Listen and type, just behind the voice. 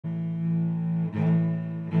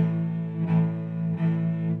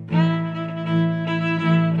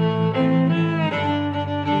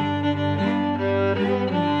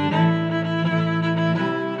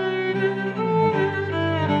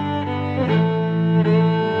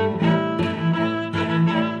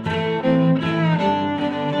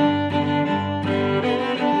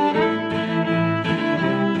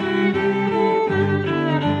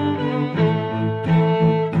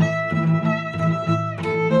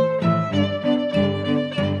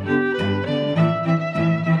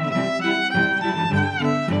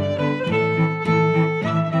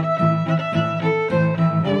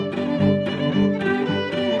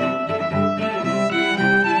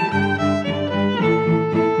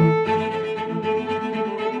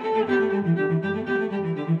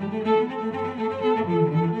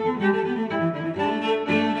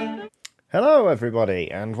everybody,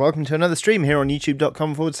 and welcome to another stream here on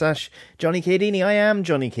youtube.com/Johnny Chiodini. I am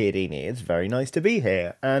Johnny Chiodini. It's very nice to be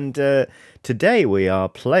here, and today we are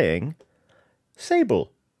playing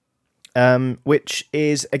Sable, which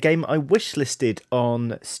is a game I wishlisted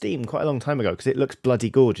on Steam quite a long time ago because it looks bloody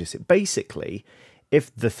gorgeous. It basically,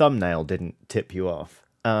 if the thumbnail didn't tip you off,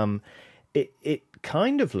 it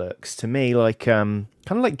kind of looks to me like kind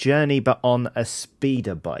of like Journey but on a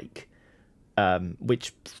speeder bike.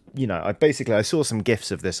 Which, you know, I saw some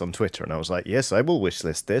GIFs of this on Twitter and I was like, yes, I will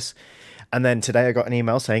wishlist this. And then today I got an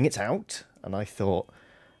email saying it's out. And I thought,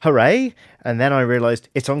 hooray. And then I realised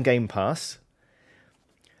it's on Game Pass.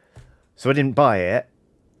 So I didn't buy it.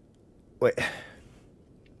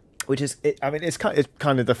 Which is, I mean, it's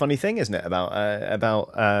kind of the funny thing, isn't it,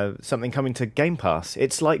 about something coming to Game Pass.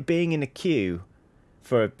 It's like being in a queue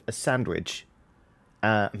for a sandwich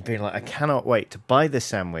and being like, I cannot wait to buy this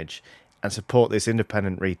sandwich and support this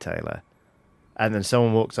independent retailer. And then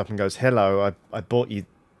someone walks up and goes, hello, I bought you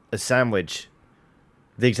a sandwich.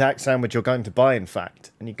 The exact sandwich you're going to buy, in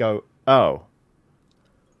fact. And you go, oh.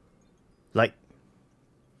 Like,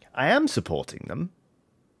 I am supporting them.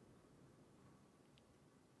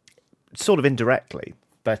 Sort of indirectly.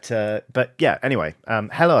 But yeah, anyway.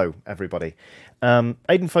 Hello, everybody.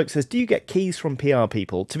 Aiden Folk says, do you get keys from PR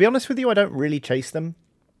people? To be honest with you, I don't really chase them.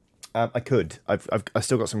 I could. I've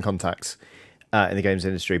still got some contacts in the games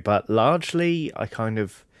industry, but largely I kind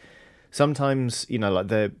of sometimes, you know, like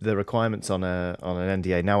the requirements on an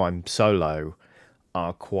NDA. Now I'm solo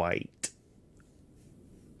are quite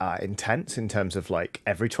intense in terms of like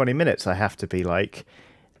every 20 minutes I have to be like,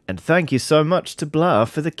 and thank you so much to blah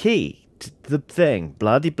for the key to the thing,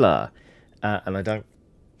 blah de blah, and I don't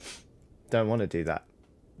want to do that.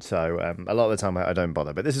 So a lot of the time I don't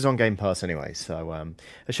bother. But this is on Game Pass anyway. So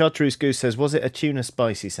a chartreuse goose says, was it a tuna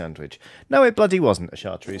spicy sandwich? No, it bloody wasn't a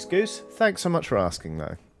chartreuse goose. Thanks so much for asking,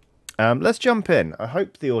 though. Let's jump in. I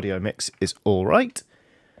hope the audio mix is all right.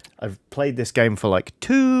 I've played this game for like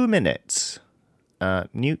 2 minutes.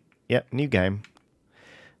 New game.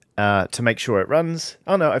 To make sure it runs.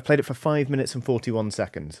 Oh, no, I've played it for 5 minutes and 41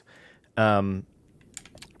 seconds. So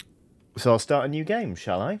I'll start a new game,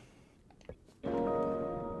 shall I?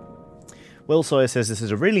 Will Sawyer says this is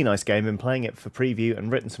a really nice game, been playing it for preview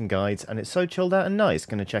and written some guides, and it's so chilled out and nice.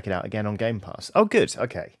 Going to check it out again on Game Pass. Oh, good.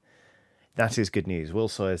 Okay. That is good news. Will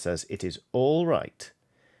Sawyer says it is all right.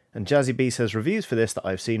 And Jazzy B says reviews for this that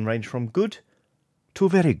I've seen range from good to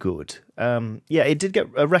very good. Yeah, it did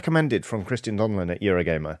get recommended from Christian Donlan at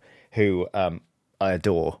Eurogamer, who I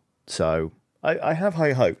adore. So I have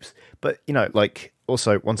high hopes. But, you know, like,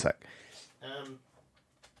 also, one sec.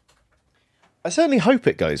 I certainly hope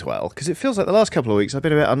it goes well, because it feels like the last couple of weeks I've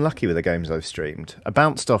been a bit unlucky with the games I've streamed. I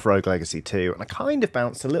bounced off Rogue Legacy 2, and I kind of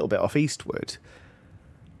bounced a little bit off Eastward.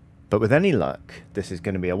 But with any luck, this is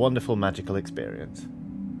going to be a wonderful, magical experience.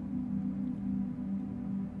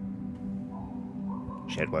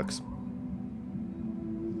 Shedworks.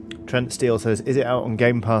 Trent Steele says, is it out on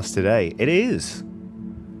Game Pass today? It is.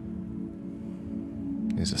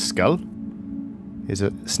 Here's a skull. Here's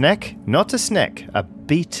a snake. Not a snake, a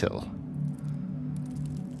beetle.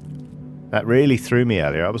 That really threw me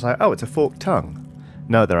earlier. I was like, oh, it's a forked tongue.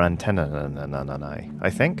 No, they're antennae, I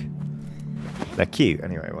think. They're cute.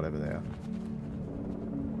 Anyway, whatever they are.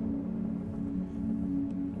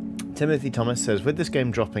 Timothy Thomas says, with this game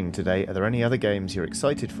dropping today, are there any other games you're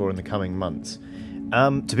excited for in the coming months?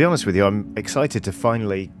 To be honest with you, I'm excited to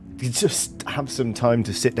finally just have some time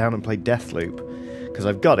to sit down and play Deathloop. Because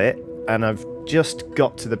I've got it, and I've just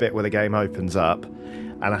got to the bit where the game opens up,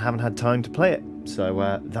 and I haven't had time to play it.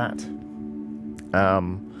 So, that...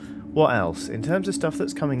 what else? In terms of stuff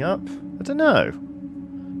that's coming up, I don't know.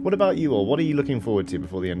 What about you all? What are you looking forward to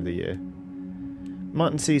before the end of the year?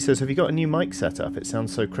 Martin C says, have you got a new mic setup? It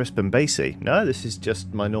sounds so crisp and bassy. No, this is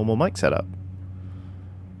just my normal mic setup.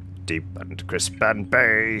 Deep and crisp and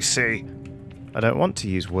bassy. I don't want to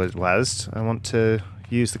use WASD. I want to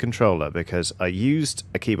use the controller because I used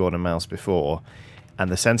a keyboard and mouse before,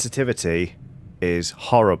 and the sensitivity is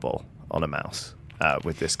horrible on a mouse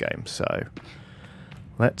with this game. So...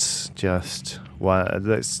 let's use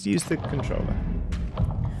the controller.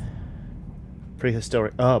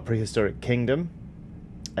 Prehistoric Kingdom,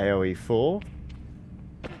 AoE 4.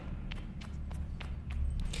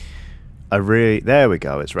 There we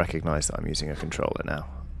go, it's recognised that I'm using a controller now.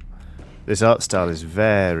 This art style is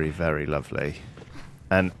very, very lovely.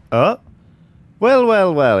 And, well,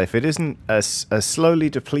 if it isn't a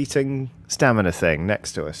slowly depleting stamina thing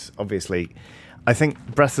next to us, obviously... I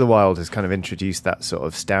think Breath of the Wild has kind of introduced that sort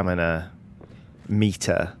of stamina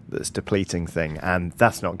meter that's depleting thing, and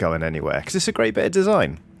that's not going anywhere, because it's a great bit of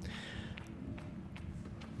design.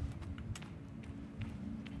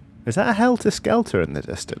 Is that a helter-skelter in the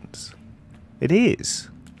distance? It is.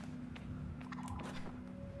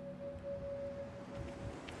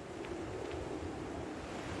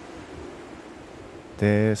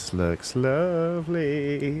 This looks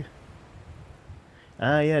lovely.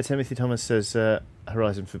 Ah, yeah, Timothy Thomas says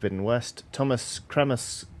Horizon Forbidden West. Thomas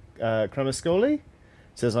Kramascoli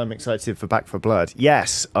says I'm excited for Back 4 Blood.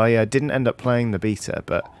 Yes, I didn't end up playing the beta,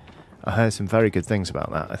 but I heard some very good things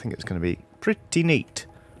about that. I think it's going to be pretty neat.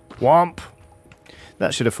 Womp!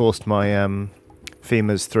 That should have forced my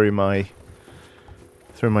femurs through my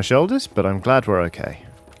shoulders, but I'm glad we're okay.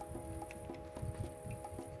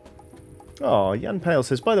 Oh, Jan Pale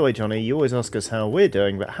says, by the way, Johnny, you always ask us how we're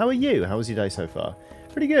doing, but how are you? How was your day so far?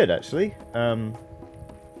 Pretty good, actually.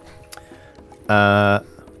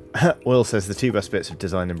 Will says the two best bits of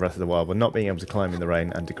design in Breath of the Wild were not being able to climb in the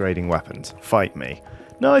rain and degrading weapons. Fight me.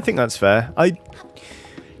 No, I think that's fair.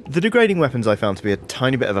 The degrading weapons I found to be a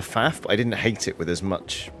tiny bit of a faff, but I didn't hate it with as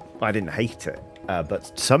much... I didn't hate it.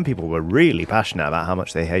 But some people were really passionate about how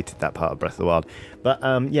much they hated that part of Breath of the Wild. But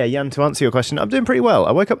yeah, Jan, to answer your question, I'm doing pretty well.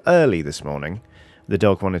 I woke up early this morning. The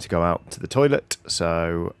dog wanted to go out to the toilet,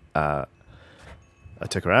 so I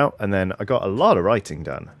took her out, and then I got a lot of writing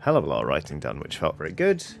done. Hell of a lot of writing done, which felt very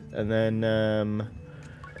good. And then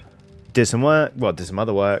did some work, well, did some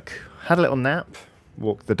other work, had a little nap,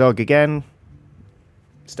 walked the dog again,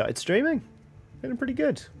 started streaming. Feeling pretty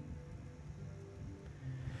good.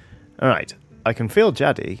 Alright. I can feel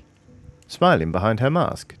Jaddy smiling behind her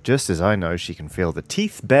mask, just as I know she can feel the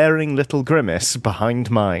teeth-baring little grimace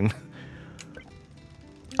behind mine.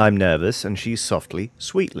 I'm nervous, and she's softly,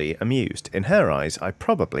 sweetly amused. In her eyes, I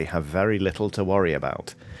probably have very little to worry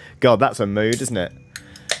about. God, that's a mood, isn't it?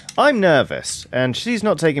 I'm nervous, and she's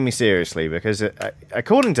not taking me seriously, because,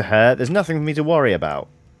 according to her, there's nothing for me to worry about.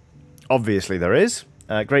 Obviously there is.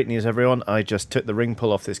 Great news, everyone. I just took the ring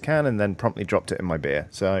pull off this can, and then promptly dropped it in my beer,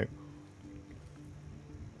 so...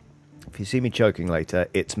 If you see me choking later,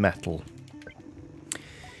 it's metal.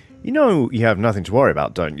 You know you have nothing to worry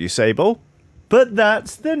about, don't you, Sable? But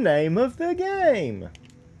that's the name of the game!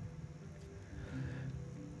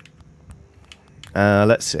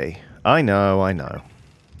 Let's see. I know.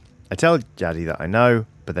 I tell Jaddy that I know,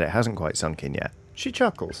 but that it hasn't quite sunk in yet. She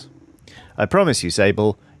chuckles. I promise you,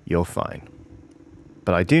 Sable, you're fine.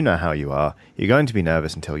 But I do know how you are. You're going to be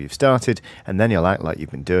nervous until you've started, and then you'll act like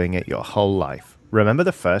you've been doing it your whole life. Remember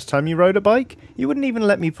the first time you rode a bike? You wouldn't even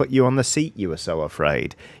let me put you on the seat, you were so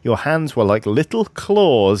afraid. Your hands were like little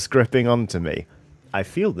claws gripping onto me. I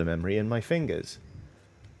feel the memory in my fingers.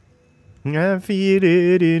 I feel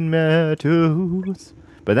it in my toes.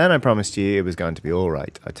 But then I promised you it was going to be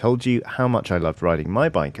alright. I told you how much I loved riding my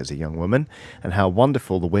bike as a young woman, and how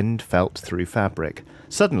wonderful the wind felt through fabric.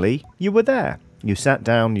 Suddenly, you were there. You sat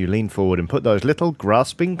down, you leaned forward and put those little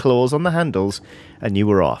grasping claws on the handles, and you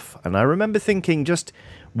were off. And I remember thinking, just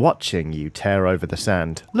watching you tear over the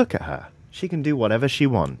sand, look at her. She can do whatever she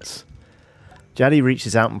wants. Jaddy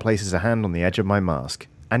reaches out and places a hand on the edge of my mask.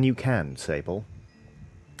 And you can, Sable.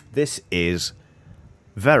 This is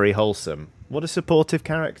very wholesome. What a supportive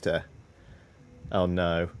character. Oh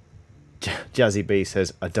no. Jazzy B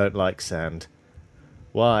says, I don't like sand.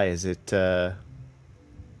 Why? Is it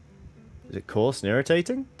coarse and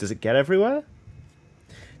irritating? Does it get everywhere?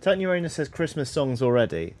 Titan Uranus says Christmas songs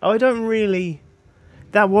already. Oh, I don't really...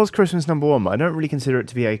 That was Christmas #1, but I don't really consider it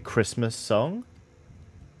to be a Christmas song.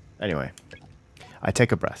 Anyway, I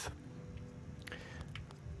take a breath.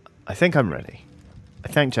 I think I'm ready. I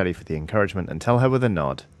thank Jaddy for the encouragement and tell her with a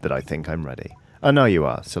nod that I think I'm ready. I know you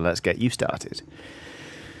are, so let's get you started.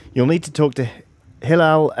 You'll need to talk to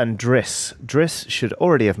Hilal and Driss. Driss should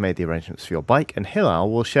already have made the arrangements for your bike, and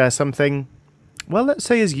Hilal will share something, well, let's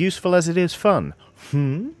say as useful as it is fun.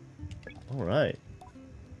 Alright.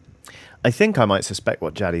 I think I might suspect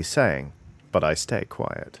what Jaddy's saying, but I stay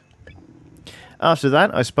quiet. After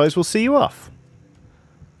that, I suppose we'll see you off.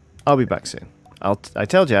 I'll be back soon. I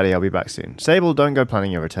tell Jaddy I'll be back soon. Sable, don't go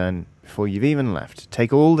planning your return before you've even left.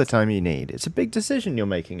 Take all the time you need. It's a big decision you're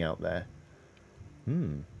making out there.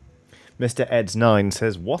 Mr. Eds9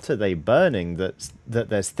 says, what are they burning that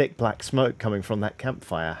there's thick black smoke coming from that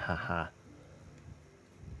campfire? Haha.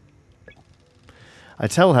 I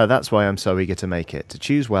tell her that's why I'm so eager to make it, to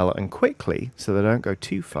choose well and quickly so they don't go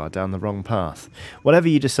too far down the wrong path. Whatever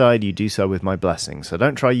you decide, you do so with my blessing, so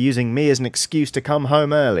don't try using me as an excuse to come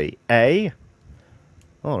home early, eh?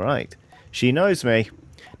 Alright. She knows me.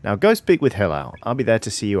 Now go speak with Hilal. I'll be there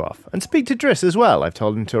to see you off. And speak to Driss as well. I've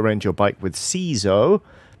told him to arrange your bike with Cizo,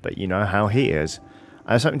 but you know how he is.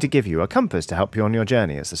 I have something to give you, a compass to help you on your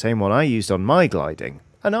journey. It's the same one I used on my gliding.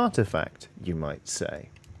 An artifact, you might say.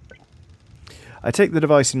 I take the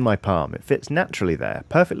device in my palm. It fits naturally there,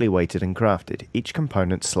 perfectly weighted and crafted. Each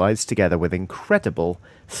component slides together with incredible,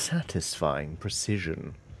 satisfying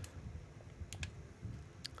precision.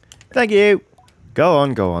 Thank you. Go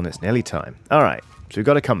on. It's nearly time. All right, so we've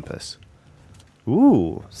got a compass.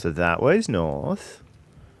 Ooh, so that way's north.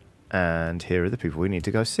 And here are the people we need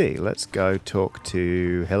to go see. Let's go talk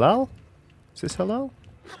to Hilal. Is this Hilal?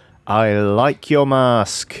 I like your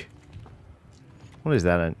mask. What is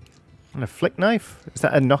that? A flick knife? Is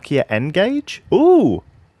that a Nokia N-Gage? Ooh!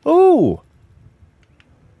 Ooh!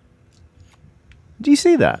 Do you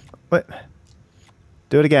see that? Wait.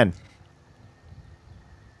 Do it again.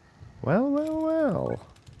 Well.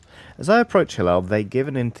 As I approach Hilal, they give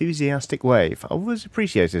an enthusiastic wave. I've always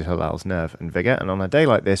appreciated Hilal's nerve and vigour, and on a day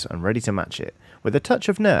like this, I'm ready to match it, with a touch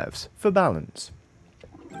of nerves, for balance.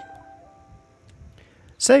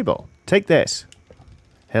 Sable, take this.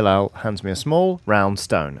 Hilal hands me a small, round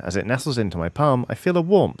stone. As it nestles into my palm, I feel a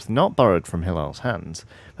warmth not borrowed from Hilal's hands,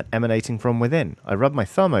 but emanating from within. I rub my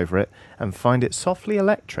thumb over it and find it softly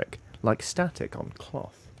electric, like static on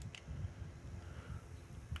cloth.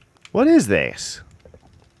 What is this?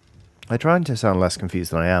 I try to sound less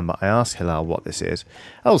confused than I am, but I ask Hilal what this is.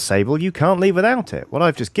 Oh, Sable, you can't leave without it. What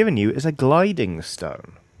I've just given you is a gliding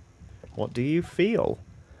stone. What do you feel?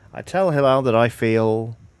 I tell Hilal that I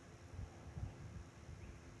feel...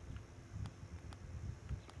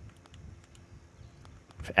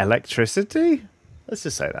 electricity? Let's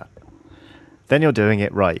just say that. Then you're doing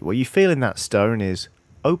it right. What you feel in that stone is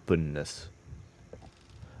openness.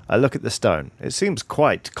 I look at the stone. It seems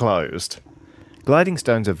quite closed. Gliding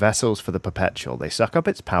stones are vessels for the perpetual. They suck up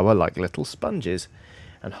its power like little sponges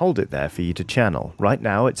and hold it there for you to channel. Right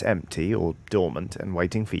now it's empty or dormant and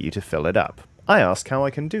waiting for you to fill it up. I ask how I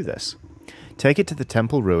can do this. Take it to the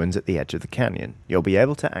temple ruins at the edge of the canyon. You'll be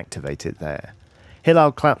able to activate it there.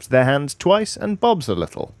 Hilal claps their hands twice and bobs a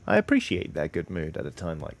little. I appreciate their good mood at a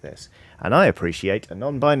time like this. And I appreciate a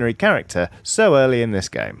non-binary character so early in this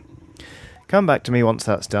game. Come back to me once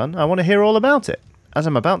that's done. I want to hear all about it. As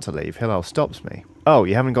I'm about to leave, Hilal stops me. Oh,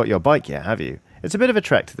 you haven't got your bike yet, have you? It's a bit of a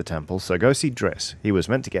trek to the temple, so go see Driss. He was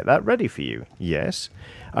meant to get that ready for you. Yes?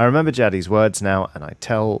 I remember Jaddy's words now, and I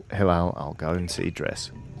tell Hilal I'll go and see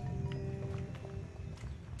Driss.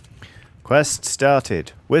 Quest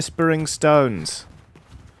started. Whispering Stones.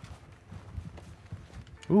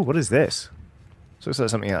 Ooh, what is this? This looks like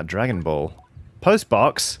something out of Dragon Ball.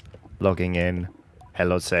 Postbox. Logging in.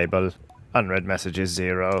 Hello, Sable. Unread messages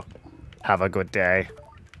 0. Have a good day.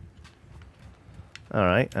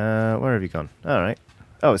 Alright, where have you gone? Alright.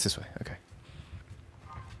 Oh, it's this way. Okay.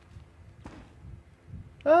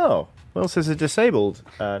 Oh! Well, says a disabled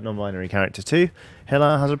non-binary character too.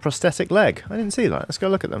 Hilal has a prosthetic leg. I didn't see that. Let's go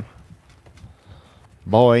look at them.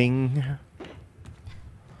 Boing.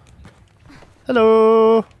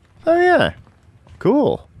 Hello! Oh yeah.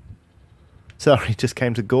 Cool. Sorry, just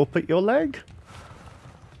came to gawp at your leg?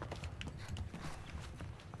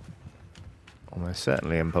 Almost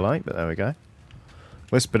certainly impolite, but there we go.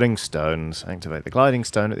 Whispering Stones. Activate the gliding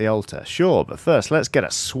stone at the altar. Sure, but first let's get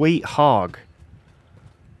a sweet hog.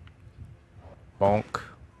 Bonk.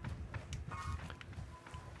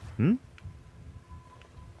 Hmm?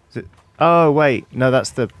 Is it? Oh, wait. No,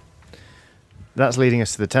 that's leading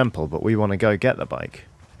us to the temple, but we want to go get the bike.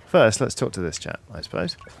 First, let's talk to this chap, I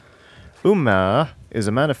suppose. Umar is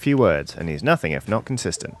a man of few words, and he's nothing if not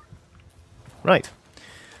consistent. Right.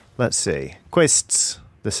 Let's see. Quests.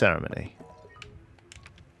 The ceremony.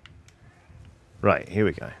 Right, here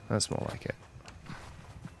we go. That's more like it.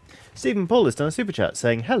 Stephen Paul has done a super chat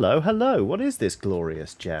saying, hello, what is this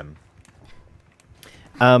glorious gem?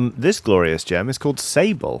 This glorious gem is called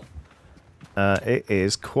Sable. It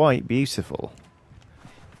is quite beautiful.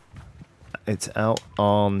 It's out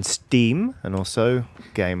on Steam and also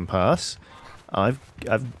Game Pass. I've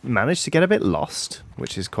managed to get a bit lost,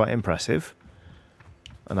 which is quite impressive.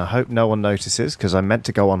 And I hope no one notices, because I meant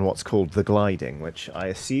to go on what's called the gliding, which I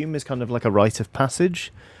assume is kind of like a rite of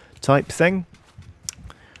passage type thing.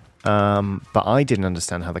 But I didn't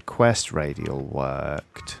understand how the quest radial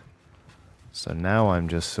worked. So now I'm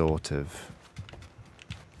just sort of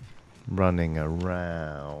running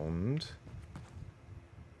around.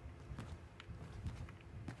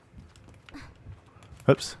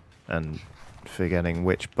 Oops. And forgetting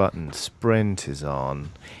which button sprint is on.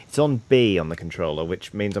 It's on B on the controller,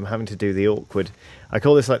 which means I'm having to do the awkward... I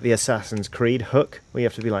call this like the Assassin's Creed hook, where you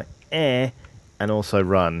have to be like, and also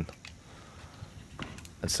run.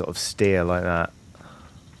 And sort of steer like that.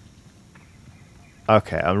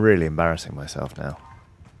 Okay, I'm really embarrassing myself now.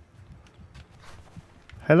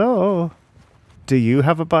 Hello? Do you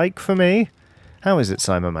have a bike for me? How is it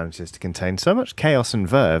Simon manages to contain so much chaos and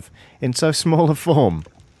verve in so small a form?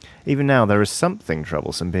 Even now, there is something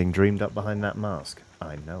troublesome being dreamed up behind that mask.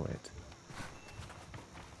 I know it.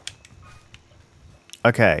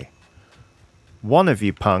 Okay. One of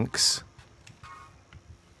you punks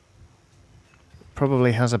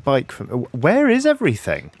probably has a bike from... Where is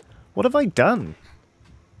everything? What have I done?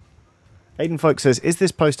 Aiden Folk says, is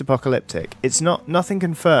this post-apocalyptic? It's not, nothing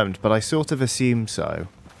confirmed, but I sort of assume so.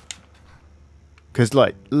 Because,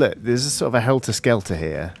 like, look, there's a sort of a helter-skelter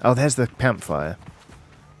here. Oh, there's the campfire.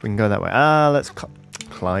 We can go that way. Ah, let's...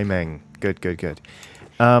 Climbing. Good, good, good.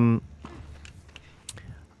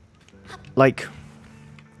 Like,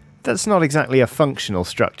 that's not exactly a functional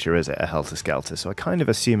structure, is it, a helter-skelter? So I kind of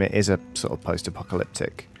assume it is a sort of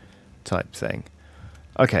post-apocalyptic type thing.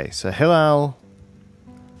 Okay, so Hillel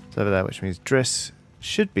is over there, which means Driss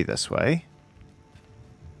should be this way.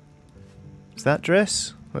 Is that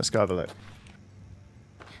Driss? Let's go have a look.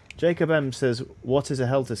 Jacob M says, what is a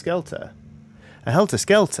helter-skelter? A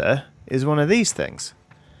helter-skelter is one of these things.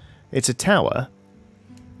 It's a tower.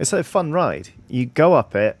 It's like a fun ride. You go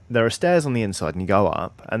up it, there are stairs on the inside, and you go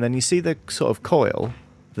up, and then you see the sort of coil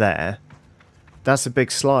there. That's a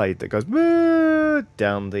big slide that goes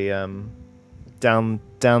down the down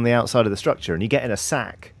the outside of the structure, and you get in a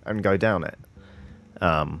sack and go down it.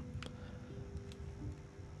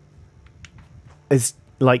 It's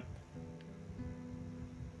like,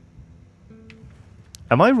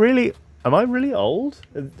 am I really old?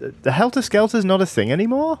 The helter-skelter's not a thing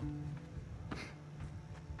anymore?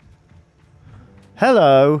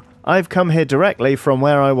 Hello, I've come here directly from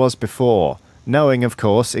where I was before, knowing, of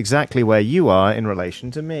course, exactly where you are in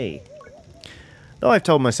relation to me. Though I've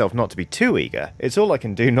told myself not to be too eager, it's all I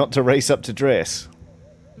can do not to race up to Driss.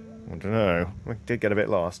 I don't know, I did get a bit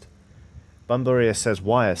lost. Bunburia says,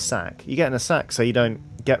 why a sack? You get in a sack so you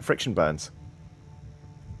don't get friction burns.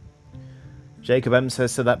 Jacob M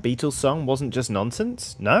says, so that Beatles song wasn't just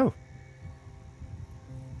nonsense? No.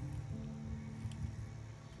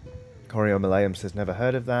 Corio Malayam says, never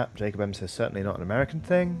heard of that. Jacob M says, certainly not an American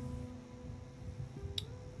thing.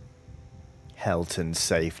 Helton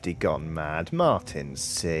safety gone mad. Martin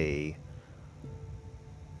C.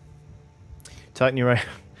 Titan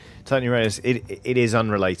Uranus, it is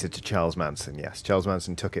unrelated to Charles Manson, yes. Charles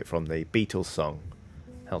Manson took it from the Beatles song,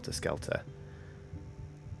 Helter Skelter.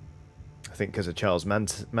 I think because of Charles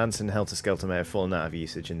Manson, Helter Skelter may have fallen out of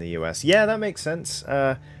usage in the US. Yeah, that makes sense.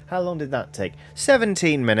 How long did that take?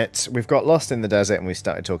 17 minutes. We've got lost in the desert and we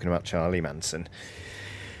started talking about Charlie Manson.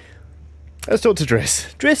 Let's talk to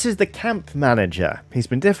Driss. Driss is the camp manager. He's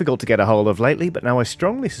been difficult to get a hold of lately, but now I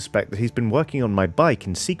strongly suspect that he's been working on my bike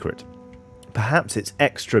in secret. Perhaps it's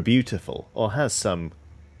extra beautiful, or has some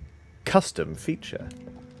custom feature.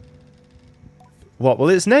 What will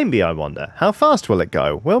its name be, I wonder? How fast will it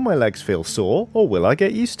go? Will my legs feel sore, or will I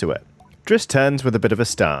get used to it? Driss turns with a bit of a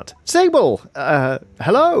start. Sable!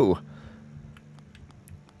 Hello!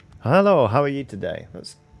 Hello, how are you today?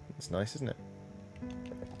 That's nice, isn't it?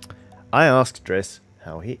 I asked Driss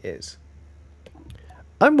how he is.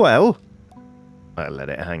 I'm well. I let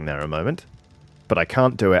it hang there a moment. But I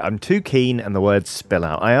can't do it. I'm too keen and the words spill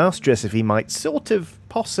out. I asked Driss if he might sort of,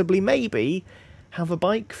 possibly, maybe, have a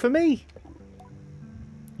bike for me.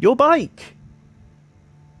 Your bike!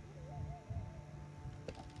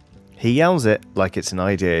 He yells it like it's an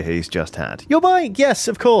idea he's just had. Your bike! Yes,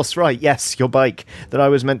 of course, right, yes, your bike that I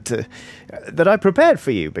was meant to... that I prepared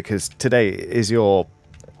for you because today is your...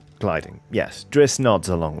 gliding. Yes, Driss nods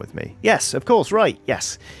along with me. Yes, of course, right,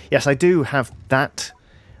 yes. Yes, I do have that.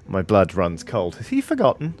 My blood runs cold. Have you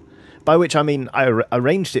forgotten? By which I mean I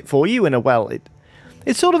arranged it for you in a, well,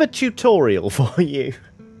 it's sort of a tutorial for you.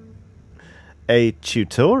 A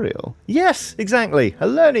tutorial? Yes, exactly. A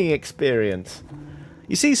learning experience.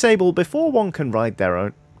 You see, Sable, before one can ride their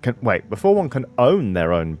own... before one can own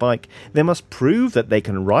their own bike, they must prove that they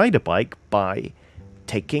can ride a bike by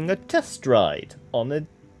taking a test ride on a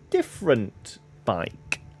different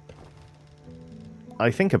bike. I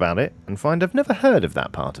think about it and find I've never heard of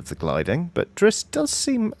that part of the gliding, but Driss does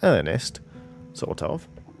seem earnest. Sort of.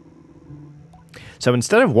 So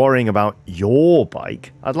instead of worrying about your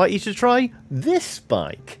bike, I'd like you to try this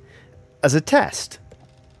bike as a test.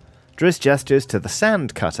 Driss gestures to the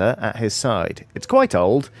sand cutter at his side. It's quite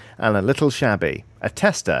old and a little shabby. A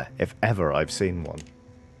tester, if ever I've seen one.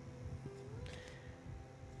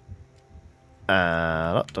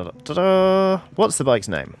 What's the bike's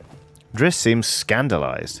name? Driss seems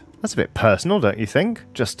scandalised. That's a bit personal, don't you think?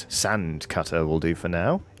 Just sand cutter will do for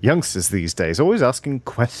now. Youngsters these days always asking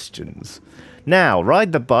questions. Now,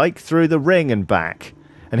 ride the bike through the ring and back.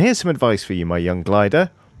 And here's some advice for you, my young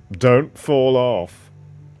glider. Don't fall off.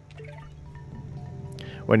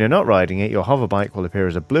 When you're not riding it, your hover bike will appear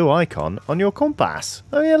as a blue icon on your compass.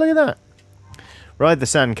 Oh yeah, look at that. Ride the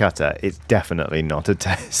sandcutter. It's definitely not a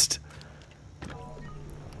test.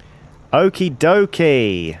 Okie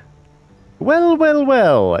dokie. Well, well,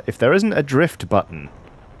 well. If there isn't a drift button.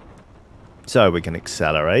 So we can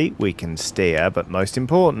accelerate, we can steer, but most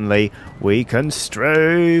importantly, we can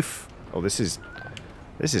strafe. Oh, this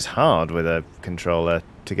is hard with a controller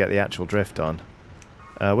to get the actual drift on.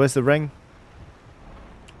 Where's the ring?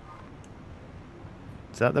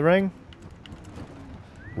 Is that the ring?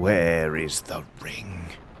 Where is the ring?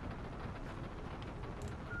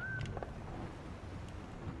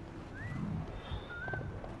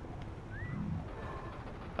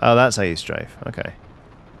 Oh, that's how you strafe. Okay.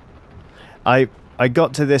 I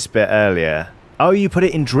got to this bit earlier. Oh, you put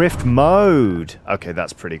it in drift mode. Okay,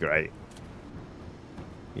 that's pretty great.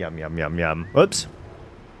 Yum, yum, yum, yum. Whoops.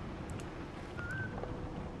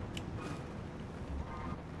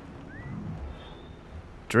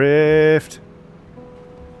 Drift.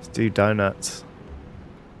 Let's do donuts.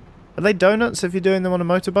 Are they donuts if you're doing them on a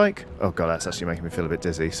motorbike? Oh god, that's actually making me feel a bit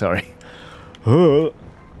dizzy. Sorry.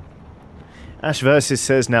 Ash Versus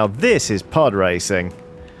says, now this is pod racing.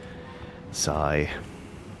 Sigh.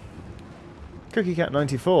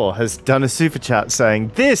 CookieCat94 has done a super chat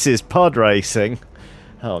saying, this is pod racing.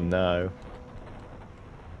 Oh no.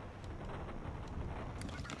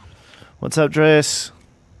 What's up, Driss?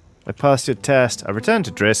 I passed your test. I returned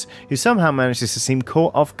to Driss, who somehow manages to seem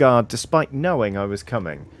caught off guard despite knowing I was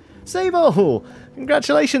coming. Sable!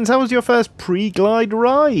 Congratulations, how was your first pre-glide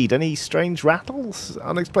ride? Any strange rattles?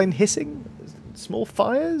 Unexplained hissing? Small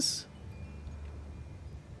fires?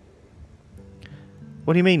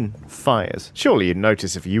 What do you mean, fires? Surely you'd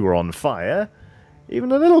notice if you were on fire.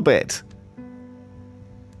 Even a little bit.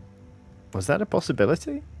 Was that a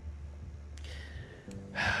possibility?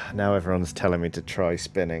 Now everyone's telling me to try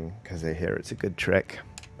spinning, because they hear it's a good trick.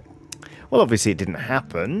 Well, obviously it didn't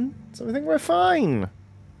happen, so I think we're fine.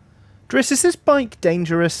 Driss, is this bike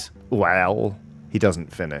dangerous? Well, he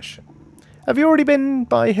doesn't finish. Have you already been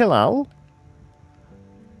by Hilal?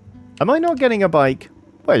 Am I not getting a bike?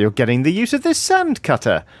 Well, you're getting the use of this sand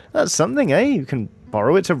cutter. That's something, eh? You can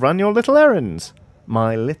borrow it to run your little errands.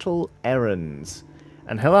 My little errands.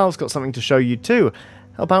 And Hilal's got something to show you too.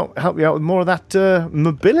 Help you out with more of that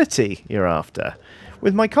mobility you're after.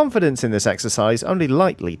 With my confidence in this exercise only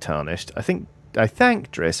lightly tarnished, I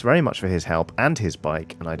thank Driss very much for his help and his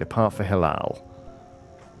bike, and I depart for Hilal.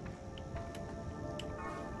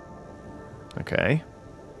 Okay.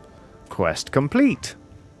 Quest complete.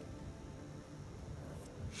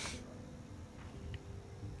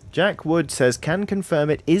 Jack Wood says, can confirm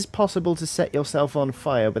it is possible to set yourself on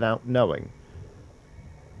fire without knowing.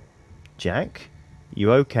 Jack?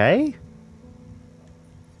 You okay?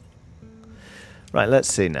 Right,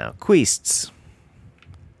 let's see now. Quests.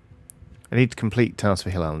 I need to complete tasks for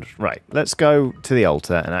Hilal. Right, let's go to the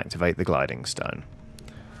altar and activate the gliding stone.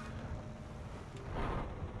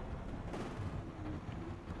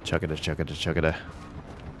 Chugga-da, chugga-da, chugga-da.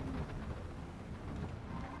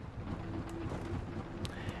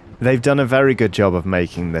 They've done a very good job of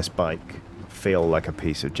making this bike feel like a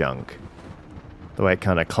piece of junk. The way it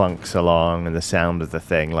kind of clunks along and the sound of the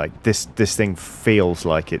thing, like this thing feels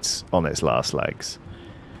like it's on its last legs.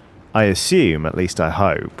 I assume, at least I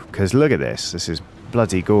hope, because look at this, this is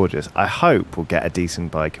bloody gorgeous. I hope we'll get a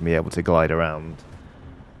decent bike and be able to glide around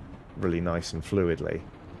really nice and fluidly.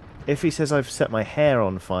 If he says I've set my hair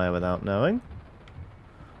on fire without knowing,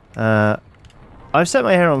 I've set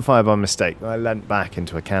my hair on fire by mistake. I leant back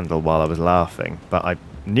into a candle while I was laughing, but I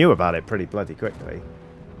knew about it pretty bloody quickly.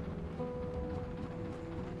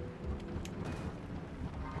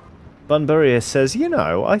 Bunbury says, you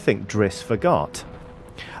know, I think Driss forgot.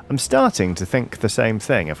 I'm starting to think the same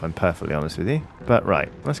thing, if I'm perfectly honest with you. But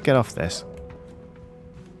right, let's get off this.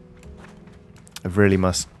 I really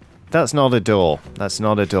must... That's not a door. That's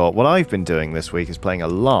not a door. What I've been doing this week is playing a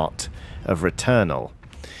lot of Returnal.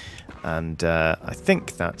 And I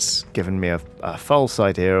think that's given me a false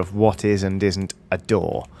idea of what is and isn't a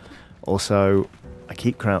door. Also, I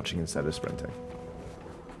keep crouching instead of sprinting.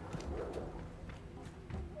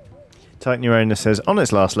 Titan Urana says, on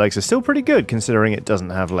its last legs are still pretty good considering it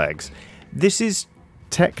doesn't have legs. This is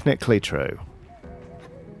technically true.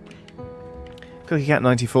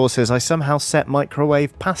 CookieCat94 says, I somehow set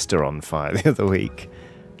microwave pasta on fire the other week.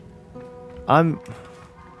 I'm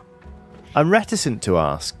reticent to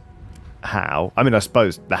ask how. I mean, I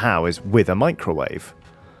suppose the how is with a microwave.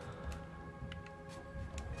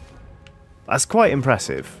 That's quite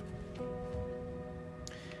impressive.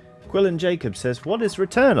 Gwilyn Jacob says, what is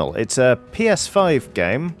Returnal? It's a PS5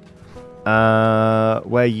 game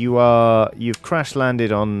where you've crash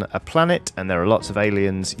landed on a planet and there are lots of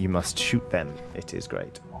aliens. You must shoot them. It is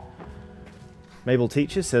great. Mabel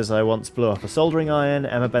Teacher says, I once blew up a soldering iron.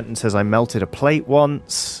 Emma Benton says, I melted a plate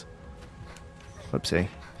once. Whoopsie.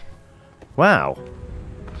 Wow.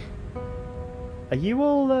 Are you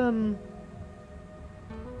all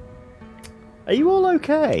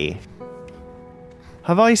okay?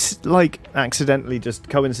 Have I, like, accidentally, just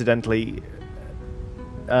coincidentally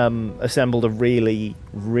assembled a really,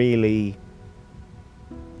 really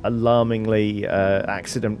alarmingly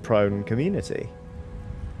accident-prone community?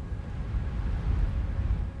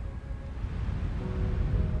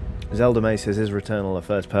 Zelda May says, is Returnal a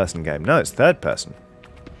first-person game? No, it's third-person.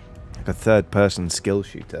 Like a third-person skill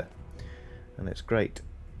shooter. And it's great.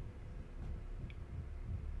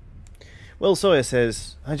 Will Sawyer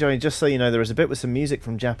says, hi Johnny, just so you know, there is a bit with some music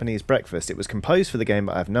from Japanese Breakfast. It was composed for the game,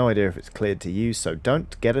 but I have no idea if it's cleared to use, so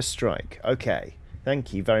don't get a strike. Okay.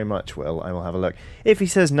 Thank you very much, Will. I will have a look. If he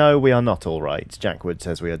says no, we are not all right. Jack Wood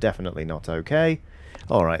says we are definitely not okay.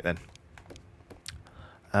 All right, then.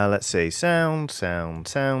 Let's see. Sound.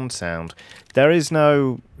 There is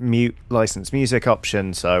no mute licensed music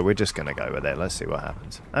option, so we're just going to go with it. Let's see what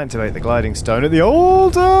happens. Activate the gliding stone at the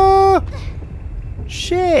altar!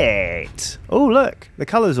 Shit! Oh, look. The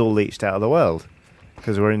colour's all leached out of the world.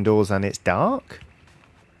 Because we're indoors and it's dark.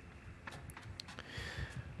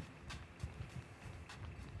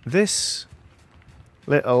 This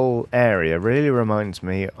little area really reminds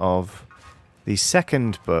me of the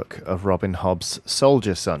second book of Robin Hobb's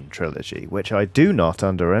Soldier Son trilogy, which I do not,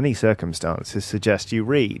 under any circumstances, suggest you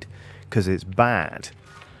read, because it's bad.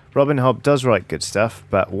 Robin Hobb does write good stuff,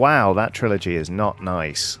 but wow, that trilogy is not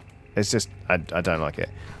nice. It's just, I don't like it.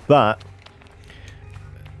 But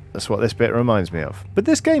that's what this bit reminds me of. But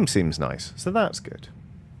this game seems nice, so that's good.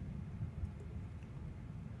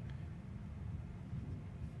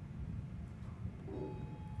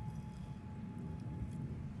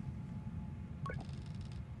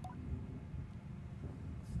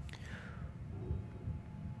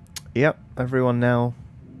 Yep, everyone now.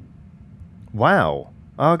 Wow.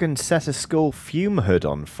 Argon set a school fume hood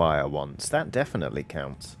on fire once. That definitely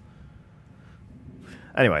counts.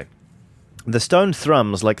 Anyway. The stone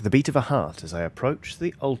thrums like the beat of a heart as I approach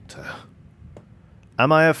the altar.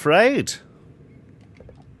 Am I afraid?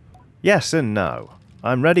 Yes and no.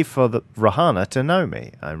 I'm ready for the Rahana to know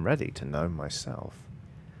me. I'm ready to know myself.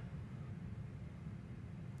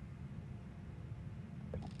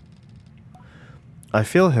 I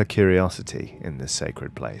feel her curiosity in this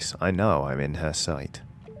sacred place. I know I'm in her sight.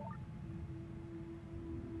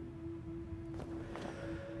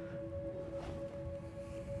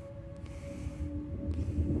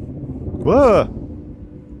 Whoa!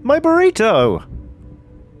 My burrito!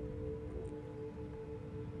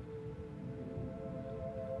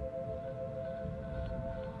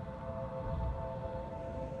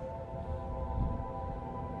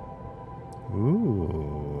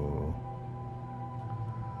 Ooh.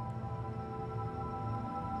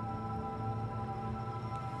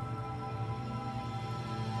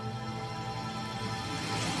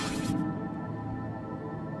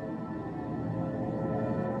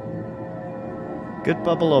 Good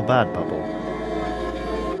bubble or bad bubble?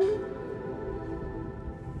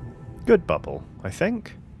 Good bubble, I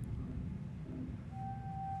think.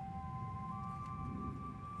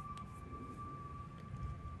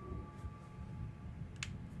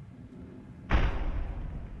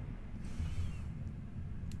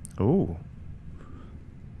 Ooh.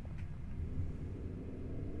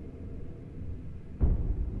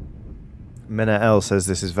 Minna L says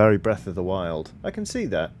this is very Breath of the Wild. I can see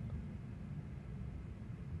that.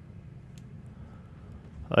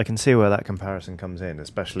 I can see where that comparison comes in,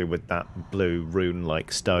 especially with that blue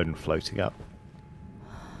rune-like stone floating up.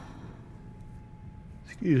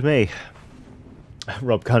 Excuse me.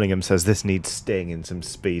 Rob Cunningham says this needs Sting in some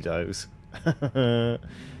Speedos.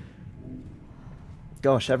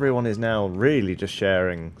 Gosh, everyone is now really just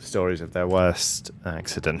sharing stories of their worst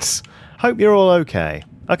accidents. Hope you're all okay.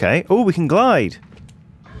 Okay. Oh, we can glide.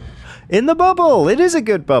 In the bubble! It is a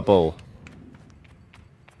good bubble!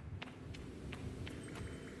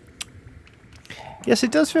 Yes,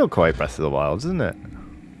 it does feel quite Breath of the Wild, doesn't it?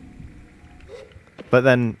 But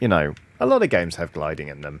then, you know, a lot of games have gliding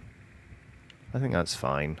in them. I think that's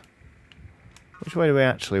fine. Which way do we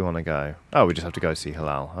actually want to go? Oh, we just have to go see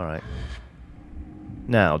Halal. Alright.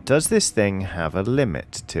 Now, does this thing have a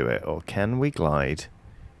limit to it, or can we glide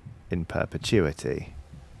in perpetuity?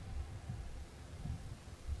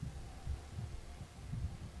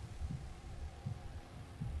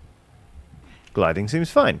 Gliding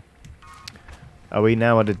seems fine. Are we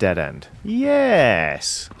now at a dead end?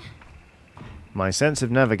 Yes! My sense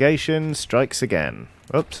of navigation strikes again.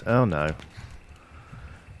 Oops, oh no.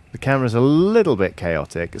 The camera's a little bit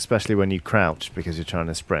chaotic, especially when you crouch because you're trying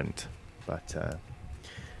to sprint. But,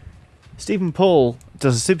 Stephen Paul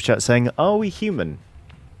does a super chat saying, are we human?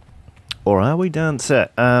 Or are we dancer?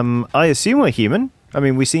 I assume we're human. I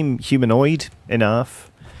mean, we seem humanoid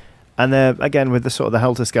enough. And there, again, with the sort of the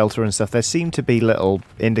helter-skelter and stuff, there seem to be little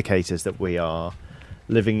indicators that we are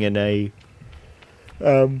living in a...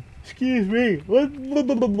 excuse me.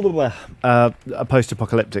 A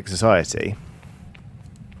post-apocalyptic society.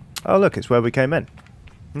 Oh, look, it's where we came in.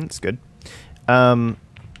 That's good. But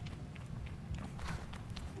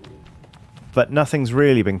nothing's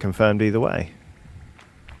really been confirmed either way.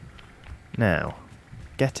 Now,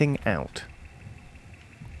 getting out.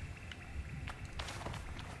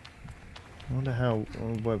 I wonder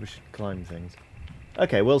where we should climb things.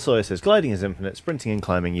 Okay, Will Sawyer says, gliding is infinite, sprinting and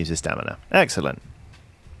climbing uses stamina. Excellent.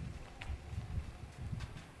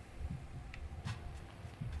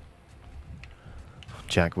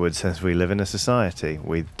 Jack Wood says we live in a society.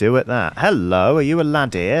 We do at that. Hello, are you a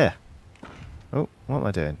lad here? Oh, what am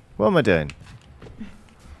I doing? What am I doing?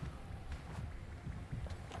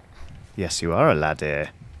 Yes, you are a lad here.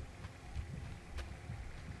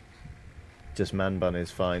 Just Man Bun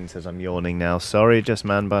is fine, says I'm yawning now. Sorry, Just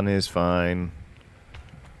Man Bun is fine.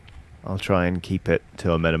 I'll try and keep it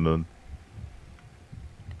to a minimum.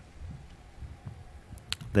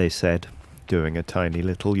 They said, doing a tiny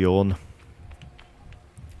little yawn.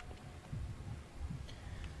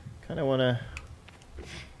 Kind of want to...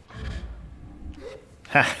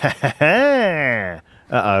 Ha ha ha ha!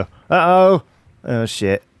 Uh-oh. Uh-oh! Oh,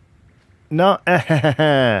 shit. No.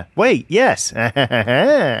 Wait, yes!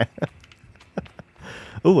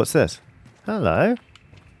 Oh, what's this? Hello.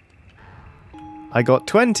 I got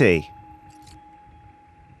 20.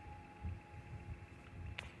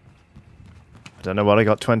 I don't know what I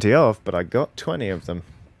got 20 of, but I got 20 of them.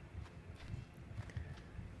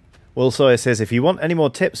 Will Sawyer says, if you want any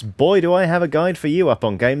more tips, boy, do I have a guide for you up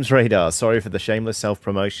on Games Radar. Sorry for the shameless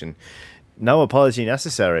self-promotion. No apology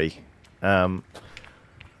necessary.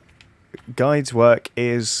 Guides work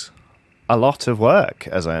is a lot of work,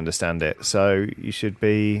 as I understand it. So you should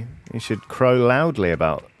crow loudly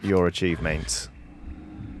about your achievements.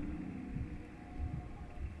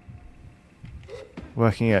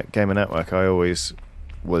 Working at Gamer Network, I always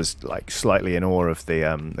was like slightly in awe of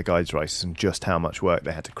the guides writers and just how much work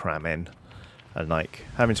they had to cram in, and like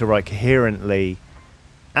having to write coherently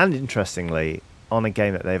and interestingly on a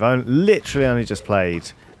game that they've literally only just played,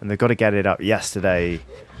 and they've got to get it up yesterday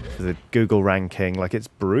for the Google ranking. Like, it's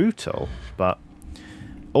brutal, but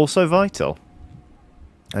also vital.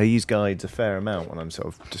 I use guides a fair amount when I'm sort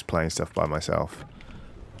of just playing stuff by myself,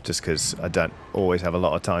 just because I don't always have a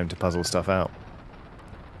lot of time to puzzle stuff out.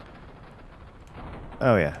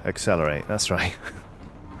 Oh yeah, accelerate, that's right.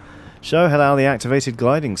 Show Halal the activated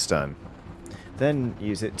gliding stone. Then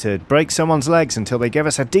use it to break someone's legs until they give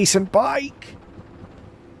us a decent bike!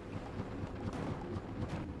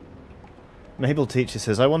 Mabel Teacher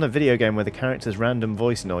says, I want a video game where the character's random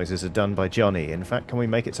voice noises are done by Johnny. In fact, can we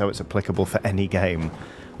make it so it's applicable for any game?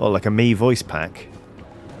 Or like a me voice pack?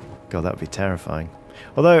 God, that would be terrifying.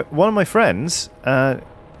 Although, one of my friends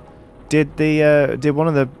did one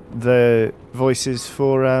of the voices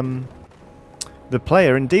for the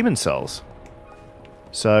player in Demon Souls.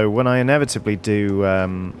 So when I inevitably do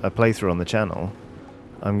a playthrough on the channel,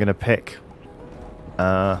 I'm going to pick,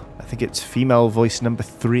 I think it's female voice number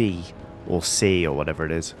 3 or C or whatever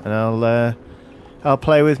it is, and I'll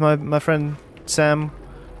play with my friend Sam,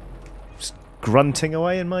 just grunting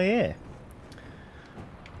away in my ear.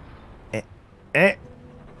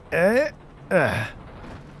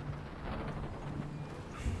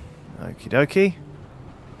 Okie dokie.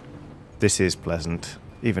 This is pleasant,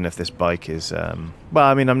 even if this bike is, well,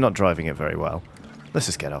 I mean, I'm not driving it very well. Let's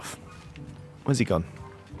just get off. Where's he gone?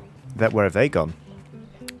 Where have they gone?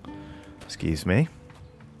 Excuse me.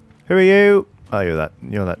 Who are you? Oh, you're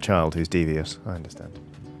that child who's devious. I understand.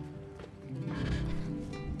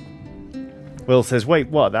 Will says, wait,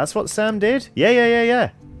 what? That's what Sam did?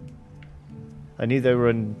 Yeah. I knew they were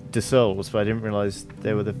in De Souls, but I didn't realise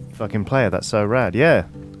they were the fucking player. That's so rad. Yeah.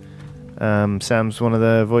 Sam's one of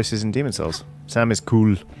the voices in Demon Souls. Sam is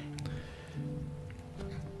cool.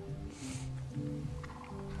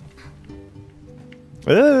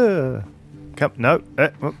 Come, no.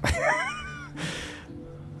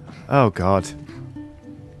 Oh, God.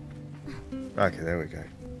 Okay, there we go.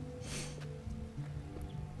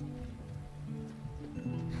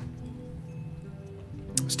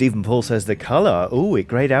 Stephen Paul says the colour. Ooh, it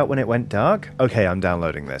greyed out when it went dark. Okay, I'm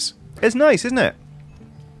downloading this. It's nice, isn't it?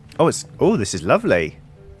 Oh, this is lovely.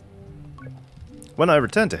 When I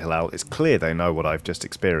return to Hilal, it's clear they know what I've just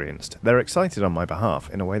experienced. They're excited on my behalf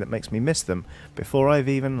in a way that makes me miss them before I've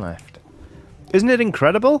even left. Isn't it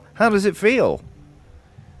incredible? How does it feel?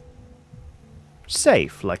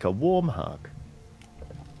 Safe, like a warm hug.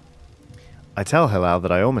 I tell Hilal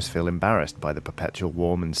that I almost feel embarrassed by the perpetual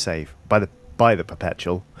warm and safe. By the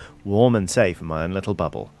perpetual warm and safe in my own little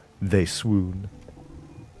bubble. They swoon.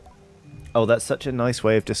 Oh, that's such a nice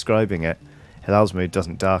way of describing it. Hilal's mood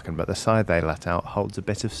doesn't darken, but the sigh they let out holds a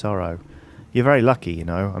bit of sorrow. You're very lucky, you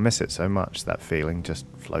know. I miss it so much, that feeling, just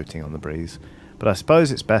floating on the breeze. But I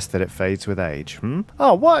suppose it's best that it fades with age,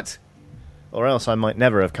 Oh, what? Or else I might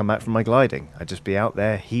never have come back from my gliding. I'd just be out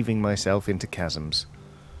there heaving myself into chasms.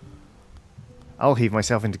 I'll heave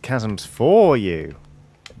myself into chasms for you.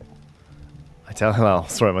 I tell Hilal I'll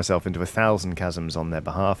throw myself into 1,000 chasms on their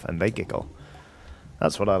behalf, and they giggle.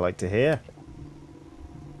 That's what I like to hear.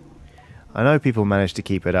 I know people manage to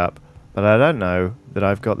keep it up, but I don't know that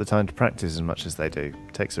I've got the time to practice as much as they do.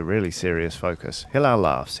 It takes a really serious focus. Hilal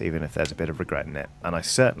laughs, even if there's a bit of regret in it, and I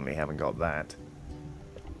certainly haven't got that.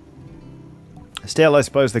 Still, I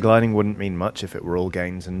suppose the gliding wouldn't mean much if it were all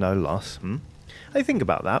gains and no loss, I think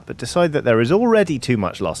about that, but decide that there is already too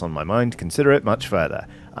much loss on my mind to consider it much further.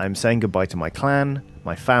 I am saying goodbye to my clan,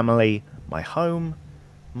 my family, my home,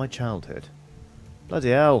 my childhood. Bloody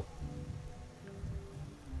hell.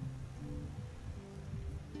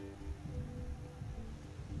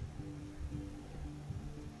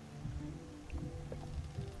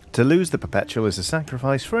 To lose the Perpetual is a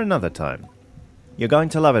sacrifice for another time. You're going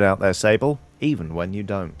to love it out there, Sable, even when you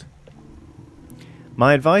don't.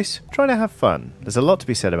 My advice? Try to have fun. There's a lot to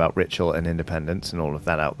be said about ritual and independence and all of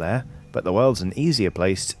that out there, but the world's an easier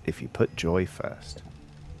place if you put joy first.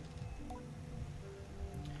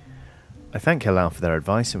 I thank Hilal for their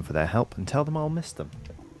advice and for their help and tell them I'll miss them.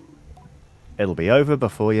 It'll be over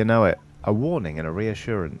before you know it. A warning and a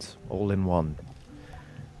reassurance, all in one.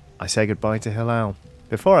 I say goodbye to Hilal.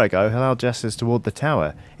 Before I go, Hilal gestures toward the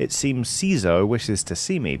tower. It seems Cizo wishes to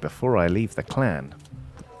see me before I leave the clan.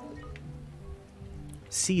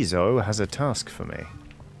 Cizo has a task for me.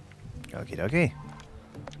 Okie dokie.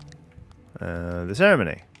 The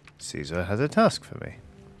ceremony. Cizo has a task for me.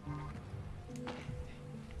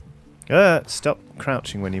 Stop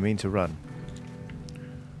crouching when you mean to run.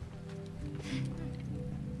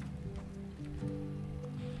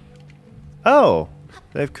 Oh!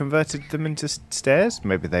 They've converted them into stairs?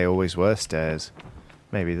 Maybe they always were stairs.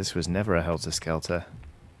 Maybe this was never a helter-skelter.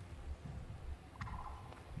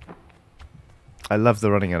 I love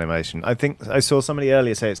the running animation. I think I saw somebody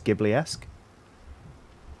earlier say it's Ghibli-esque.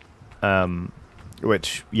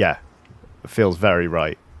 Which, yeah, feels very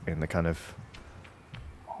right in the kind of...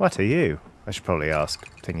 What are you? I should probably ask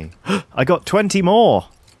Thingy. I got 20 more!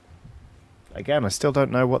 Again, I still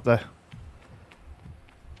don't know what the...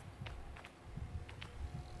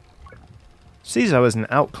 Cizo is an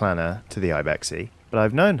outclanner to the Ibexi, but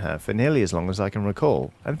I've known her for nearly as long as I can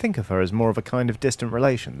recall, and think of her as more of a kind of distant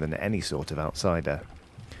relation than any sort of outsider.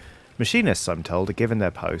 Machinists, I'm told, are given their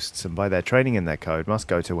posts, and by their training in their code must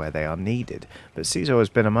go to where they are needed, but Cizo has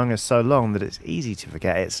been among us so long that it's easy to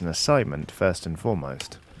forget it's an assignment first and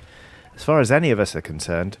foremost. As far as any of us are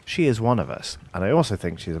concerned, she is one of us, and I also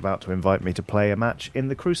think she's about to invite me to play a match in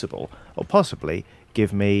the Crucible, or possibly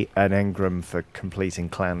give me an engram for completing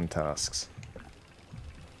clan tasks.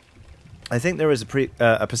 I think there is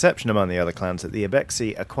a perception among the other clans that the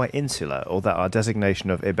Ibexi are quite insular, or that our designation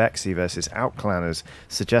of Ibexi versus outclanners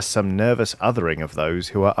suggests some nervous othering of those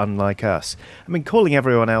who are unlike us. I mean, calling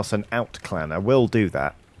everyone else an outclanner will do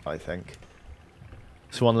that, I think.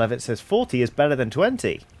 Swan Levitt says 40 is better than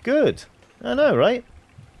 20. Good. I know, right?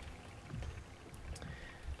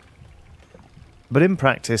 But in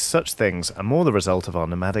practice, such things are more the result of our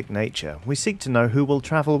nomadic nature. We seek to know who will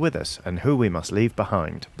travel with us and who we must leave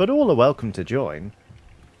behind, but all are welcome to join.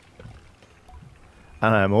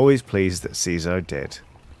 And I am always pleased that Cizo did.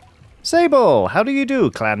 Sable, how do you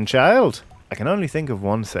do, clan child? I can only think of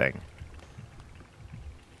one thing.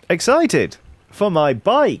 Excited! For my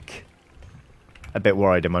bike! A bit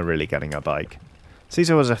worried, am I really getting a bike?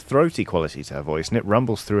 Cizo has a throaty quality to her voice, and it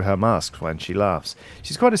rumbles through her mask when she laughs.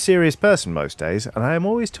 She's quite a serious person most days, and I am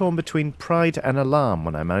always torn between pride and alarm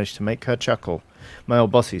when I manage to make her chuckle. My old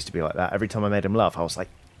boss used to be like that. Every time I made him laugh, I was like,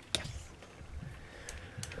 yes.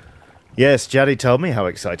 Yes, Jaddy told me how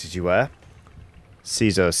excited you were.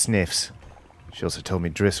 Cizo sniffs. She also told me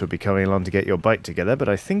Driss would be coming along to get your bike together, but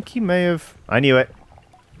I think he may have... I knew it.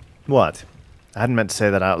 What? I hadn't meant to say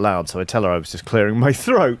that out loud, so I tell her I was just clearing my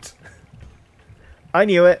throat. I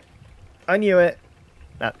knew it. I knew it.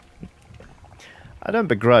 I don't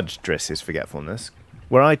begrudge Driss's forgetfulness.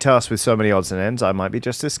 Were I tasked with so many odds and ends, I might be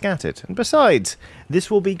just as scattered. And besides,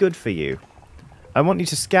 this will be good for you. I want you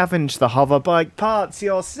to scavenge the hoverbike parts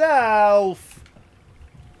yourself!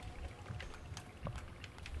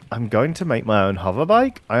 I'm going to make my own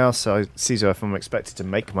hoverbike? I asked Caesar if I'm expected to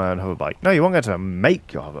make my own hoverbike. No, you aren't going to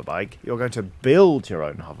make your hoverbike. You're going to build your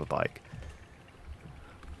own hoverbike.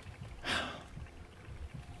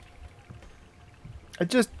 I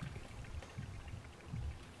just...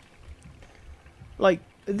 Like,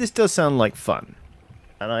 this does sound like fun,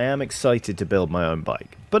 and I am excited to build my own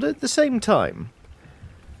bike. But at the same time,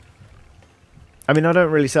 I mean, I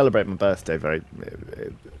don't really celebrate my birthday very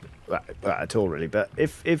at all, really. But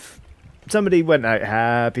if somebody went out,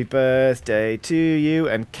 "Happy birthday to you,"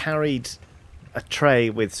 and carried a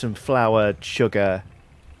tray with some flour, sugar,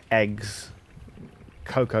 eggs,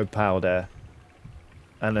 cocoa powder,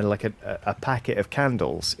 and then like a packet of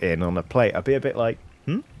candles in on a plate, I'd be a bit like,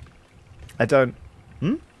 I don't.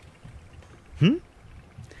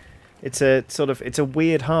 It's a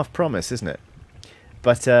weird half promise, isn't it?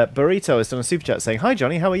 But Burrito has done a super chat saying, "Hi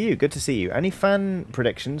Johnny, how are you? Good to see you. Any fan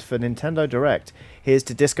predictions for Nintendo Direct? Here's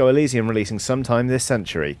to Disco Elysium releasing sometime this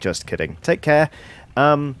century." Just kidding. Take care.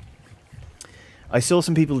 I saw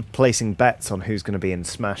some people placing bets on who's going to be in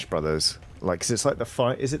Smash Brothers. Like, 'cause it's like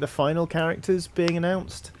is it the final characters being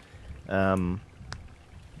announced? I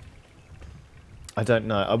don't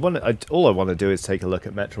know. All I want to do is take a look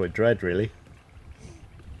at Metroid Dread, really.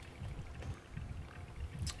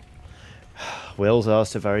 Will's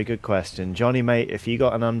asked a very good question. Johnny, mate, if you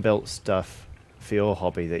got an unbuilt stuff for your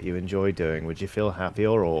hobby that you enjoy doing, would you feel happy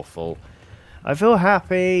or awful? I feel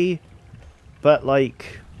happy, but,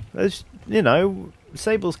 like, there's, you know,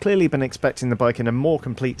 Sable's clearly been expecting the bike in a more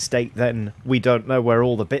complete state than we don't know where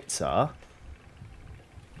all the bits are.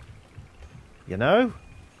 You know?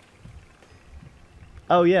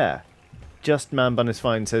 Oh, yeah. Just Man Bun is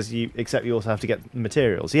fine says, except you also have to get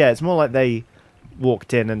materials. Yeah, it's more like they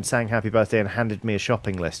walked in and sang Happy Birthday and handed me a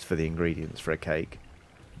shopping list for the ingredients for a cake.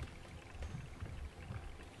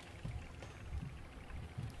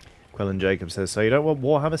 Quillen Jacob says, "So you don't want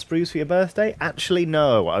Warhammer sprues for your birthday?" Actually,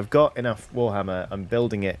 no. I've got enough Warhammer. I'm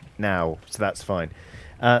building it now, so that's fine.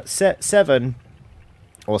 Seven,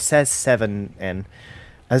 or says 7N,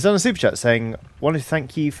 has done a super chat saying, "Wanted to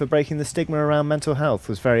thank you for breaking the stigma around mental health.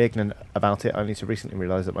 Was very ignorant about it, only to recently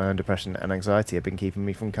realise that my own depression and anxiety have been keeping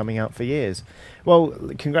me from coming out for years." Well,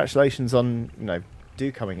 congratulations on, you know,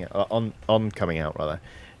 coming out rather,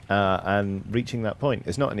 and reaching that point.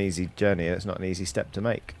 It's not an easy journey. It's not an easy step to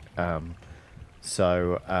make. Thank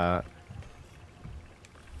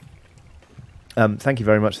you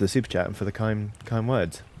very much for the super chat and for the kind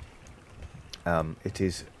words. It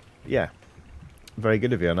is, yeah, very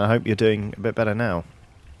good of you, and I hope you're doing a bit better now.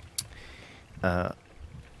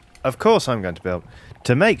 Of course I'm going to build.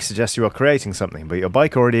 To make suggests you are creating something, but your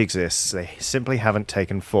bike already exists. They simply haven't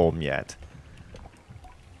taken form yet.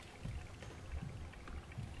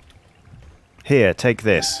 Here, take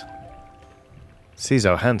this.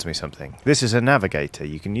 Cizo hands me something. This is a navigator.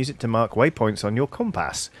 You can use it to mark waypoints on your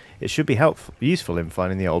compass. It should be useful in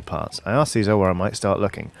finding the old parts. I asked Cizo where I might start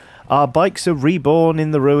looking. Our bikes are reborn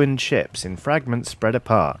in the ruined ships, in fragments spread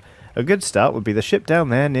apart. A good start would be the ship down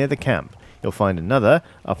there near the camp. You'll find another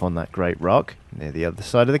up on that great rock near the other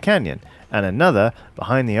side of the canyon, and another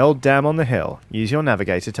behind the old dam on the hill. Use your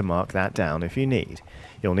navigator to mark that down if you need.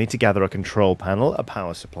 You'll need to gather a control panel, a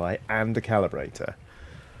power supply, and a calibrator.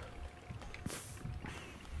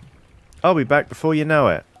 I'll be back before you know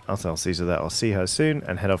it. I'll tell Caesar that I'll see her soon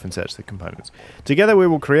and head off in search of the components. Together we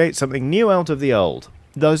will create something new out of the old.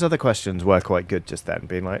 Those other questions were quite good just then,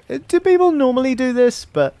 being like, do people normally do this?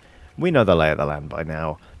 But we know the lay of the land by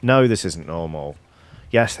now. No, this isn't normal.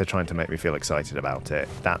 Yes, they're trying to make me feel excited about it.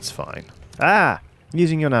 That's fine. Ah!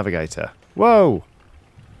 Using your navigator. Whoa!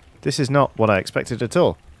 This is not what I expected at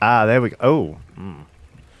all. Ah, there we go. Oh.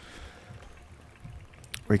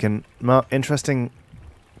 We can mark interesting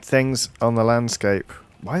things on the landscape.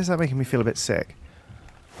 Why is that making me feel a bit sick?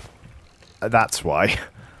 That's why.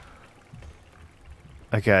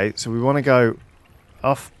 Okay, so we want to go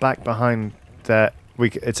off back behind there.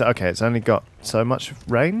 It's okay. It's only got so much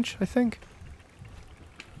range, I think.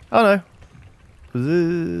 Oh no.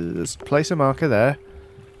 Let's place a marker there.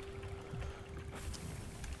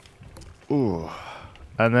 Ooh.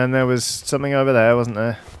 And then there was something over there, wasn't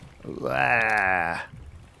there? Ah.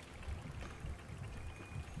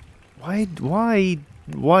 Why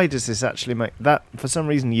why does this actually make... That, for some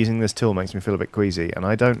reason, using this tool makes me feel a bit queasy, and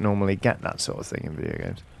I don't normally get that sort of thing in video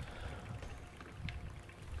games.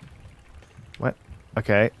 What?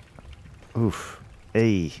 Okay. Oof.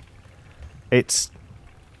 It's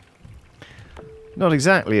not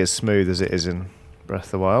exactly as smooth as it is in Breath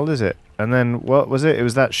of the Wild, is it? And then, what was it? It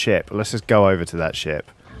was that ship. Let's just go over to that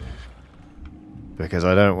ship. Because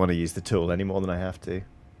I don't want to use the tool any more than I have to.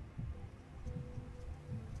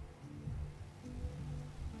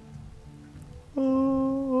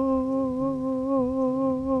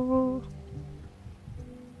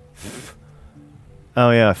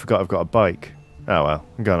 Oh yeah, I forgot I've got a bike. Oh well,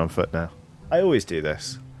 I'm going on foot now. I always do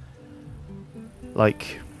this.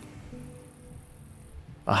 Like,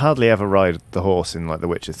 I hardly ever ride the horse in like The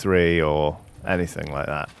Witcher 3 or anything like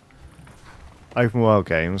that. Open world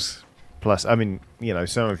games, plus, I mean, you know,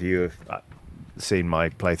 some of you have seen my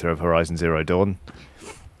playthrough of Horizon Zero Dawn.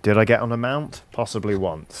 Did I get on a mount? Possibly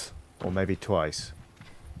once, or maybe twice.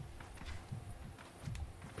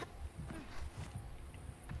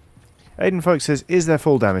 Aiden Folk says, is there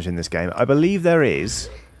fall damage in this game? I believe there is,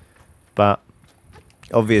 but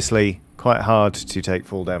obviously quite hard to take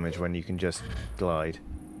full damage when you can just glide.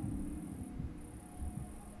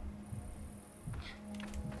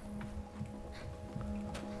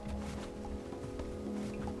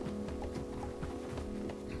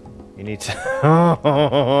 You need to...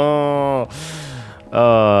 Oh,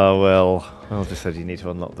 well, I just said you need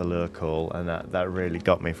to unlock the lure call, and that really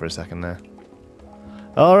got me for a second there.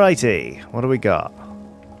 Alrighty, what do we got?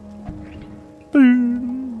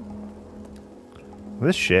 Boom.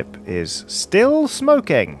 This ship is still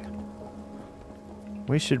smoking.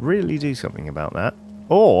 We should really do something about that.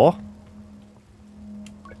 Or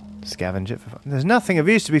scavenge it for fun. There's nothing of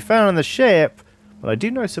use to be found on the ship, but I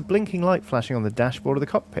do notice a blinking light flashing on the dashboard of the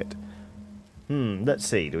cockpit. Let's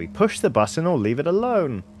see. Do we push the button or leave it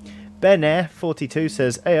alone? Ben Air 42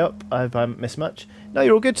 says, "Hey up, I hope I haven't missed much." No,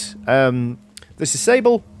 you're all good. This is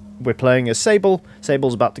Sable. We're playing as Sable.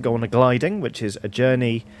 Sable's about to go on a gliding, which is a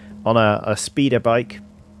journey on a speeder bike.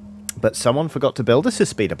 But someone forgot to build us a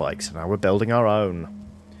speeder bike, so now we're building our own.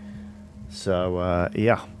 So,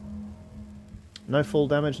 yeah. No fall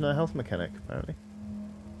damage, no health mechanic, apparently.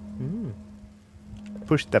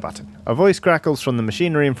 Push the button. A voice crackles from the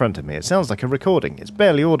machinery in front of me. It sounds like a recording. It's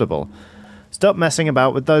barely audible. Stop messing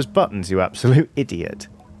about with those buttons, you absolute idiot.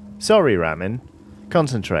 Sorry, Ramin.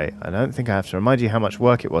 Concentrate. I don't think I have to remind you how much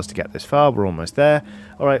work it was to get this far. We're almost there.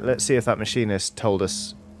 Alright, let's see if that machinist told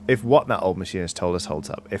us... If what that old machinist told us holds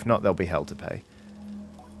up. If not, there'll be hell to pay.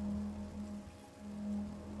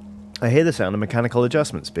 I hear the sound of mechanical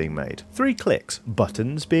adjustments being made. 3 clicks.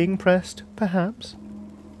 Buttons being pressed, perhaps?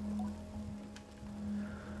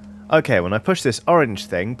 Okay, when I push this orange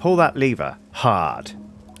thing, pull that lever. Hard.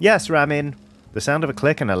 Yes, Ramin. The sound of a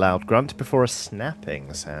click and a loud grunt before a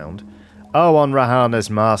snapping sound. Oh, on Rahana's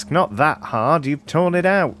mask, not that hard, you've torn it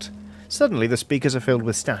out. Suddenly the speakers are filled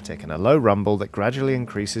with static and a low rumble that gradually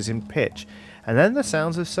increases in pitch, and then the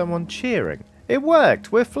sounds of someone cheering. It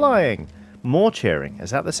worked, we're flying. More cheering.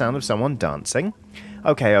 Is that the sound of someone dancing?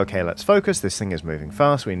 Okay, let's focus. This thing is moving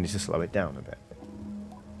fast, we need to slow it down a bit.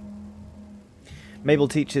 Mabel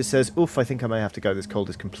Teachers says, oof, I think I may have to go. This cold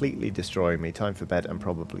is completely destroying me. Time for bed and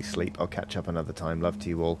probably sleep. I'll catch up another time. Love to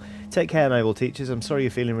you all. Take care, Mabel Teachers. I'm sorry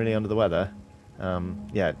you're feeling really under the weather.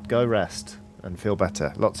 Yeah, go rest and feel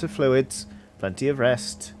better. Lots of fluids, plenty of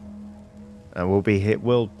rest. And we'll be here.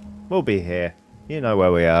 We'll be here. You know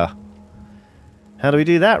where we are. How do we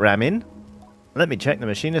do that, Ramin? Let me check the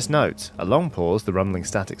machinist's notes. A long pause. The rumbling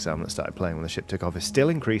static sound that started playing when the ship took off is still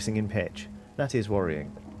increasing in pitch. That is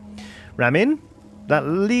worrying. Ramin? That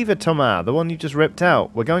lever, Thomas, the one you just ripped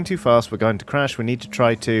out. We're going too fast, we're going to crash, we need to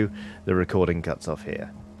try to... The recording cuts off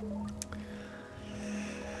here.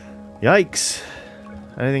 Yikes.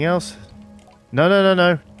 Anything else?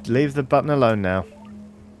 No. Leave the button alone now.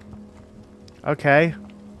 Okay.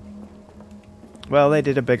 Well, they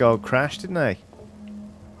did a big old crash, didn't they?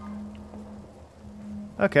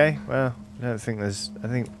 Okay, well, I don't think there's... I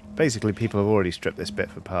think basically people have already stripped this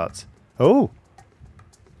bit for parts. Oh!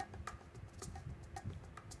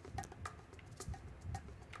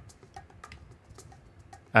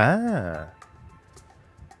 Ah.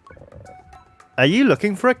 Are you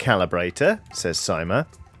looking for a calibrator? Says Sima.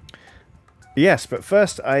 Yes, but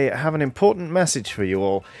first I have an important message for you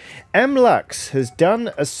all. M-Lux has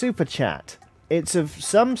done a super chat. It's of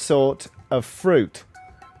some sort of fruit.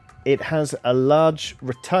 It has a large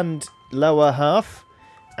rotund lower half,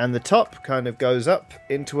 and the top kind of goes up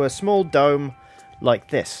into a small dome like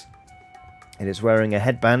this. It is wearing a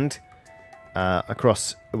headband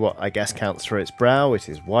across what I guess counts for its brow. It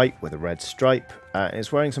is white with a red stripe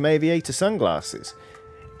It's wearing some aviator sunglasses.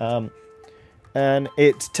 And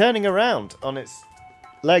it's turning around on its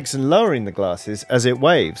legs and lowering the glasses as it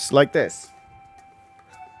waves, like this.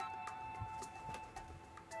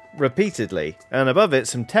 Repeatedly. And above it,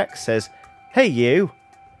 some text says, "Hey, you."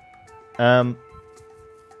 And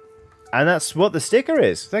that's what the sticker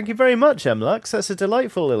is. Thank you very much, Emlux. That's a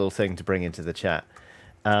delightful little thing to bring into the chat.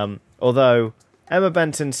 Although, Emma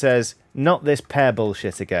Benton says, "Not this pear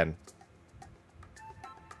bullshit again."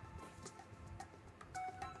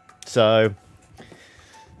 So,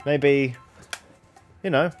 maybe, you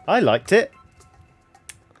know, I liked it.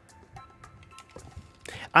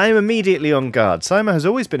 I am immediately on guard. Simon has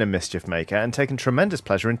always been a mischief maker and taken tremendous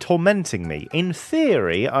pleasure in tormenting me. In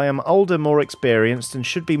theory, I am older, more experienced, and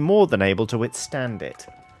should be more than able to withstand it.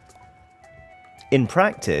 In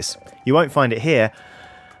practice, you won't find it here.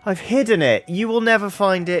 I've hidden it. You will never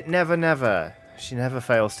find it. Never, never. She never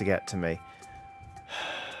fails to get to me.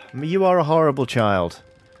 You are a horrible child.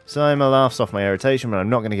 Simon laughs off my irritation, but I'm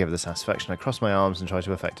not going to give her the satisfaction. I cross my arms and try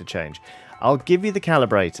to effect a change. I'll give you the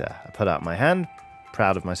calibrator. I put out my hand,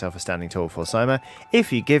 proud of myself for standing tall for Sima,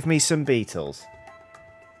 if you give me some beetles.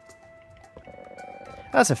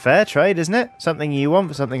 That's a fair trade, isn't it? Something you want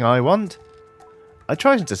for something I want. I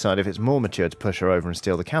try to decide if it's more mature to push her over and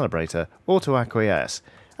steal the calibrator, or to acquiesce.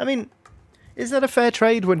 I mean, is that a fair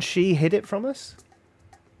trade when she hid it from us?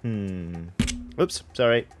 Oops,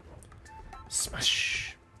 sorry.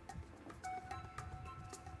 Smash.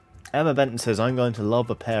 Emma Benton says, "I'm going to lob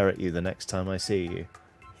a pear at you the next time I see you."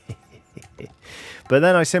 But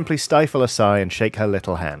then I simply stifle a sigh and shake her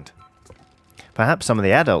little hand. Perhaps some of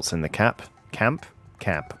the adults in the camp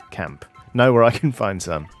know where I can find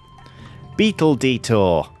some. Beetle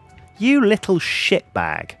detour. You little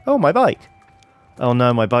shitbag. Oh, my bike. Oh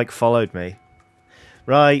no, my bike followed me.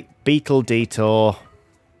 Right, beetle detour.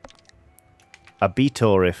 A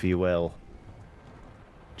beetour, if you will.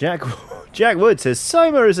 Jack Wood says,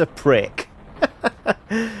 "Sima is a prick."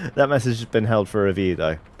 That message has been held for review,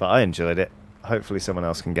 though. But I enjoyed it. Hopefully someone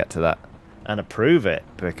else can get to that and approve it,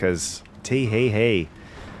 because tee-hee-hee.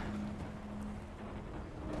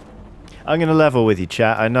 I'm going to level with you,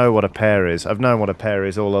 chat. I know what a pear is. I've known what a pear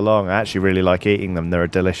is all along. I actually really like eating them. They're a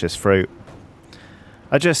delicious fruit.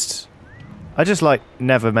 I just like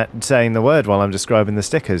never saying the word while I'm describing the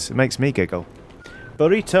stickers. It makes me giggle.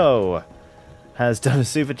 Burrito has done a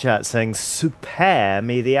super chat saying, "Spare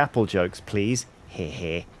me the apple jokes, please."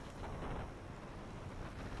 Hehe.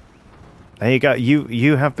 There you go.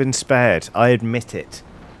 You have been spared. I admit it.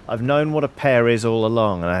 I've known what a pear is all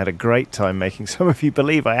along, and I had a great time making some of you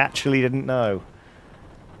believe I actually didn't know.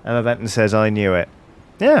 Emma Benton says, "I knew it."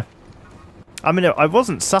 Yeah. I mean, I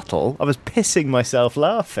wasn't subtle. I was pissing myself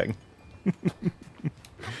laughing.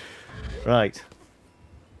 Right.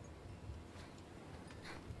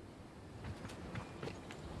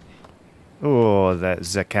 Oh,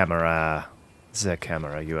 that's the camera. The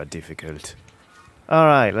camera, you are difficult.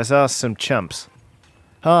 Alright, let's ask some chumps.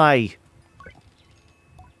 Hi.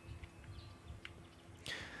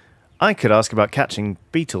 I could ask about catching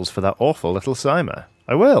beetles for that awful little Sima.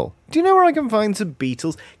 I will. Do you know where I can find some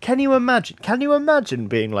beetles? Can you imagine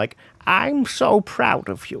being like, "I'm so proud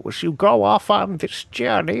of you as you go off on this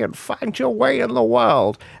journey and find your way in the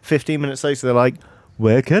world." 15 minutes later, they're like,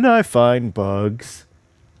 "Where can I find bugs?"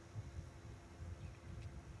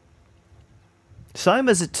 Sima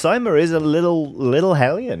is a little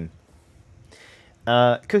hellion.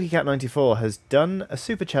 CookieCat94 has done a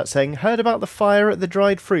super chat saying, "Heard about the fire at the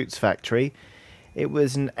dried fruits factory? It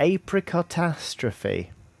was an apricotastrophe."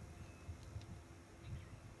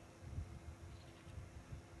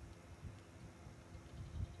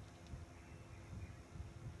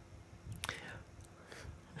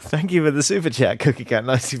 Thank you for the super chat,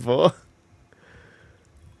 CookieCat94.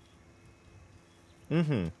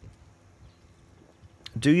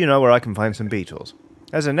 Do you know where I can find some beetles?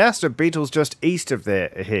 There's a nest of beetles just east of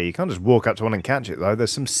here. You can't just walk up to one and catch it, though.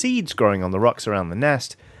 There's some seeds growing on the rocks around the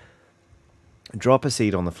nest. Drop a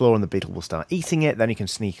seed on the floor and the beetle will start eating it. Then you can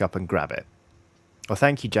sneak up and grab it. Well,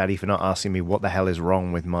 thank you, Jaddy, for not asking me what the hell is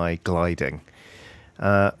wrong with my gliding.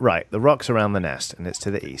 Right, the rock's around the nest, and it's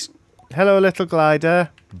to the east. Hello, little glider.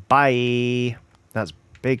 Bye. That's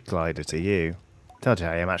big glider to you. Told you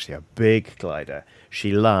I am actually a big glider.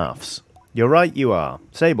 She laughs. You're right, you are.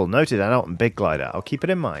 Sable, noted adult and big glider. I'll keep it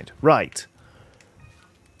in mind. Right.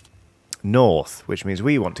 North, which means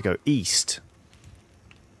we want to go east.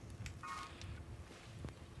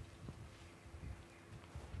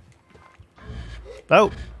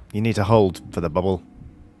 Oh, you need to hold for the bubble.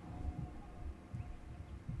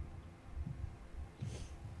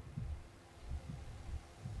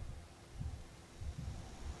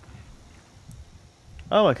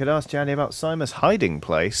 Oh, I could ask Janny about Simon's hiding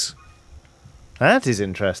place. That is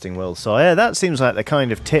interesting, Will Sawyer. That seems like the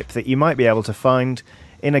kind of tip that you might be able to find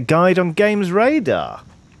in a guide on Games Radar.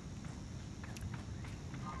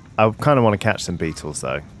 I kind of want to catch some beetles,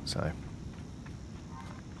 though, so...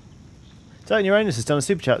 Titan Uranus has done a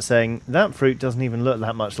super chat saying, that fruit doesn't even look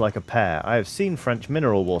that much like a pear. I have seen French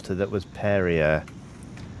mineral water that was pearier.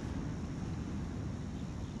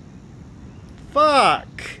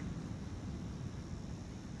 Fuck!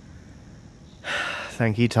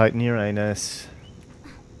 Thank you, Titan Uranus.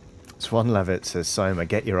 Swan Levitt says, Soma,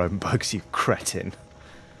 get your own bugs, you cretin.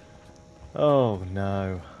 Oh,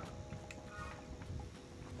 no.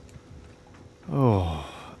 Oh,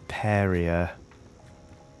 pearier.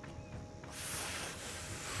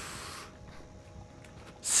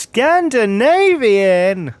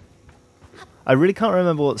 Scandinavian! I really can't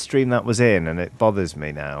remember what stream that was in, and it bothers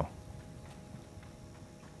me now.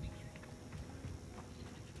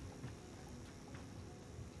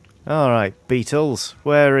 Alright, beetles,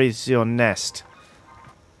 where is your nest?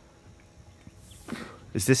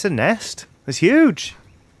 Is this a nest? It's huge!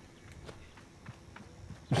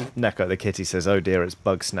 Neko the kitty says, oh dear, it's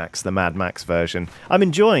Bug Snacks, the Mad Max version. I'm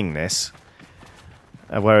enjoying this.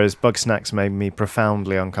 Whereas Bug Snacks made me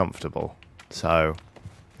profoundly uncomfortable. So,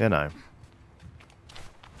 you know.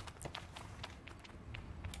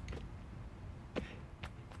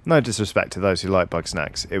 No disrespect to those who like Bug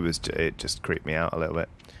Snacks. It just creeped me out a little bit.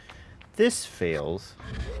 This feels...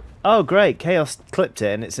 Oh, great. Chaos clipped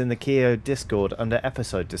it and it's in the Keo Discord under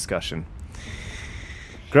episode discussion.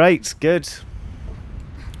 Great. Good.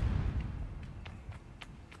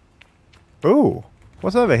 Ooh.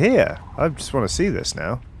 What's over here? I just want to see this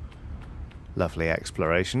now. Lovely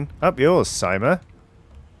exploration. Up yours, Sima.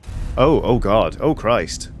 Oh God. Oh,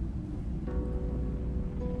 Christ.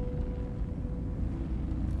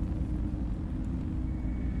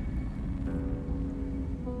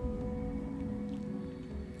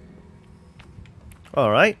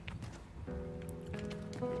 Alright.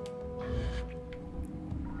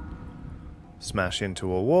 Smash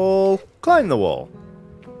into a wall. Climb the wall.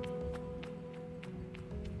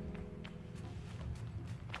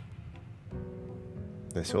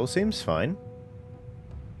 This all seems fine.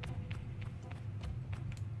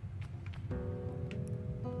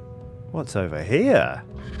 What's over here?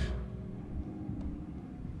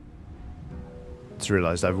 Just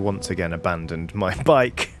realised I've once again abandoned my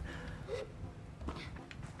bike.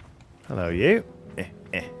 Hello, you.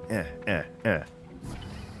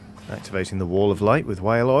 Activating the wall of light with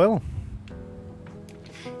whale oil.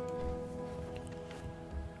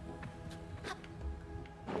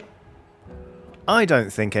 I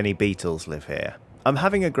don't think any beetles live here. I'm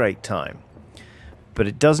having a great time. But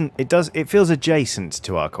it feels adjacent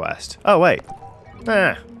to our quest. Oh, wait.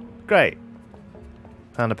 Ah, great.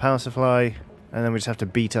 Found a power supply, and then we just have to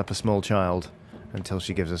beat up a small child until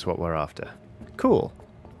she gives us what we're after. Cool.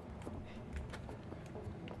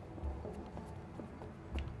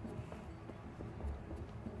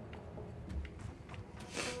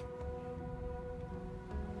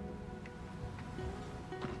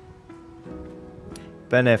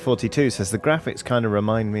 BenAir42 says the graphics kind of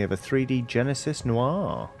remind me of a 3D Genesis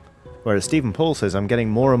Noir. Whereas Stephen Paul says I'm getting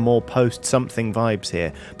more and more post-something vibes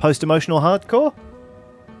here. Post-emotional hardcore?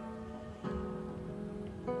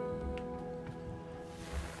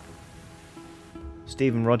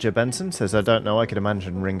 Stephen Roger Benson says I don't know, I could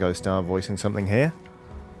imagine Ringo Starr voicing something here.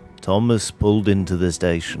 Thomas pulled into the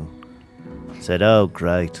station. Said, oh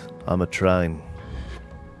great, I'm a train.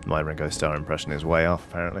 My Ringo Starr impression is way off,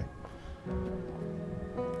 apparently.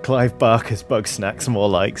 Clive Barker's Bug Snacks more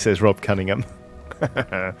like, says Rob Cunningham.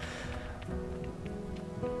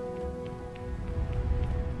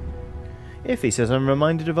 Iffy says I'm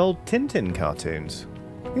reminded of old Tintin cartoons.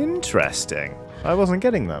 Interesting. I wasn't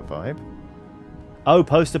getting that vibe. Oh,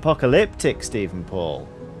 post-apocalyptic, Stephen Paul.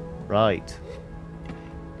 Right.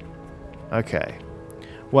 Okay.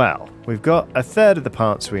 Well, we've got a third of the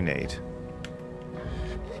parts we need.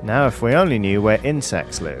 Now if we only knew where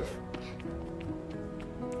insects live.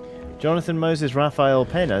 Jonathan Moses Raphael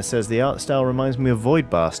Pena says the art style reminds me of Void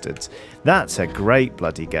Bastards. That's a great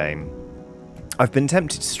bloody game. I've been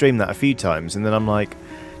tempted to stream that a few times, and then I'm like,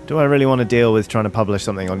 do I really want to deal with trying to publish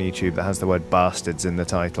something on YouTube that has the word bastards in the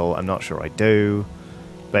title? I'm not sure I do.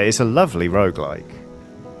 But it's a lovely roguelike.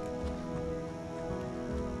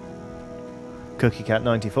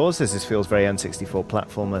 CookieCat94 says this feels very N64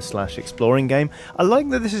 platformer / exploring game. I like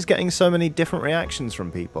that this is getting so many different reactions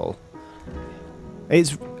from people.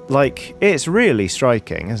 It's like, it's really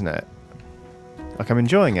striking, isn't it? Like, I'm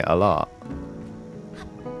enjoying it a lot.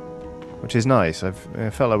 We're which is nice. I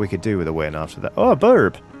felt like we could do with a win after that. Oh, a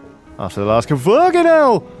burb! After the last fucking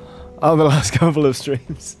hell! Oh, the last couple of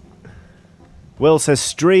streams. Will says,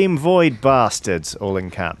 stream void bastards, all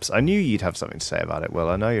in caps. I knew you'd have something to say about it, Will.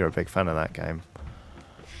 I know you're a big fan of that game.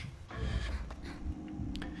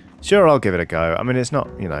 Sure, I'll give it a go. I mean, it's not,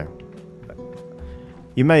 you know...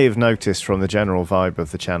 You may have noticed from the general vibe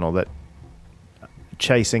of the channel that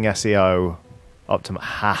chasing SEO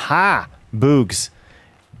Haha! Boogs!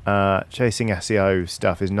 Chasing SEO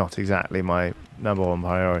stuff is not exactly my #1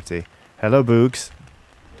 priority. Hello, Boogs.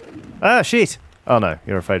 Ah, shit! Oh no,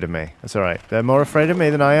 you're afraid of me. That's alright. They're more afraid of me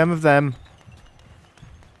than I am of them.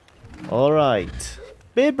 Alright.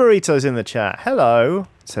 Beer Burrito's in the chat. Hello!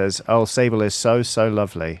 It says, oh, Sable is so, so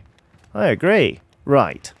lovely. I agree.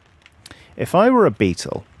 Right. If I were a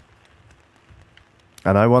beetle,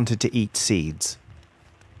 and I wanted to eat seeds,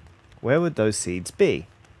 where would those seeds be?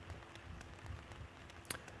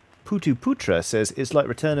 Putu Putra says, it's like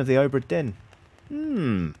Return of the Obra Dinn.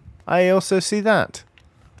 I also see that.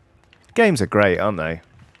 Games are great, aren't they?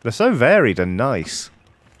 They're so varied and nice.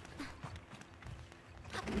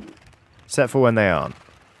 Except for when they aren't.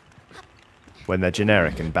 When they're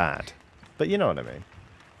generic and bad. But you know what I mean.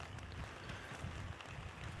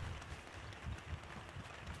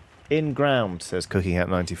 In ground, says Cooking at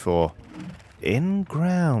 94. In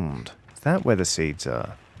ground. Is that where the seeds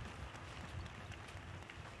are?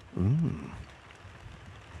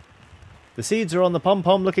 The seeds are on the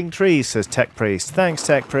pom-pom looking trees, says Tech Priest. Thanks,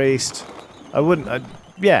 Tech Priest. I wouldn't...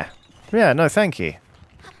 yeah. Yeah, no, thank you.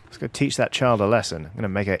 Let's go teach that child a lesson. I'm going to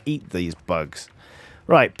make her eat these bugs.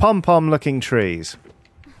 Right, pom-pom looking trees.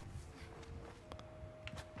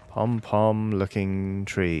 Pom-pom looking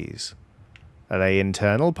trees. Are they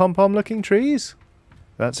internal pom-pom looking trees?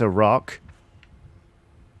 That's a rock.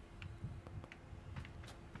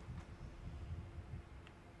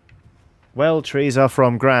 Well, trees are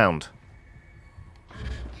from ground.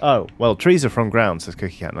 Oh, well, trees are from ground, says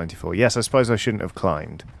Cookie Cat 94. Yes, I suppose I shouldn't have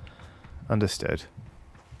climbed. Understood.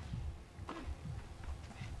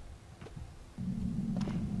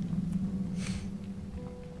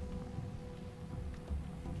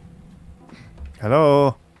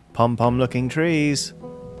 Hello? Pom-pom looking trees.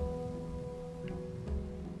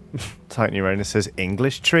 Titan Uranus says,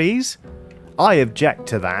 English trees? I object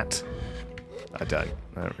to that. I don't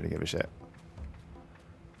really give a shit.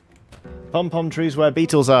 Pom-pom trees where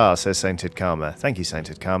beetles are, says Sainted Karma. Thank you,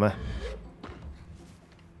 Sainted Karma.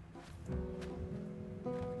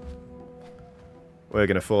 We're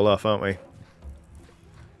going to fall off, aren't we?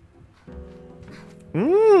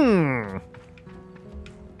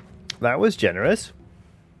 That was generous.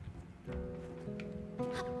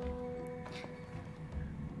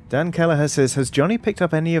 Dan Kelleher says, has Johnny picked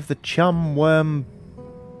up any of the chumworm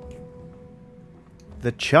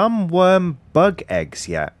bug eggs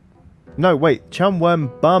yet? No, wait,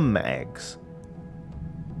 chumworm bum eggs.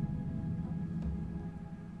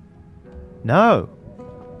 No.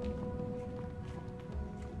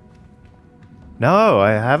 No,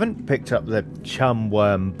 I haven't picked up the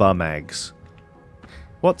chumworm bum eggs.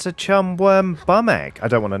 What's a chumworm bum egg? I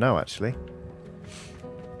don't want to know, actually.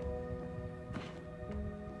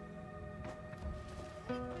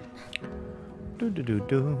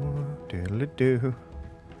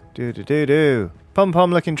 Do-do-do-do.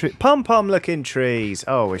 Pom-pom looking trees. Pom-pom looking trees.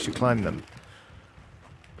 Oh, we should climb them.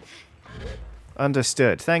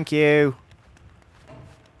 Understood. Thank you.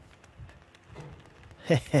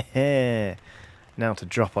 Now to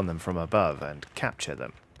drop on them from above and capture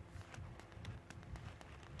them.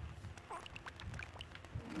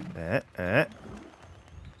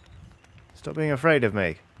 Stop being afraid of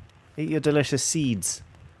me. Eat your delicious seeds.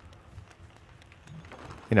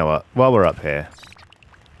 You know what? While we're up here...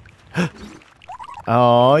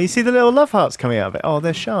 Oh, you see the little love hearts coming out of it? Oh,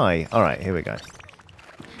 they're shy. Alright, here we go.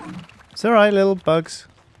 It's alright, little bugs.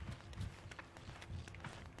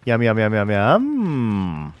 Yum, yum, yum, yum,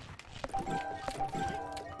 yum.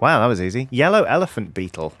 Wow, that was easy. Yellow elephant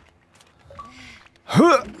beetle.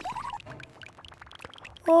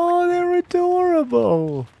 Oh, they're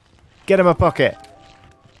adorable. Get him a pocket.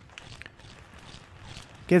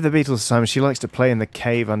 Give the Beatles time. She likes to play in the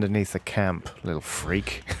cave underneath the camp. Little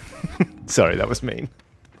freak. Sorry, that was mean.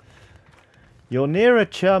 You're near a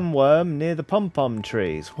chumworm near the pom-pom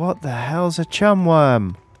trees. What the hell's a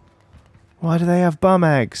chumworm? Why do they have bum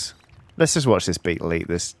eggs? Let's just watch this beetle eat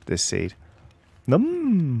this seed.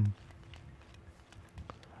 You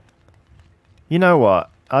know what?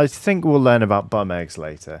 I think we'll learn about bum eggs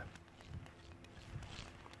later.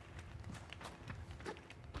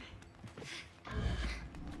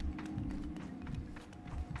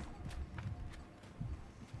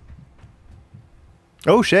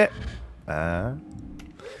 Oh, shit. Right,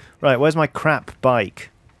 where's my crap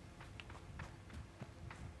bike?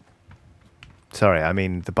 Sorry, I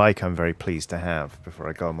mean the bike I'm very pleased to have before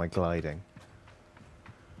I go on my gliding.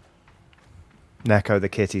 Neko the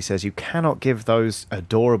kitty says, you cannot give those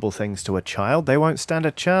adorable things to a child. They won't stand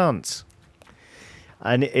a chance.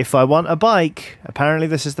 And if I want a bike, apparently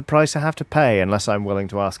this is the price I have to pay unless I'm willing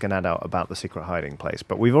to ask an adult about the secret hiding place.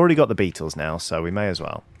 But we've already got the Beatles now, so we may as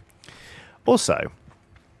well. Also,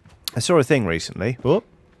 I saw a thing recently. Whoop.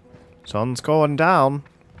 Sun's going down.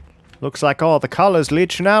 Looks like all the colours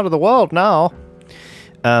leaching out of the world now.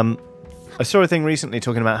 I saw a thing recently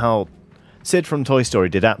talking about how Sid from Toy Story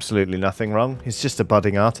did absolutely nothing wrong. He's just a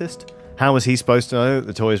budding artist. How was he supposed to know that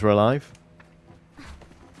the toys were alive?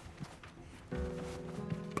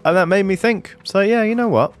 And that made me think. So yeah, you know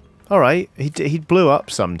what? Alright, he blew up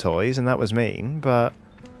some toys and that was mean, but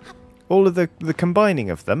all of the combining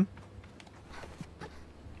of them,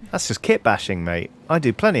 that's just kit bashing, mate. I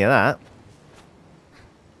do plenty of that.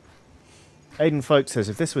 Aiden Folk says,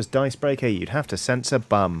 if this was Dicebreaker, you'd have to censor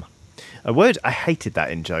bum. A word, I hated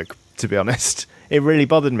that in joke, to be honest. It really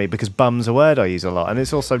bothered me because bum's a word I use a lot, and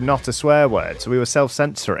it's also not a swear word, so we were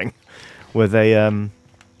self-censoring with a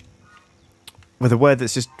word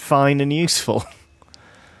that's just fine and useful.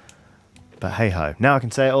 But hey-ho, now I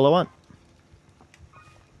can say it all I want.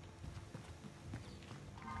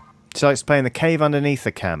 She likes playing the cave underneath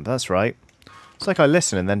the camp, that's right. It's like I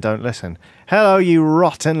listen and then don't listen. Hello, you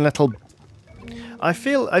rotten little... I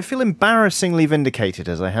feel embarrassingly vindicated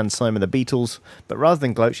as I hand Simon the Beatles, but rather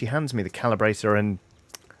than gloat, she hands me the calibrator and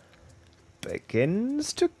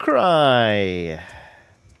begins to cry.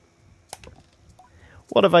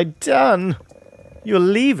 What have I done? You're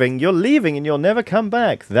leaving, and you'll never come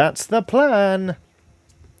back. That's the plan.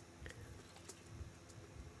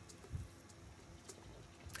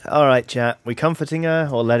 Alright, chat. We comforting her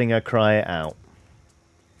or letting her cry it out?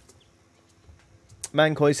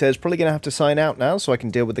 Mancoy says, probably going to have to sign out now so I can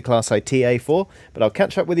deal with the class I TA for, but I'll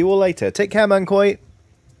catch up with you all later. Take care, Mancoy.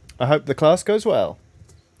 I hope the class goes well.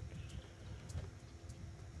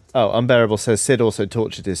 Oh, Unbearable says, Sid also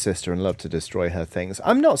tortured his sister and loved to destroy her things.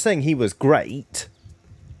 I'm not saying he was great.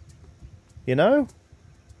 You know?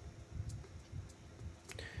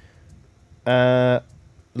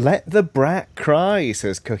 Let the brat cry,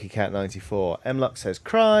 says CookieCat94. Mluck says,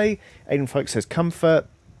 cry. Aiden Folk says, comfort.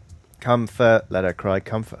 Comfort, let her cry,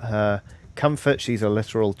 comfort her. Comfort, she's a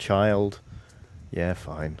literal child. Yeah,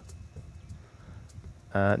 fine.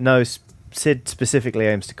 No, Sid specifically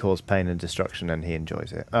aims to cause pain and destruction and he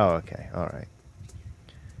enjoys it. Oh, okay, alright.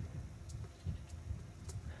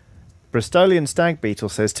 Bristolian Stag Beetle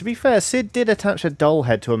says, to be fair, Sid did attach a doll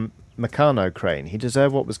head to a Meccano crane. He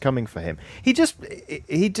deserved what was coming for him. He just,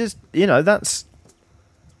 you know, that's...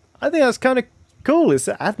 I think that's kind of cool. It's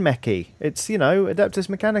Admechy. It's, you know, Adeptus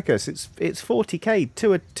Mechanicus. It's 40k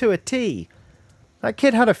to a T. That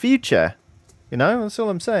kid had a future. You know, that's all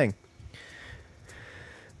I'm saying.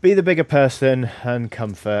 Be the bigger person and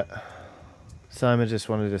comfort. Simon just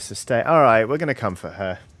wanted us to stay. Alright, we're going to comfort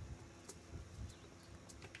her.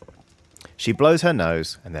 She blows her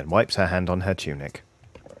nose and then wipes her hand on her tunic.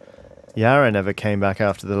 Yara never came back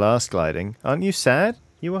after the last gliding. Aren't you sad?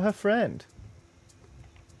 You were her friend.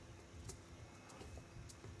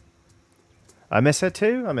 I miss her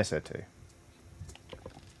too? I miss her too.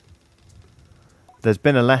 There's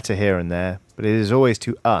been a letter here and there, but it is always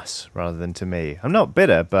to us rather than to me. I'm not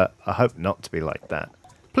bitter, but I hope not to be like that.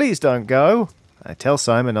 Please don't go. I tell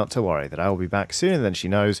Simon not to worry, that I will be back sooner than she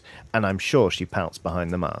knows, and I'm sure she pouts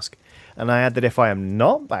behind the mask. And I add that if I am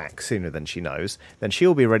not back sooner than she knows, then she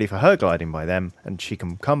will be ready for her gliding by then, and she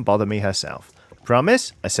can come bother me herself.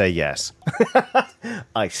 Promise? I say yes.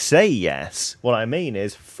 I say yes. What I mean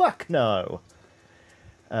is, fuck no.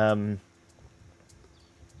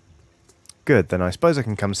 Good, then I suppose I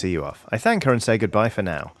can come see you off. I thank her and say goodbye for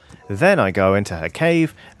now. Then I go into her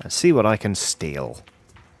cave and see what I can steal.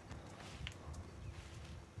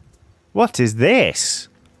 What is this?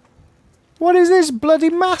 What is this bloody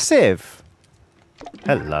massive?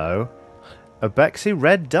 Hello. Abexi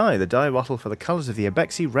red dye. The dye bottle for the colours of the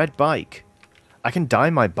Abexi red bike. I can dye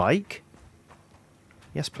my bike?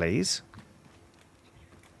 Yes, please.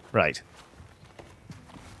 Right.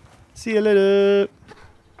 See you later.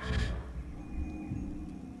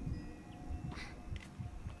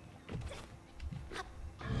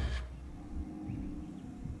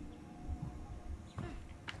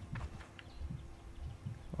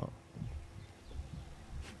 Oh.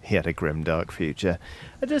 He had a grim, dark future.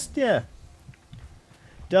 Yeah.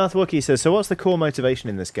 Darth Wookie says, so what's the core motivation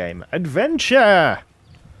in this game? Adventure!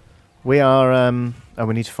 We are, oh,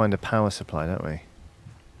 we need to find a power supply, don't we?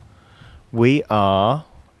 we are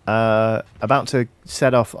about to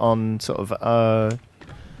set off on sort of a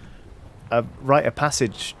rite of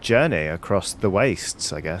passage journey across the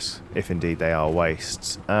wastes, I guess, if indeed they are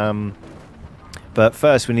wastes. But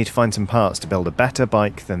first we need to find some parts to build a better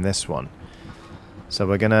bike than this one. So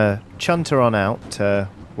we're going to chunter on out to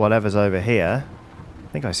whatever's over here. I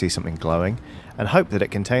think I see something glowing. And hope that it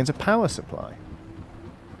contains a power supply.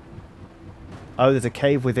 Oh, there's a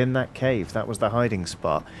cave within that cave. That was the hiding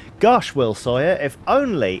spot. Gosh, Will Sawyer, if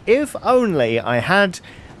only I had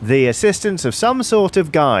the assistance of some sort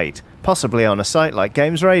of guide, possibly on a site like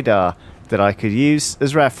Games Radar, that I could use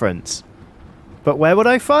as reference. But where would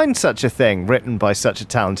I find such a thing written by such a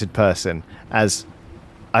talented person as,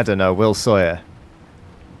 I don't know, Will Sawyer?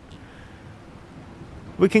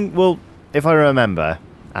 Well, if I remember,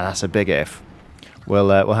 and that's a big if, we'll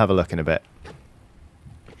have a look in a bit.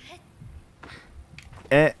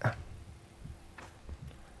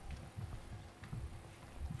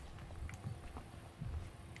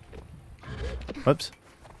 Whoops.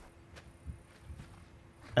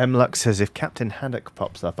 Lux says, if Captain Haddock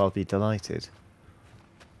pops up, I'll be delighted.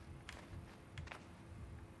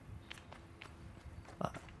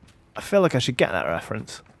 I feel like I should get that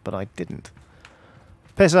reference, but I didn't.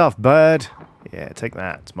 Piss off, bird! Yeah, take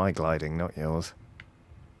that. It's my gliding, not yours.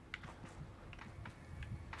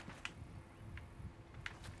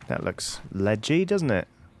 That looks ledgy, doesn't it?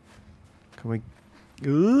 Can we...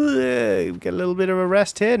 Ooh, get a little bit of a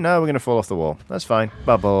rest here? No, we're going to fall off the wall. That's fine.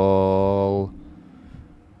 Bubble.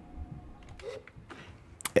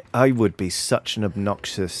 I would be such an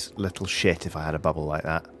obnoxious little shit if I had a bubble like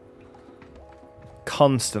that.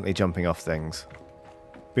 Constantly jumping off things.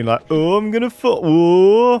 Being like, oh, I'm going to fall.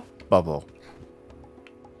 Whoa. Bubble.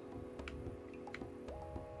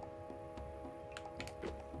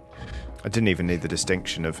 I didn't even need the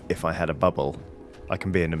distinction of if I had a bubble. I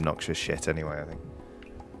can be an obnoxious shit anyway, I think.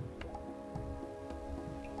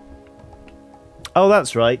 Oh,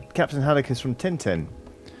 that's right. Captain Haddock is from Tintin.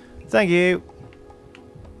 Thank you.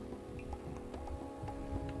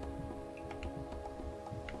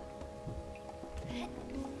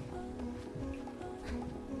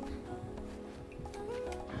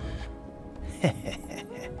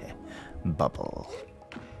 Bubble.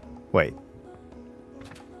 Wait.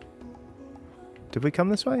 Did we come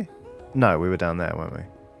this way? No, we were down there, weren't we?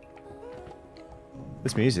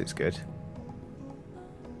 This music's good.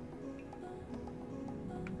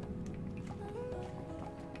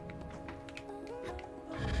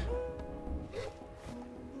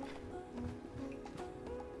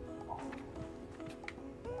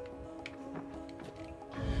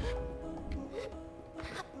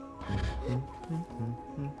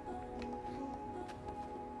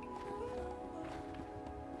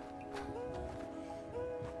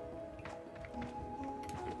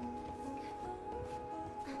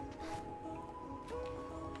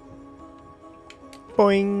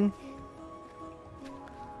 Boing.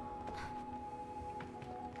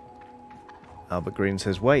 Albert Green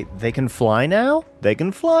says, wait, they can fly now? They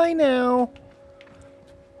can fly now.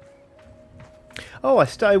 Oh, I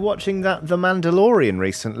started watching The Mandalorian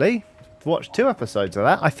recently. Watched 2 episodes of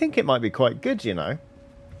that. I think it might be quite good, you know.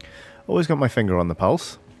 Always got my finger on the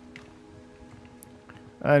pulse.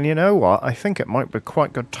 And you know what? I think it might be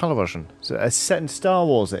quite good television. So it's set in Star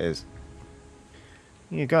Wars, it is.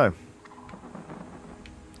 Here you go.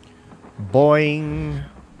 Boing.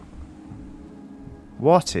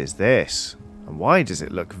 What is this? And why does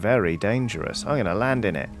it look very dangerous? I'm going to land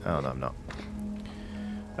in it. Oh, no, I'm not.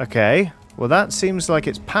 Okay. Well, that seems like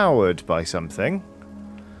it's powered by something.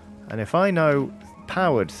 And if I know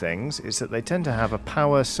powered things, it's that they tend to have a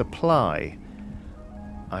power supply.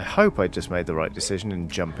 I hope I just made the right decision in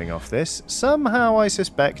jumping off this. Somehow I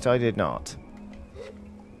suspect I did not.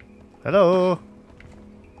 Hello?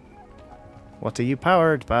 What are you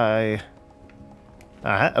powered by?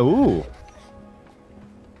 Ooh.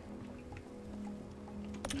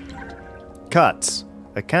 Cuts.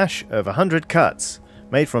 A cache of 100 cuts.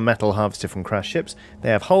 Made from metal harvested from crashed ships. They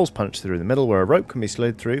have holes punched through the middle where a rope can be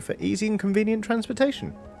slid through for easy and convenient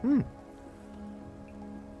transportation.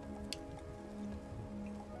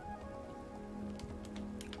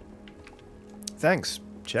 Thanks,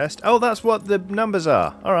 chest. Oh, that's what the numbers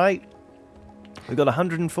are. Alright. We've got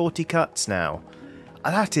 140 cuts now.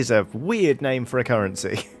 That is a weird name for a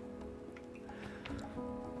currency.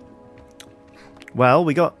 Well,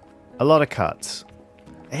 we got a lot of cuts.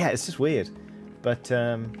 Yeah, it's just weird. But,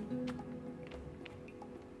 kind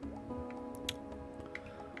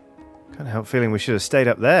of have a feeling we should have stayed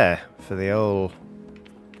up there for the old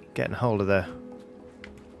getting hold of the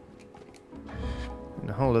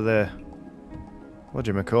what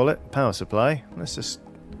do you call it? Power supply. Let's just...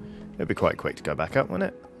 It'd be quite quick to go back up,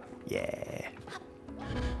 wouldn't it? Yeah.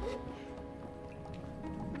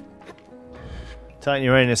 Titan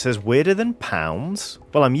Uranus says, weirder than pounds?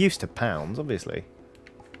 Well, I'm used to pounds, obviously.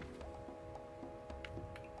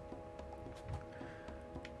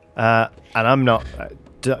 And I'm not...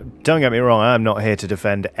 don't get me wrong, I'm not here to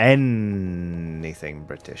defend anything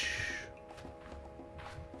British.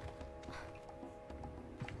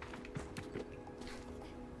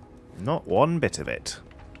 Not one bit of it.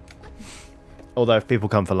 Although if people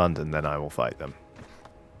come for London, then I will fight them.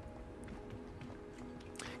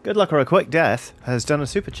 Good Luck or a Quick Death has done a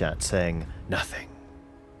super chat saying nothing.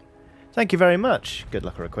 Thank you very much, Good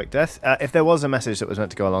Luck or a Quick Death. If there was a message that was meant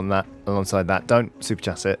to go alongside that, don't super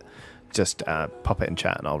chat it. Just pop it in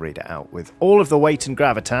chat and I'll read it out with all of the weight and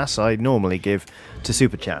gravitas I normally give to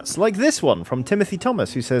super chats. Like this one from Timothy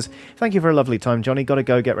Thomas, who says, thank you for a lovely time, Johnny. Gotta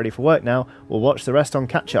go get ready for work now. We'll watch the rest on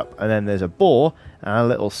catch up. And then there's a boar and a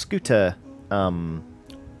little scooter emoji.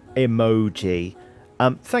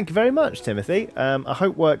 Thank you very much, Timothy. I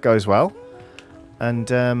hope work goes well.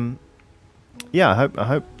 And yeah, I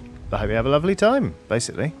hope you have a lovely time,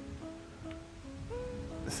 basically.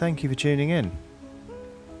 Thank you for tuning in.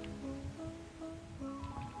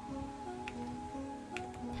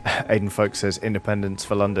 Aiden Folk says independence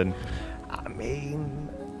for London. I mean,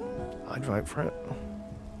 I'd vote for it.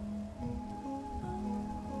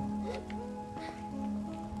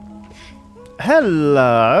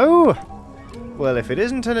 Hello! Well, if it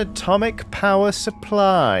isn't an atomic power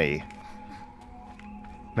supply,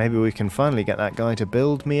 maybe we can finally get that guy to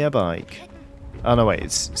build me a bike. Oh no, wait,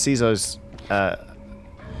 it's Caesar's a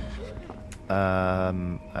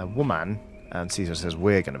woman, and Caesar says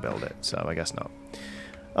we're going to build it, so I guess not.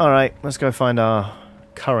 Alright, let's go find our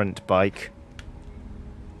current bike.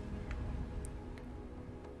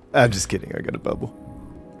 I'm just kidding, I got a bubble.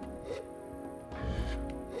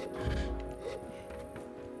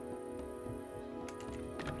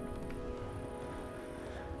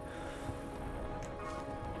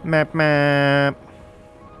 Map map.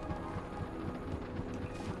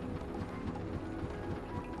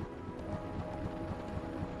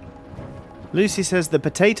 Lucy says the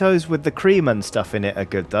potatoes with the cream and stuff in it are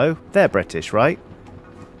good though. They're British, right?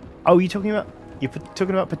 Oh, you're talking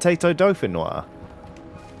about potato dauphinoise?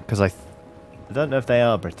 Because I don't know if they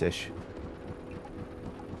are British.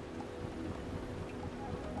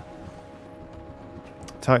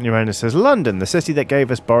 Titan Uranus says London, the city that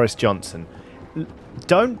gave us Boris Johnson.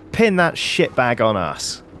 Don't pin that shitbag on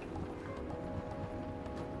us.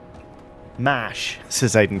 MASH,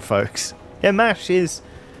 says Aiden Folks. Yeah, MASH is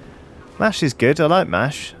good. I like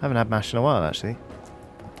MASH. I haven't had MASH in a while, actually.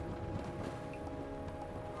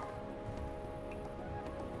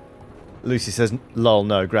 Lucy says, lol,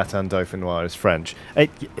 no, gratin dauphinoise is French.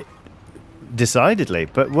 Decidedly,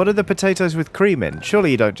 but what are the potatoes with cream in?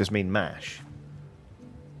 Surely you don't just mean MASH.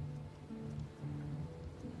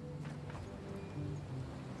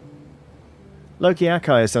 Loki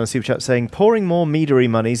Akai has done a super chat saying, pouring more meadery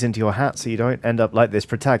monies into your hat so you don't end up like this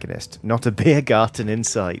protagonist. Not a beer garden in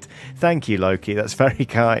sight. Thank you, Loki. That's very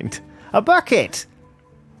kind. A bucket!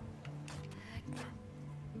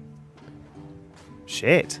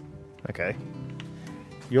 Shit. Okay.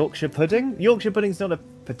 Yorkshire pudding? Yorkshire pudding's not a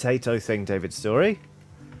potato thing, David Story.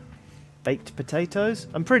 Baked potatoes?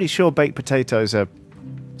 I'm pretty sure baked potatoes are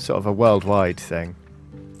sort of a worldwide thing.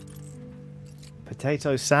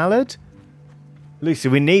 Potato salad? Lucy,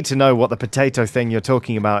 we need to know what the potato thing you're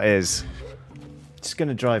talking about is. It's going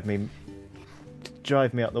to drive me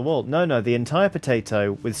up the wall. No, the entire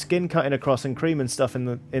potato with skin cutting across and cream and stuff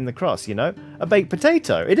in the cross, you know? A baked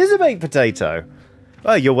potato. It is a baked potato.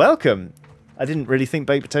 Oh, you're welcome. I didn't really think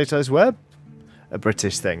baked potatoes were a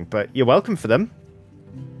British thing, but you're welcome for them.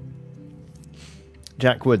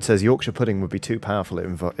 Jack Wood says Yorkshire pudding would be too powerful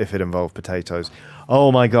if it involved potatoes.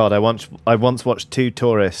 Oh my god, I once watched two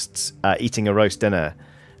tourists eating a roast dinner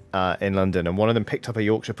in London, and one of them picked up a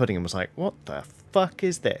Yorkshire pudding and was like, what the fuck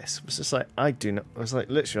is this? It was just like, I was like,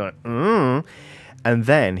 literally like, And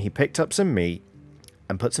then he picked up some meat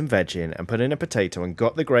and put some veg in and put in a potato and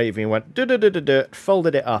got the gravy and went,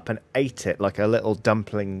 folded it up and ate it like a little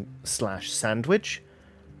dumpling / sandwich.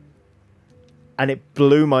 And it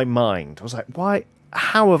blew my mind. I was like, why?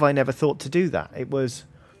 How have I never thought to do that? It was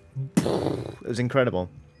incredible.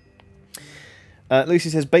 Lucy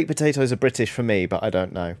says, baked potatoes are British for me, but I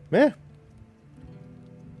don't know. Yeah.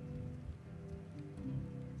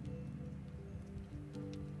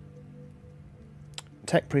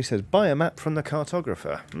 Tech Priest says, buy a map from the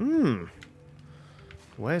cartographer.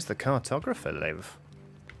 Where's the cartographer live?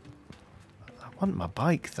 I want my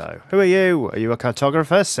bike, though. Who are you? Are you a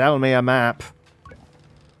cartographer? Sell me a map.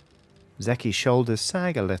 Zeki's shoulders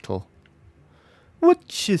sag a little.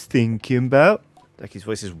 What you thinking about? Zeki's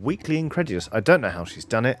voice is weakly incredulous. I don't know how she's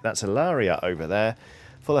done it. That's Ilaria over there.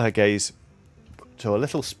 Follow her gaze to a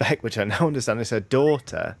little speck, which I now understand is her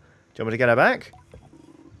daughter. Do you want me to get her back?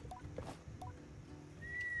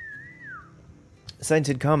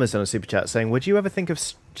 Sainted Karma's done a super chat saying, would you ever think of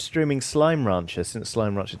streaming Slime Rancher since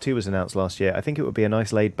Slime Rancher 2 was announced last year? I think it would be a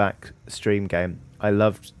nice laid-back stream game. I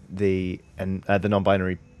loved the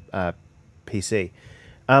non-binary PC.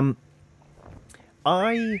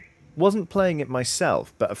 I wasn't playing it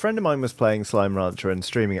myself, but a friend of mine was playing Slime Rancher and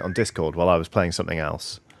streaming it on Discord while I was playing something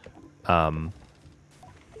else. And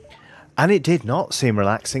it did not seem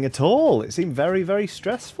relaxing at all. It seemed very, very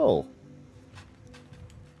stressful.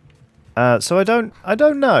 So I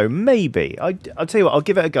don't know. Maybe. I'll tell you what, I'll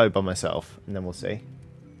give it a go by myself, and then we'll see.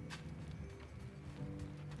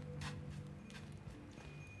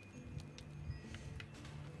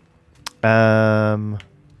 What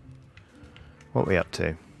are we up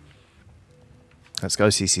to? Let's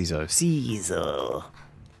go see Caesar. Caesar!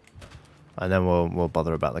 And then we'll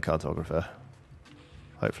bother about the cartographer.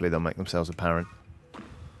 Hopefully they'll make themselves apparent.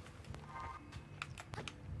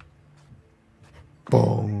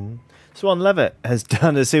 Boom. Swan Levitt has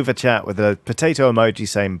done a super chat with a potato emoji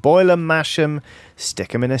saying, boil 'em, mash 'em,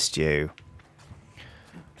 stick 'em in a stew.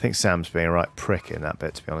 I think Sam's being a right prick in that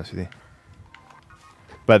bit, to be honest with you.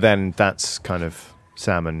 But then that's kind of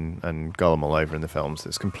Sam and Gollum all over in the films.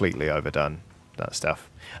 It's completely overdone, that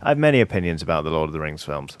stuff. I have many opinions about the Lord of the Rings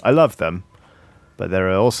films. I love them, but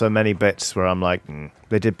there are also many bits where I'm like,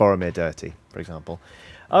 they did Boromir dirty, for example.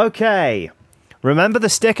 Okay. Remember the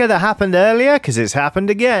sticker that happened earlier? Because it's happened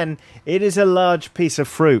again. It is a large piece of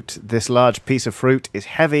fruit. This large piece of fruit is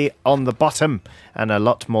heavy on the bottom and a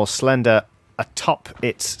lot more slender atop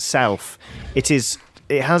itself.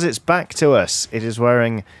 It has its back to us. It is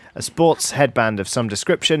wearing a sports headband of some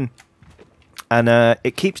description. And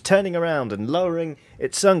it keeps turning around and lowering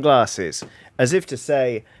its sunglasses as if to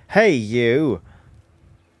say, hey, you.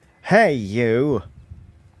 Hey, you.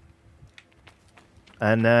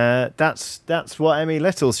 And that's what Emmy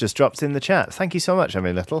Little's just dropped in the chat. Thank you so much,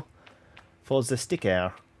 Emmy Little, for the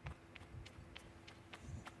sticker.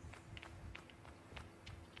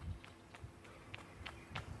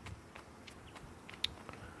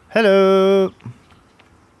 Hello.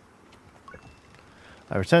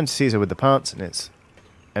 I return to Caesar with the parts, and it's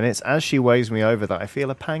as she waves me over that I feel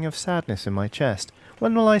a pang of sadness in my chest.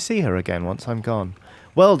 When will I see her again once I'm gone?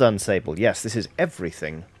 Well done, Sable. Yes, this is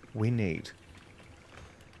everything we need.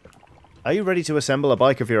 Are you ready to assemble a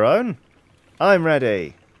bike of your own? I'm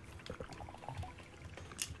ready.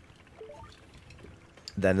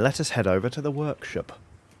 Then let us head over to the workshop.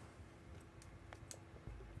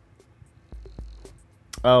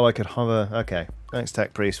 Oh, I could hover. Okay. Thanks,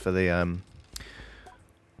 Tech Priest, for the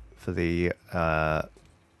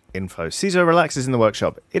info. Caesar relaxes in the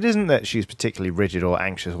workshop. It isn't that she's particularly rigid or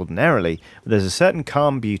anxious ordinarily, but there's a certain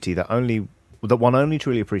calm beauty that one only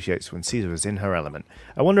truly appreciates when Caesar is in her element.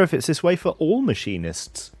 I wonder if it's this way for all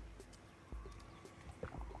machinists.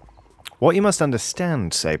 What you must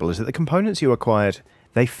understand, Sable, is that the components you acquired,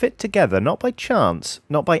 they fit together not by chance,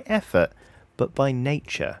 not by effort, but by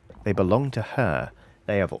nature. They belong to her.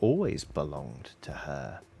 They have always belonged to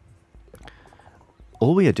her.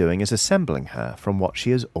 All we are doing is assembling her from what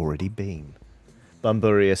she has already been.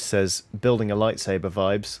 Bumburius says, building a lightsaber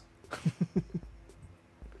vibes.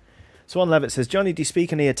 Swan Levitt says, Johnny, do you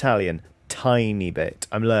speak any Italian? Tiny bit.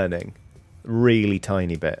 I'm learning. Really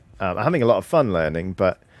tiny bit. I'm having a lot of fun learning,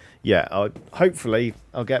 but yeah, hopefully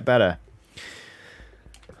I'll get better.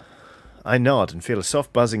 I nod and feel a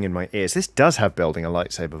soft buzzing in my ears. This does have building a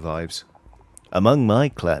lightsaber vibes. Among my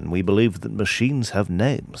clan, we believe that machines have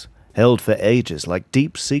names, held for ages like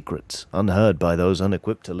deep secrets, unheard by those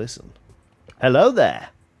unequipped to listen. Hello there.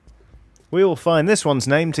 We will find this one's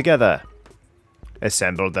name together.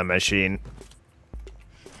 Assemble the machine.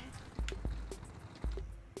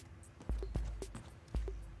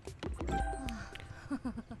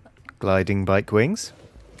 Gliding bike wings.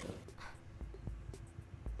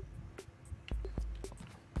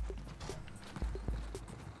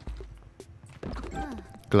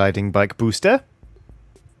 Gliding bike booster.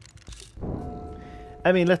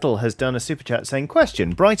 Emmy Little has done a super chat saying,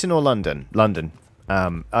 question, Brighton or London? London.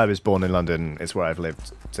 I was born in London. It's where I've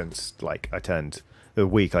lived since, like, the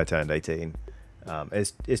week I turned 18.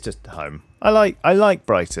 It's just home. I like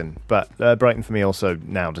Brighton, but Brighton for me also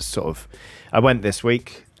now just sort of... I went this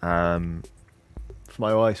week for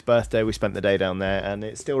my wife's birthday. We spent the day down there, and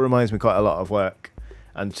it still reminds me quite a lot of work.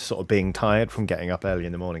 and sort of being tired from getting up early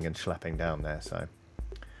in the morning and schlepping down there. So,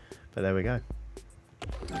 but there we go.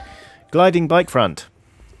 Gliding bike front.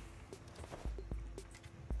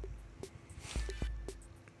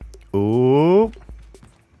 Ooh.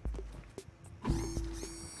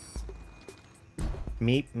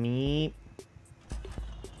 Meep, meep.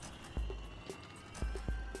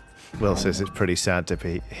 Will says it's pretty sad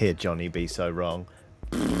to hear Johnny be so wrong.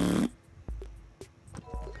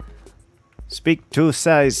 Speak to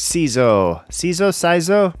Cizo.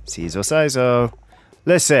 Cizo.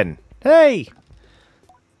 Listen. Hey!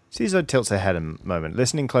 Cizo tilts her head a moment,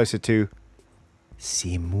 listening closer to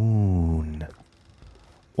Simoon.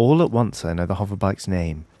 All at once I know the hoverbike's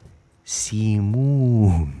name.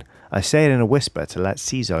 Simoon. I say it in a whisper to let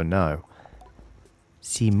Cizo know.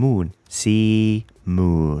 Simoon.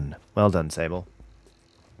 Simoon. Well done, Sable.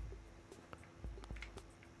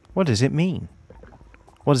 What does it mean?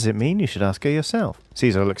 What does it mean? You should ask her yourself.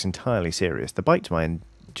 Cizo looks entirely serious. The bike, to my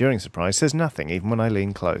enduring surprise, says nothing, even when I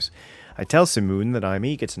lean close. I tell Simoon that I am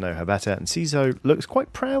eager to know her better, and Cizo looks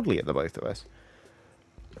quite proudly at the both of us.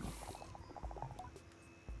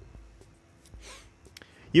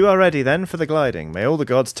 You are ready, then, for the gliding. May all the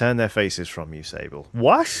gods turn their faces from you, Sable.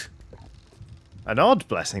 What? An odd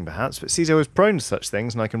blessing, perhaps, but Cizo is prone to such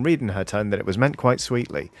things, and I can read in her tone that it was meant quite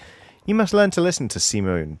sweetly. You must learn to listen to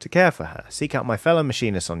Simoon, to care for her. Seek out my fellow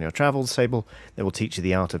machinists on your travels, Sable. They will teach you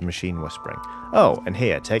the art of machine whispering. Oh, and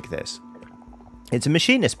here, take this. It's a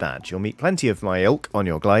machinist badge. You'll meet plenty of my ilk on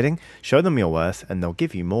your gliding. Show them your worth, and they'll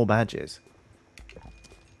give you more badges.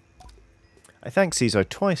 I thank Cizo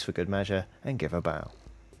twice for good measure, and give a bow.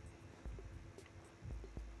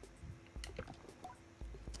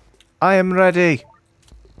 I am ready.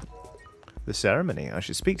 The ceremony. I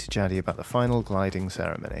should speak to Jaddy about the final gliding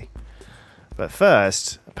ceremony. But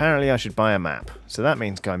first, apparently I should buy a map. So that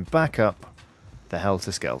means going back up the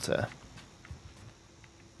Helter Skelter.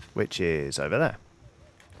 Which is over there.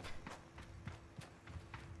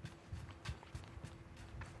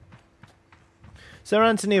 Sir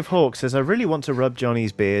Anthony of Hawk says, I really want to rub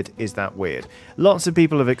Johnny's beard. Is that weird? Lots of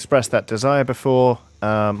people have expressed that desire before.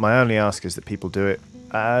 My only ask is that people do it.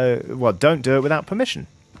 Well, don't do it without permission.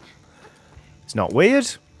 It's not weird.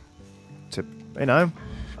 It's a, you know,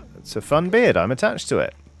 it's a fun beard. I'm attached to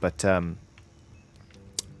it. But,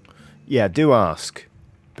 yeah, do ask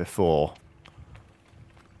before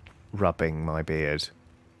rubbing my beard.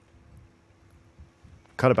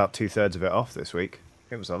 Cut about 2/3 of it off this week.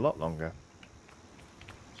 It was a lot longer.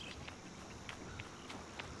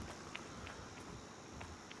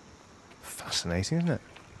 Fascinating, isn't it?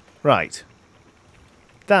 Right.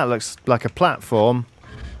 That looks like a platform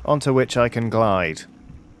onto which I can glide.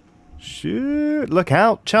 Shoot! Look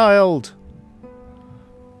out, child!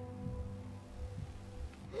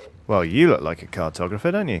 Well, you look like a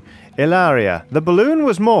cartographer, don't you? Ilaria, the balloon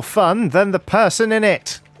was more fun than the person in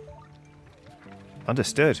it.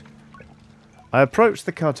 Understood. I approached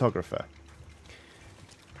the cartographer.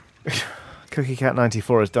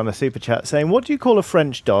 CookieCat94 has done a super chat saying, what do you call a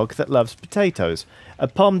French dog that loves potatoes? A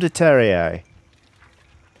pomme de terre.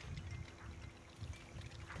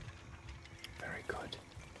 Very good.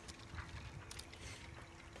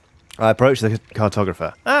 I approached the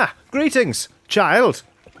cartographer. Ah, greetings, child.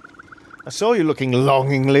 I saw you looking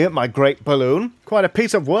longingly at my great balloon. Quite a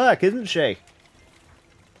piece of work, isn't she?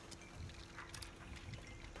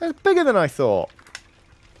 It's bigger than I thought.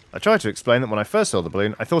 I tried to explain that when I first saw the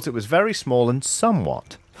balloon, I thought it was very small and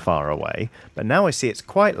somewhat far away, but now I see it's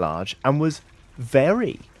quite large and was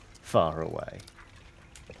very far away.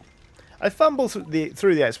 I fumble through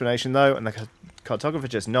the explanation, though, and the cartographer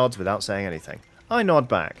just nods without saying anything. I nod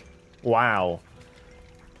back. Wow.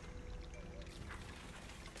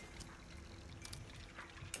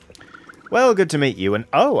 Well, good to meet you, and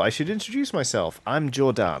oh, I should introduce myself. I'm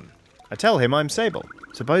Jordan. I tell him I'm Sable.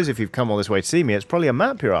 Suppose if you've come all this way to see me, it's probably a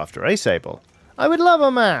map you're after, eh, Sable? I would love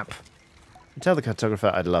a map! I tell the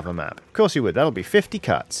cartographer I'd love a map. Of course you would, that'll be 50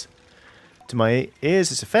 cuts. To my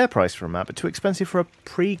ears, it's a fair price for a map, but too expensive for a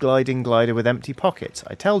pre-gliding glider with empty pockets.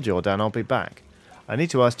 I tell Jordan I'll be back. I need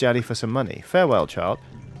to ask Jaddy for some money. Farewell, child.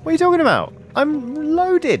 What are you talking about? I'm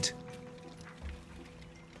loaded!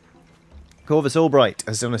 Corvus Albright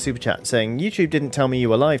has done a super chat saying, YouTube didn't tell me you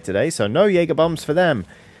were live today, so no Jaeger bombs for them.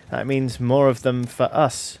 That means more of them for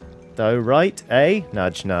us, though, right? Eh?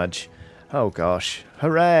 Nudge, nudge. Oh, gosh.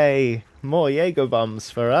 Hooray! More Jaeger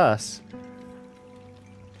bombs for us.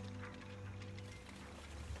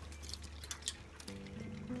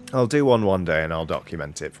 I'll do one day and I'll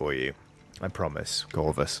document it for you. I promise,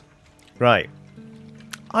 Corvus. Right.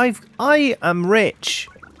 I am rich.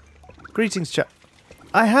 Greetings, chat.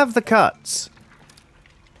 I have the cuts.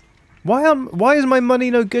 Why is my money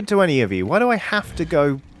no good to any of you? Why do I have to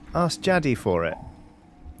go ask Jaddy for it?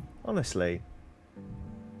 Honestly.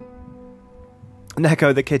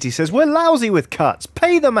 Neko the kitty says, we're lousy with cuts.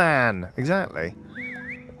 Pay the man. Exactly.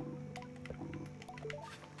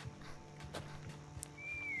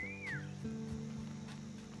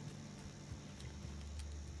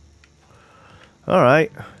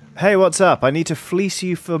 Alright. Hey, what's up? I need to fleece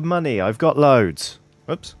you for money. I've got loads.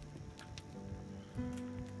 Oops.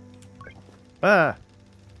 Ah.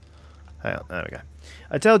 Hang on, there we go.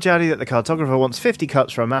 I tell Jaddy that the cartographer wants 50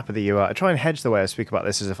 cuts for a map of the UI. I try and hedge the way I speak about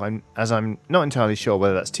this as I'm not entirely sure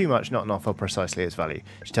whether that's too much, not enough, or precisely its value.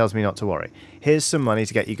 She tells me not to worry. Here's some money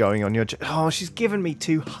to get you going on your... Oh, she's given me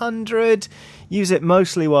 200! Use it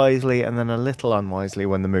mostly wisely and then a little unwisely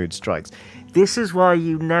when the mood strikes. This is why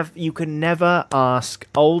you can never ask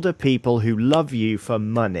older people who love you for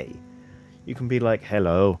money. You can be like,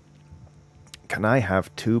 hello, can I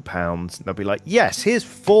have £2? And they'll be like, yes, here's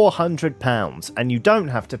 £400, and you don't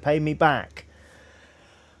have to pay me back.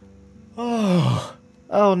 Oh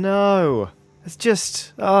no. It's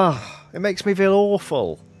just, it makes me feel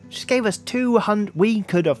awful. She gave us 200, we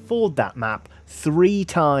could afford that map 3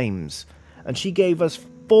 times. And she gave us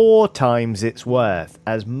 4 times its worth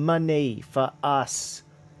as money for us.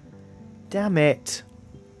 Damn it.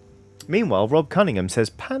 Meanwhile, Rob Cunningham says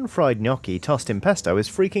pan-fried gnocchi tossed in pesto is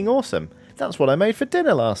freaking awesome. That's what I made for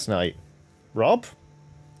dinner last night. Rob?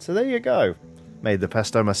 So there you go. Made the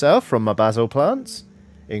pesto myself from my basil plants.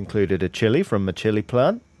 Included a chili from my chili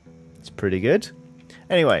plant. It's pretty good.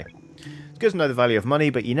 Anyway, it's good to know the value of money,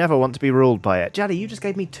 but you never want to be ruled by it. Jaddy, you just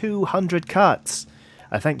gave me 200 cuts.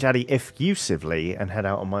 I thank Jaddy effusively and head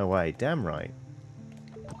out on my way. Damn right.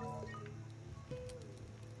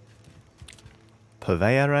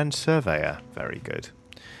 Purveyor and surveyor. Very good.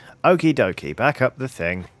 Okie dokie, back up the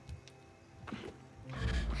thing.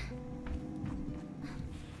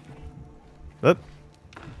 Up.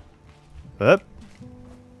 Up.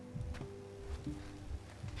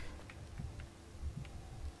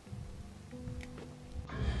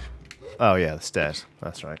 Oh yeah, the stairs.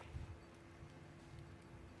 That's right.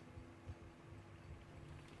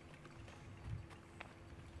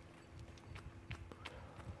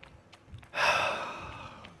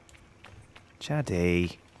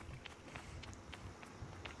 Jaddy.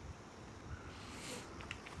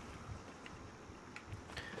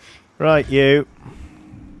 Right, you.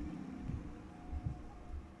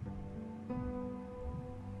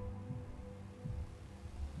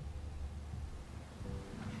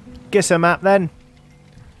 Guess a map then.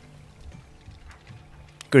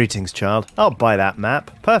 Greetings, child. I'll buy that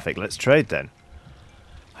map. Perfect, let's trade then.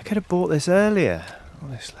 I could have bought this earlier,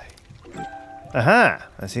 honestly. Aha!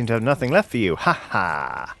 I seem to have nothing left for you. Ha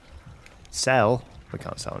ha! Sell? We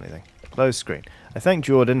can't sell anything. Close screen. I thank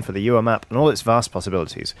Jordan for the UR map and all its vast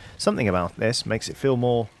possibilities. Something about this makes it feel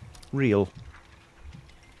more real.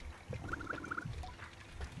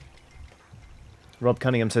 Rob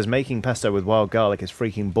Cunningham says, making pesto with wild garlic is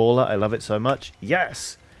freaking baller. I love it so much.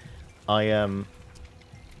 Yes! I am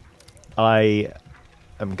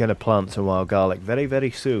going to plant some wild garlic very,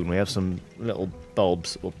 very soon. We have some little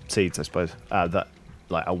bulbs, or seeds, I suppose, that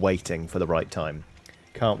like are waiting for the right time.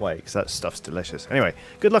 Can't wait, because that stuff's delicious. Anyway,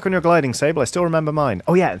 good luck on your gliding, Sable. I still remember mine.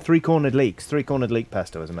 Oh yeah, 3-cornered leeks. 3-cornered leek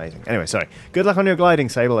pesto is amazing. Anyway, sorry. Good luck on your gliding,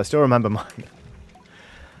 Sable. I still remember mine.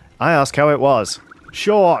 I asked how it was.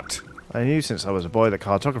 Short! I knew since I was a boy that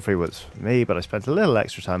cartography was me, but I spent a little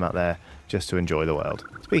extra time out there just to enjoy the world.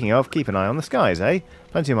 Speaking of, keep an eye on the skies, eh?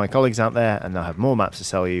 Plenty of my colleagues out there, and they'll have more maps to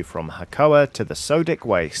sell you from Hakoa to the Sodic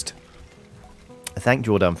Waste. I thank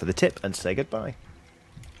Jordan for the tip and say goodbye.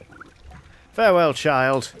 Farewell,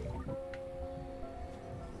 child.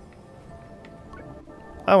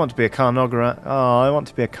 I want to be a carnogrammer. Oh, I want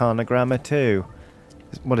to be a carnogrammer too.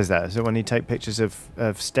 What is that? Is it when you take pictures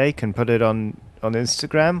of steak and put it on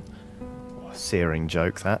Instagram? Oh, searing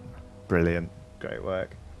joke, that. Brilliant. Great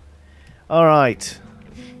work. Alright.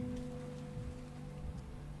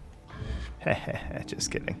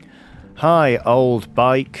 Just kidding. Hi, old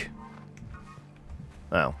bike.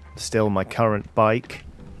 Well, still my current bike.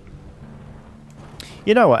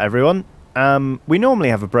 You know what, everyone? We normally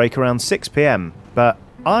have a break around 6 PM, but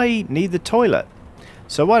I need the toilet.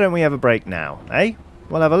 So why don't we have a break now, eh?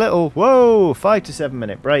 We'll have a little, 5 to 7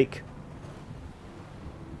 minute break.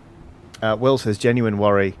 Will says, genuine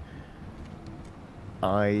worry.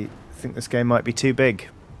 I think this game might be too big.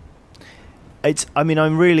 I mean,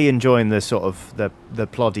 I'm really enjoying the sort of the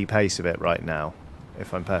ploddy pace of it right now,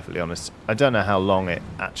 if I'm perfectly honest. I don't know how long it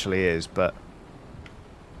actually is, but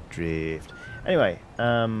drift. Anyway,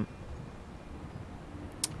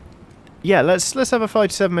 yeah, let's have a 5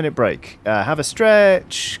 to 7 minute break. Have a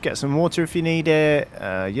stretch, get some water if you need it.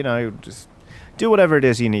 You know, just do whatever it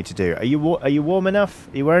is you need to do. Are you warm enough?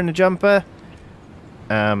 Are you wearing a jumper?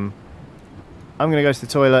 I'm gonna go to the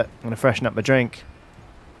toilet. I'm gonna freshen up my drink,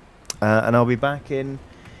 and I'll be back in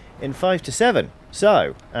 5 to 7.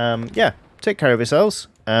 So, yeah, take care of yourselves.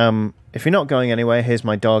 If you're not going anywhere, here's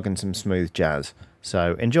my dog and some smooth jazz.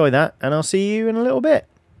 So enjoy that, and I'll see you in a little bit.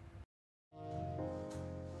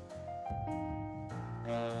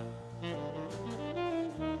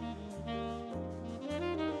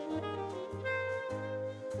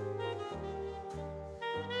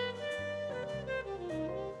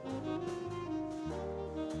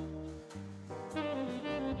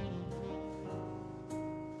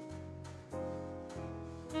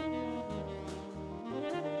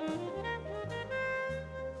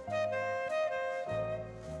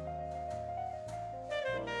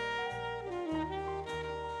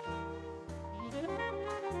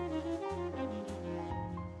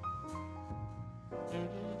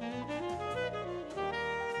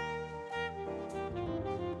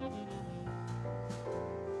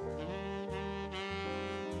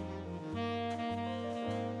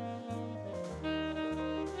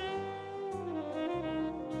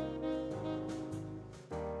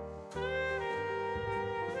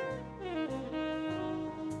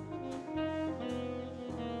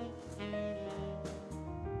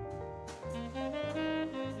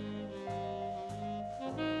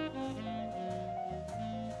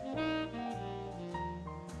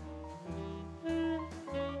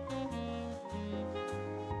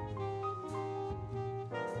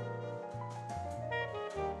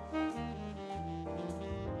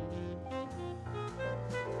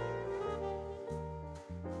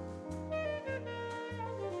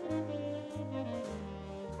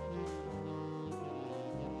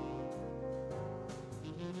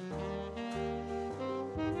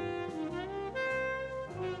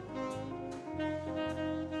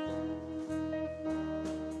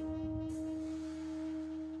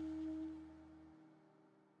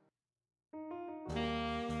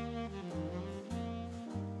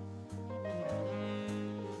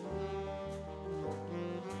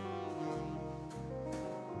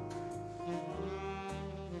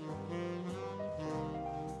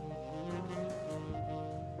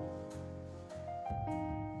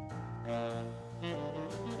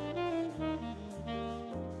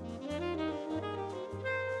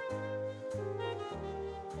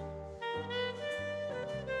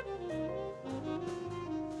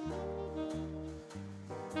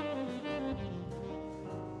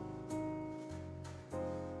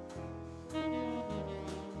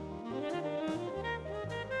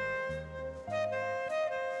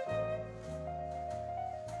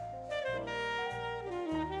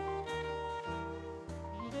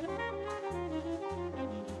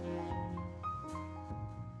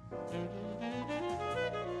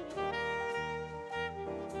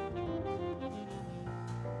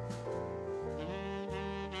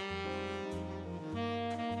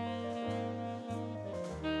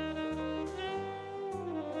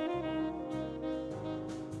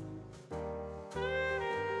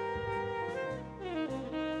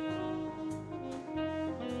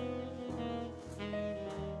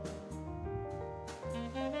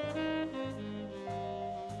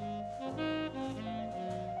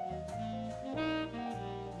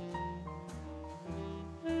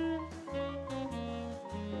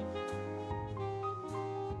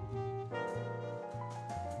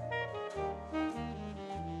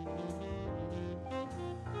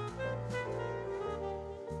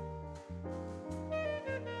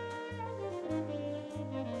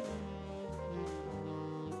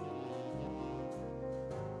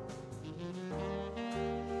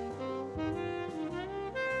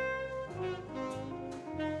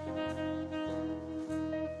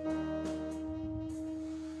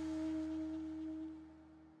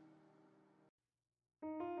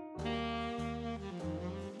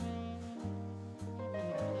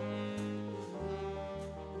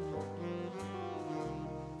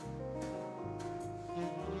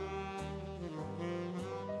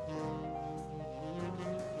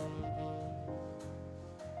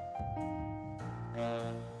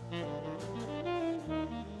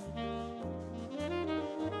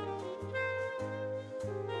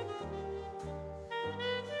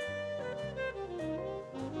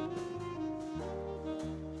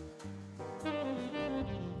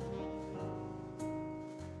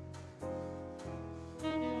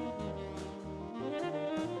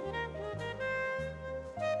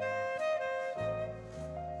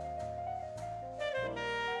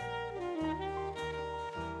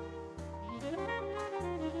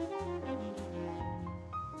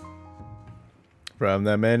 From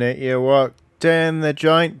the minute you walked in the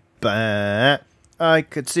joint, bah, I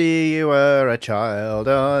could see you were a child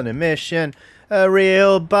on a mission, a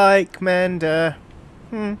real bike mender.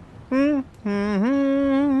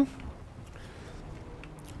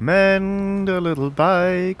 Mend a little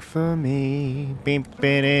bike for me. Beep,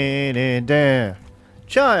 beep, beep, beep.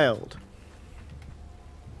 Child.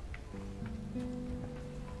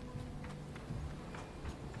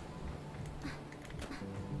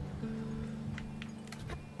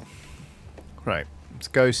 Right, let's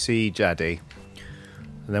go see Jadi.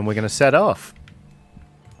 And then we're going to set off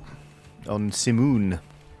on Simoon.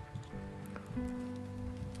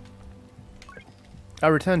 I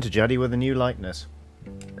return to Jadi with a new likeness.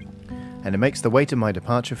 And it makes the weight of my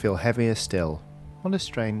departure feel heavier still. What a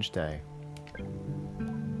strange day.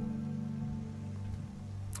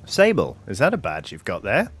 Sable, is that a badge you've got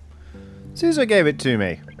there? Caesar gave it to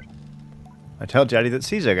me. I tell Jadi that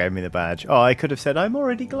Caesar gave me the badge. Oh, I could have said I'm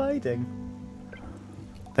already gliding.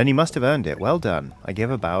 Then you must have earned it. Well done. I give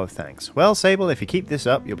a bow of thanks. Well, Sable, if you keep this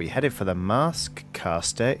up, you'll be headed for the Mask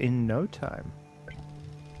Caster in no time.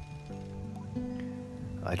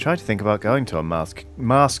 I try to think about going to a Mask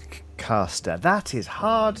Caster. That is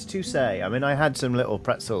hard to say. I mean, I had some little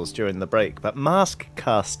pretzels during the break, but Mask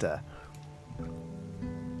Caster.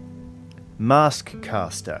 Mask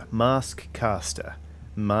Caster. Mask Caster.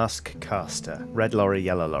 Mask Caster. Red lorry,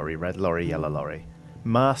 yellow lorry. Red lorry, yellow lorry.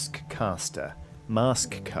 Mask Caster.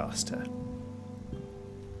 Mask Caster.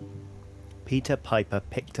 Peter Piper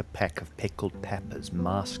picked a peck of pickled peppers.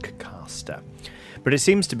 Mask Caster. But it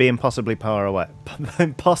seems to be impossibly far away.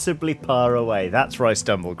 Impossibly far away. That's where I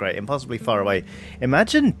stumbled. Great. Impossibly far away.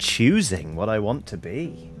 Imagine choosing what I want to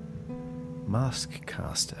be. Mask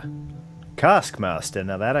Caster. Cask Master.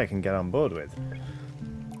 Now that I can get on board with.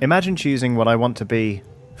 Imagine choosing what I want to be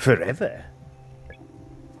forever.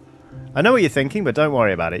 I know what you're thinking, but don't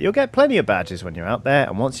worry about it. You'll get plenty of badges when you're out there,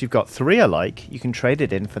 and once you've got 3 alike, you can trade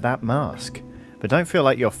it in for that mask. But don't feel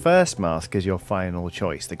like your first mask is your final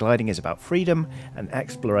choice. The gliding is about freedom and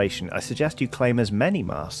exploration. I suggest you claim as many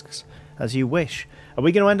masks as you wish. Are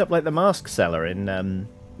we going to end up like the mask seller in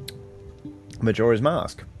Majora's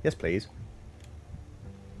Mask? Yes, please.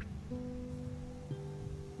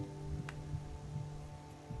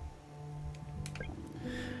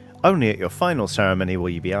 Only at your final ceremony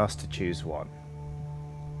will you be asked to choose one.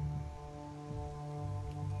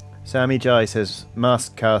 Sammy Jai says,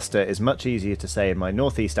 Mask Caster is much easier to say in my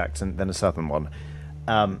northeast accent than a southern one.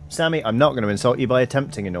 Sammy, I'm not going to insult you by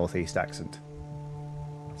attempting a northeast accent.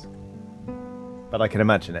 But I can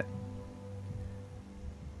imagine it.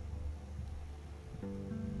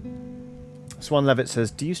 Swan Levitt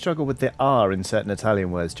says, do you struggle with the R in certain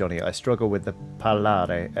Italian words, Johnny? I struggle with the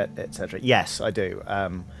parlare, etc. Yes, I do.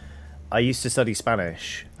 I used to study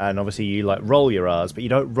Spanish, and obviously you like roll your R's, but you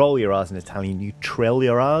don't roll your R's in Italian, you trill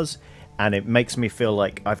your R's, and it makes me feel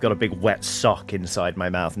like I've got a big wet sock inside my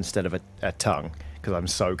mouth instead of a tongue, because I'm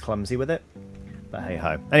so clumsy with it. But hey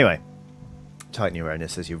ho. Anyway, Titan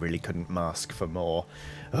Uranus says you really couldn't mask for more.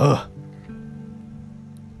 Ugh.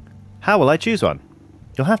 How will I choose one?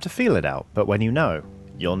 You'll have to feel it out, but when you know,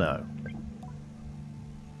 you'll know.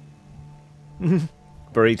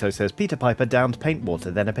 Burrito says, Peter Piper downed paint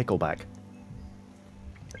water, then a pickleback.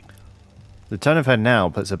 The tone of her now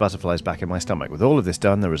puts the butterflies back in my stomach. With all of this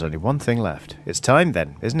done, there is only one thing left. It's time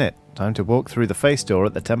then, isn't it? Time to walk through the face door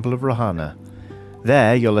at the Temple of Rohana.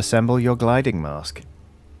 There, you'll assemble your gliding mask.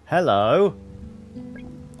 Hello.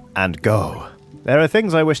 And go. There are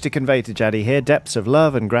things I wish to convey to Jadi here, depths of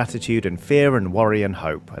love and gratitude and fear and worry and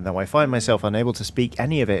hope. And though I find myself unable to speak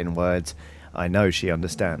any of it in words, I know she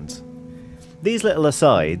understands. These little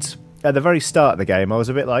asides, at the very start of the game, I was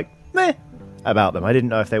a bit like, meh, about them. I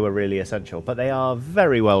didn't know if they were really essential, but they are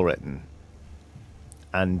very well written.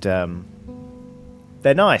 And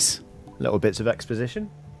they're nice. Little bits of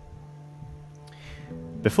exposition.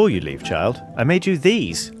 Before you leave, child, I made you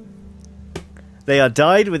these. They are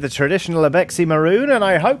dyed with the traditional Abexi maroon, and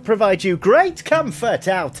I hope provide you great comfort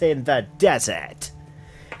out in the desert.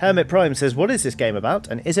 Hermit Prime says, what is this game about,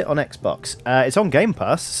 and is it on Xbox? It's on Game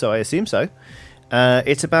Pass, so I assume so.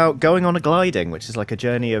 It's about going on a gliding, which is like a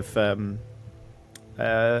journey of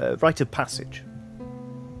rite of passage.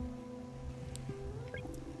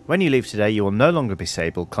 When you leave today, you will no longer be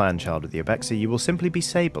Sable, clan child of the Abexi. You will simply be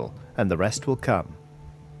Sable, and the rest will come.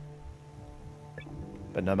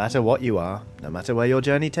 But no matter what you are, no matter where your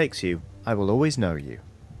journey takes you, I will always know you.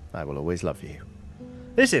 I will always love you.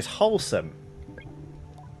 This is wholesome.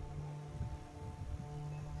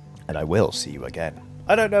 And I will see you again.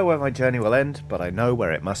 I don't know where my journey will end, but I know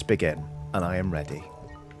where it must begin, and I am ready.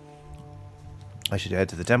 I should head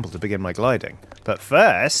to the temple to begin my gliding. But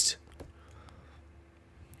first...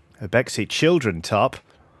 a Bexy children top.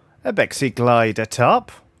 A Bexy glider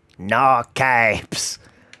top. No capes.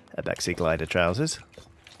 A Bexy glider trousers.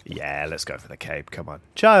 Yeah, let's go for the cape, come on.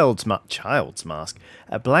 Child's mask.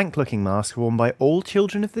 A blank-looking mask worn by all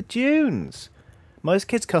children of the dunes. Most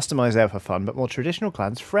kids customise there for fun, but more traditional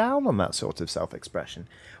clans frown on that sort of self-expression.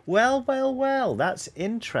 Well, well, well, that's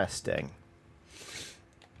interesting.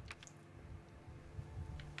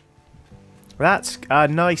 That's a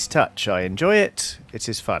nice touch. I enjoy it. It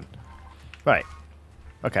is fun. Right.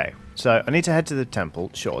 Okay, so I need to head to the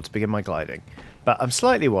temple, sure, to begin my gliding. But I'm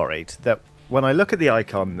slightly worried that when I look at the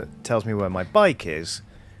icon that tells me where my bike is,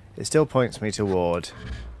 it still points me toward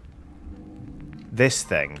this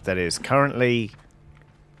thing that is currently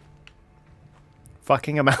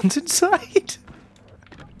fucking a mountainside.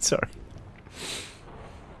 Sorry.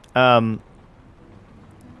 Was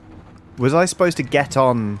I supposed to get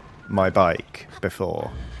on my bike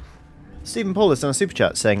before? Stephen Paul has done a super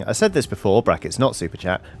chat saying, I said this before, brackets not super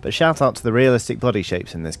chat, but shout out to the realistic body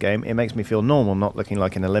shapes in this game. It makes me feel normal not looking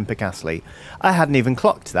like an Olympic athlete. I hadn't even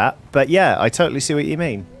clocked that, but yeah, I totally see what you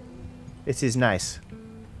mean. It is nice.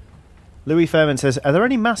 Louis Fairman says, are there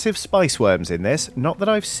any massive spice worms in this? Not that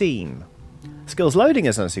I've seen. Skills Loading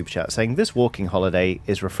is on a super chat saying, this walking holiday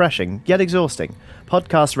is refreshing, yet exhausting.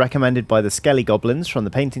 Podcasts recommended by the Skelly Goblins from the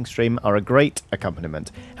painting stream are a great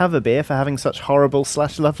accompaniment. Have a beer for having such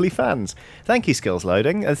horrible/lovely fans. Thank you, Skills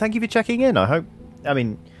Loading, and thank you for checking in. I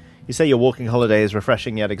mean, you say your walking holiday is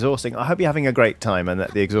refreshing yet exhausting. I hope you're having a great time and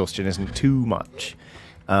that the exhaustion isn't too much.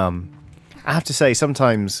 I have to say,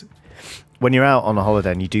 sometimes when you're out on a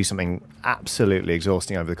holiday and you do something absolutely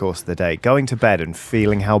exhausting over the course of the day, going to bed and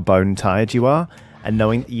feeling how bone tired you are and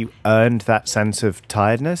knowing that you earned that sense of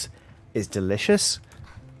tiredness is delicious.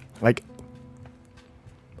 Like,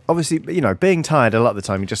 obviously, you know, being tired a lot of the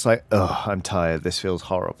time, you're just like, ugh, I'm tired, this feels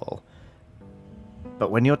horrible. But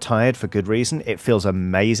when you're tired for good reason, it feels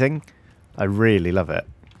amazing. I really love it.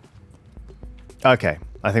 Okay,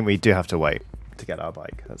 I think we do have to wait to get our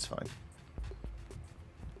bike. That's fine.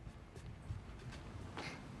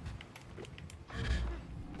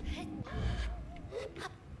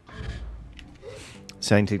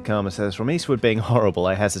 Sainted Karma says, from Eastwood being horrible,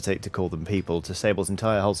 I hesitate to call them people. To Sable's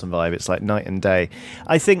entire wholesome vibe, it's like night and day.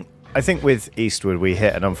 I think with Eastwood we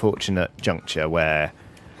hit an unfortunate juncture where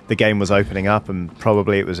the game was opening up and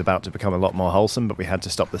probably it was about to become a lot more wholesome, but we had to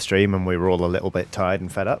stop the stream and we were all a little bit tired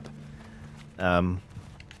and fed up.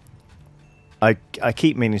 I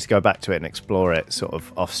keep meaning to go back to it and explore it sort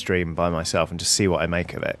of off stream by myself and just see what I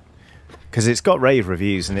make of it. Because it's got rave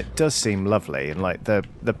reviews and it does seem lovely, and like the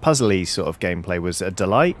puzzly sort of gameplay was a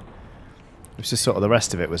delight. It was just sort of the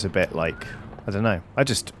rest of it was a bit like, I don't know,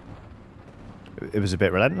 it was a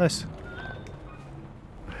bit relentless.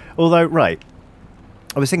 Although, right,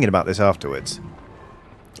 I was thinking about this afterwards.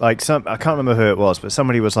 Like, I can't remember who it was, but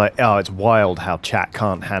somebody was like, oh, it's wild how chat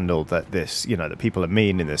can't handle that that people are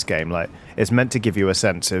mean in this game. Like, it's meant to give you a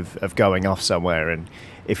sense of going off somewhere, and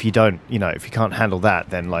if you don't, if you can't handle that,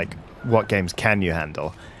 then like, what games can you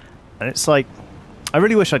handle? And it's like, I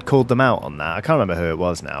really wish I'd called them out on that. I can't remember who it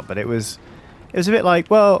was now, but it was a bit like,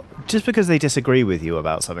 well, just because they disagree with you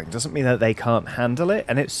about something doesn't mean that they can't handle it.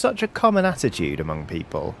 And it's such a common attitude among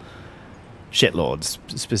people, shitlords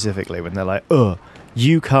specifically, when they're like, oh,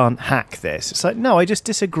 you can't hack this. It's like, no, I just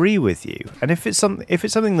disagree with you. And if it's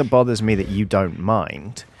something that bothers me that you don't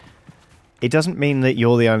mind, it doesn't mean that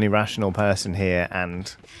you're the only rational person here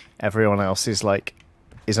and everyone else is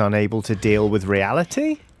unable to deal with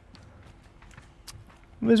reality.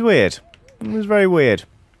 It was weird. It was very weird.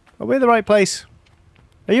 Are we in the right place?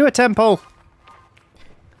 Are you a temple?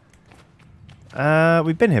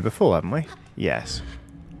 We've been here before, haven't we? Yes.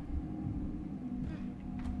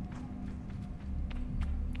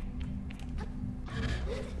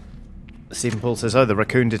 Stephen Paul says, oh, the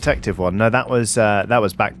raccoon detective one. No, that was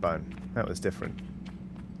Backbone. That was different.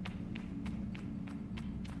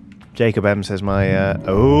 Jacob M says,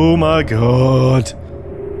 oh my god.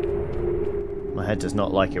 My head does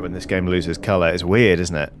not like it when this game loses colour. It's weird,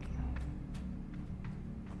 isn't it?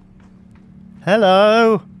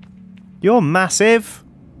 Hello! You're massive!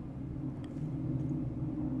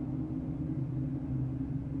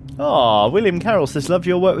 Oh, William Carroll says, loved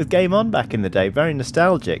your work with Game On back in the day. Very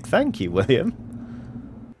nostalgic. Thank you, William.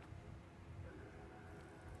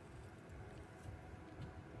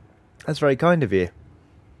 That's very kind of you.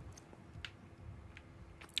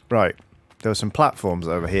 Right. There were some platforms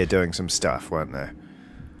over here doing some stuff, weren't there?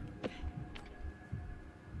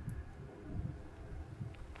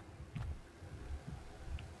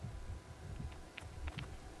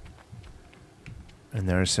 And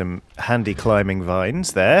there are some handy climbing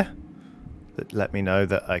vines there that let me know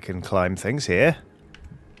that I can climb things here.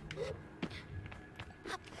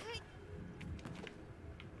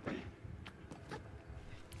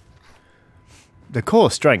 The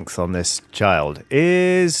core strength on this child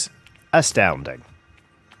is astounding.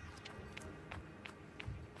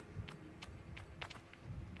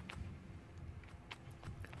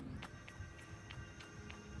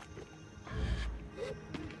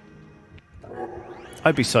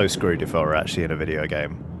 I'd be so screwed if I were actually in a video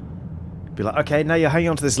game. Be like, okay, now you're hanging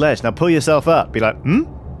onto this ledge, now pull yourself up. Be like,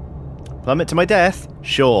 plummet to my death?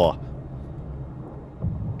 Sure.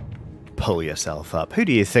 Pull yourself up. Who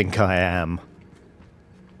do you think I am?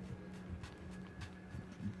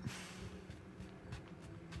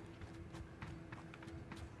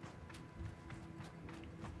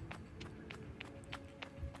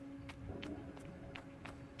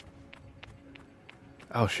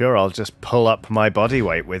 Oh, sure, I'll just pull up my body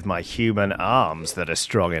weight with my human arms that are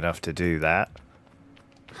strong enough to do that.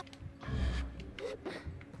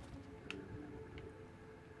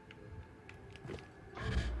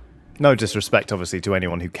 No disrespect, obviously, to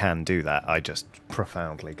anyone who can do that. I just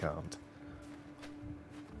profoundly can't.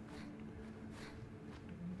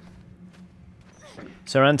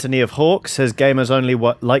 Sir Anthony of Hawk says gamers only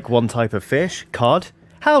like one type of fish, cod.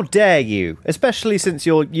 How dare you? Especially since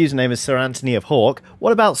your username is Sir Anthony of Hawk.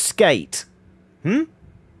 What about skate?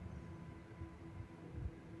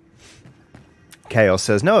 Chaos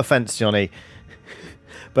says, no offense, Johnny,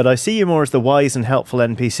 but I see you more as the wise and helpful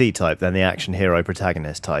NPC type than the action hero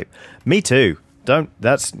protagonist type. Me too.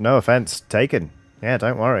 That's no offense taken. Yeah,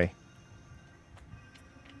 don't worry.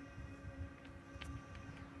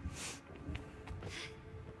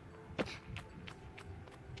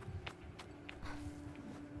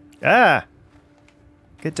 Ah!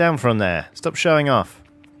 Get down from there. Stop showing off.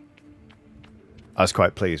 I was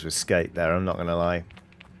quite pleased with skate there, I'm not going to lie.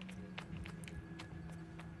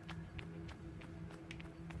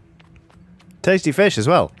 Tasty fish as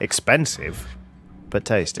well. Expensive, but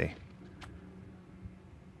tasty.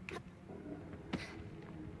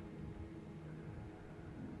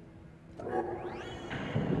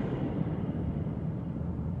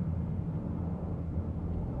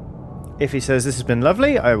 If he says this has been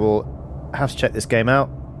lovely, I will have to check this game out.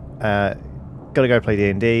 Gotta go play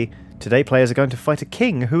D&D. Today players are going to fight a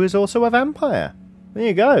king who is also a vampire. There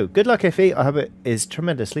you go. Good luck, Iffy. I hope it is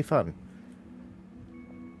tremendously fun.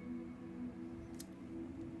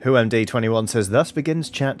 WhoMD21 says, thus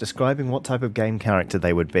begins chat describing what type of game character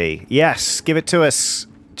they would be. Yes, give it to us,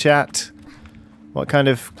 chat. What kind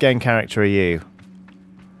of game character are you?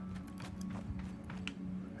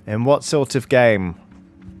 In what sort of game?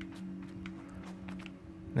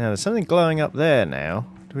 Now, there's something glowing up there now.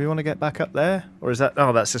 Do we want to get back up there? Or is that...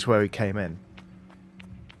 Oh, that's just where we came in.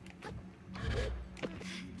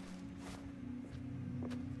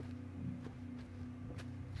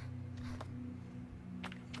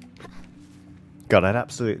 God, I'd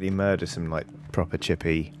absolutely murder some, like, proper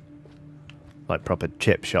chippy... Like, proper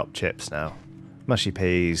chip shop chips now. Mushy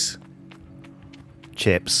peas.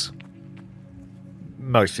 Chips.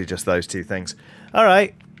 Mostly just those two things.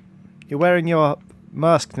 Alright. You're wearing your...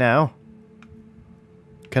 mask now.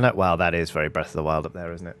 Can I... Wow, that is very Breath of the Wild up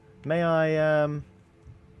there, isn't it? May I,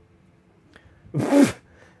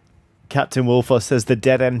 Captain Wolfos says the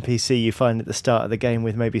dead NPC you find at the start of the game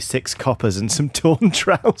with maybe 6 coppers and some torn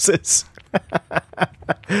trousers.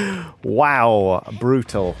 Wow,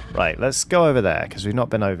 brutal. Right, let's go over there, because we've not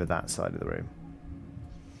been over that side of the room.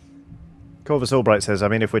 Corvus Albright says, I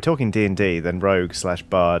mean, if we're talking D&D, then rogue /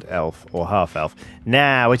 bard, elf, or half-elf.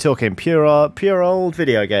 Nah, we're talking pure old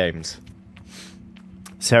video games.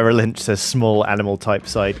 Sarah Lynch says, small animal-type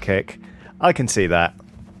sidekick. I can see that.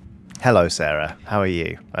 Hello, Sarah. How are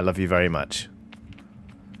you? I love you very much.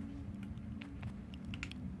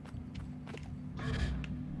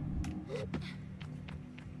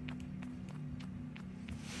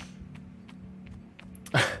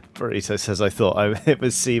 Burrito says, I thought it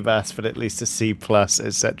was sea bass, but at least a C+,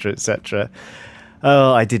 etc., etc.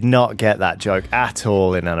 Oh, I did not get that joke at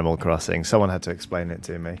all in Animal Crossing. Someone had to explain it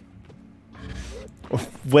to me.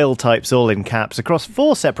 Will types all in caps across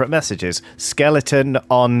 4 separate messages. Skeleton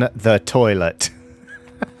on the toilet.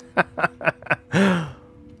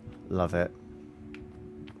 Love it.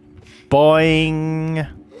 Boing.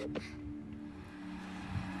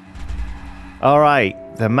 Alright.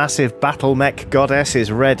 The massive battle mech goddess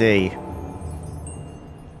is ready.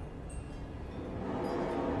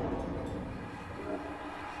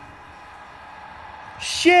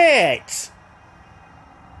 Shit!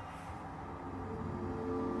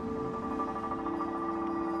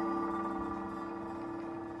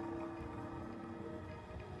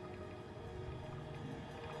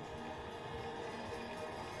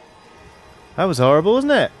 That was horrible,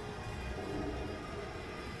 wasn't it?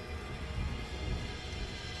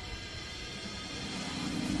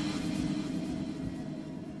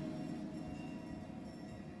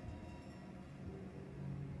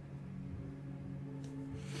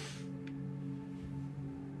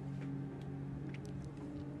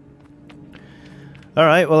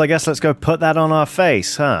 Alright, well I guess let's go put that on our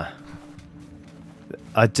face, huh?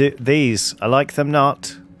 I do these. I like them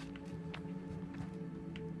not.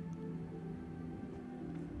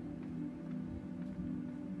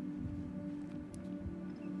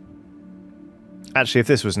 Actually, if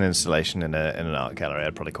this was an installation in an art gallery,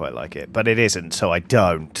 I'd probably quite like it. But it isn't, so I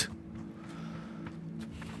don't.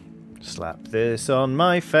 Slap this on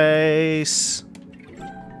my face.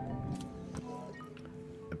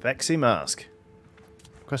 A Bexy mask.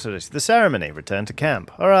 The ceremony. Return to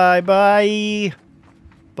camp. Alright, bye.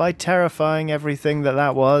 Bye, terrifying everything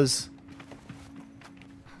that was.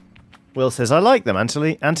 Will says, I like them,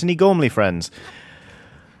 Anthony Gormley friends.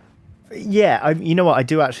 Yeah, you know what? I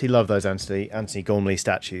do actually love those Anthony Gormley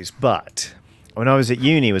statues, but when I was at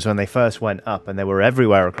uni was when they first went up, and they were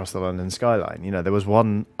everywhere across the London skyline. You know, there was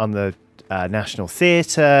one on the National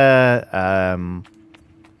Theatre,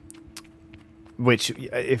 which,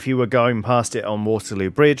 if you were going past it on Waterloo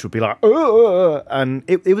Bridge, would be like, ugh! And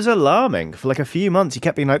it was alarming. For like a few months, you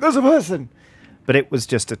kept being like, there's a person! But it was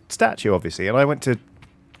just a statue, obviously, and I went to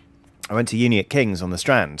uni at King's on the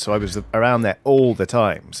Strand, so I was around there all the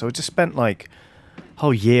time. So I just spent like a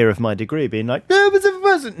whole year of my degree being like, no, it's a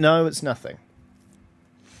person. No, it's nothing.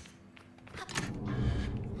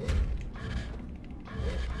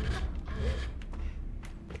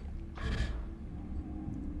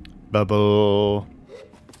 Bubble.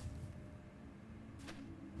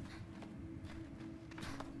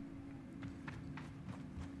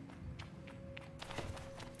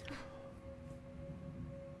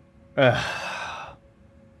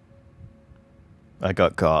 I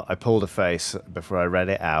got caught. I pulled a face before I read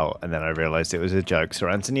it out, and then I realised it was a joke. Sir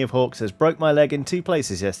Anthony of Hawke says, broke my leg in 2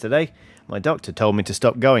 places yesterday. My doctor told me to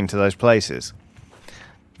stop going to those places.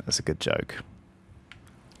 That's a good joke.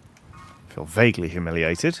 I feel vaguely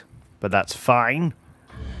humiliated, but that's fine.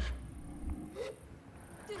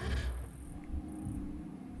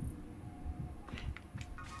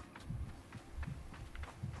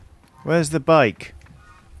 Where's the bike?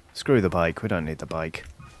 Screw the bike. We don't need the bike.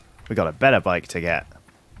 We got a better bike to get.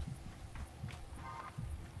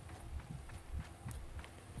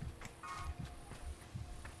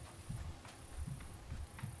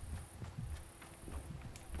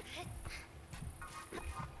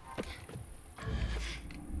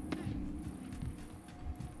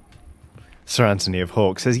 Sir Anthony of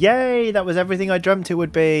Hawke says, yay, that was everything I dreamt it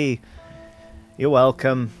would be. You're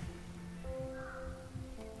welcome.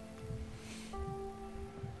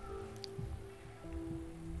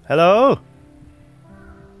 Hello?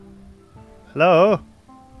 Hello?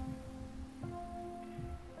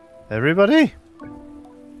 Everybody?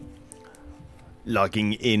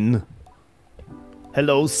 Logging in.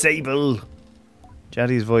 Hello, Sable.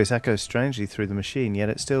 Jaddy's voice echoes strangely through the machine, yet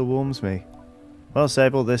it still warms me. Well,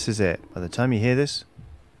 Sable, this is it. By the time you hear this,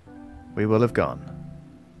 we will have gone.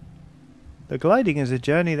 The gliding is a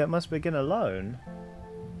journey that must begin alone.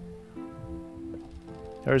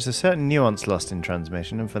 There is a certain nuance lost in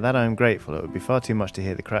transmission, and for that I am grateful. It would be far too much to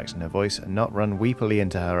hear the cracks in her voice and not run weepily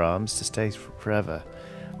into her arms to stay forever.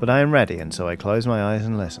 But I am ready, and so I close my eyes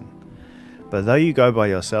and listen. But though you go by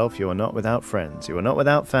yourself, you are not without friends. You are not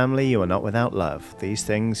without family. You are not without love. These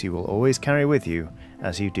things you will always carry with you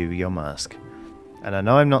as you do your mask. And I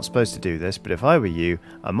know I'm not supposed to do this, but if I were you,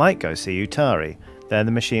 I might go see Utari. They're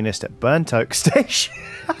the machinist at Burnt Oak Station.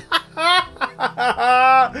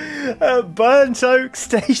 Burnt Oak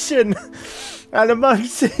Station. And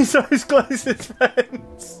amongst his most closest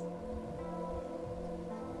friends.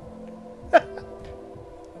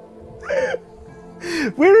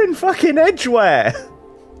 We're in fucking Edgware.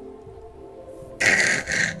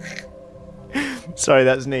 Sorry,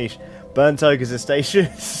 that's niche. Burnt Oak is a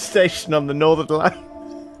station on the Northern Line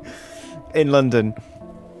in London,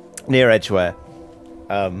 near Edgware.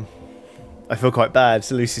 I feel quite bad.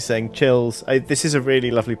 So Lucy's saying chills. This is a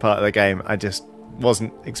really lovely part of the game. I just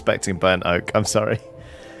wasn't expecting Burnt Oak. I'm sorry.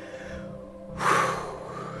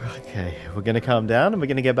 Okay, we're going to calm down and we're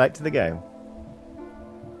going to get back to the game.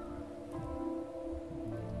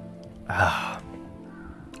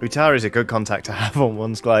 Utari is a good contact to have on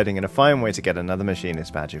one's gliding and a fine way to get another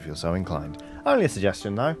machinist badge if you're so inclined. Only a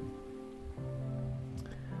suggestion though.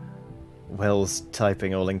 Will's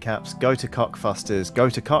typing all in caps. Go to Cockfosters. Go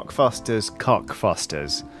to Cockfosters.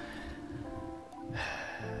 Cockfosters.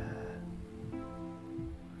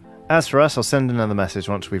 As for us, I'll send another message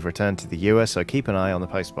once we've returned to the US, so keep an eye on the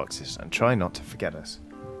postboxes and try not to forget us.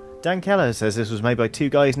 Dan Keller says this was made by two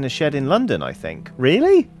guys in a shed in London, I think.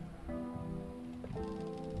 Really?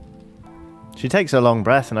 She takes a long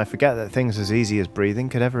breath, and I forget that things as easy as breathing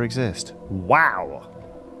could ever exist. Wow!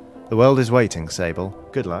 The world is waiting, Sable.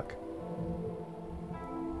 Good luck.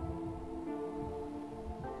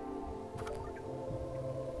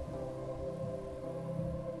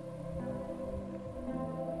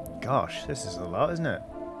 Gosh, this is a lot, isn't it?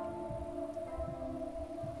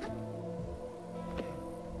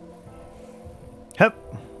 Hup!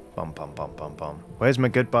 Bum bum bum bum bum. Where's my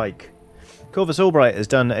good bike? Corvus Albright has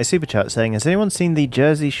done a super chat saying, has anyone seen the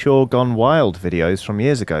Jersey Shore Gone Wild videos from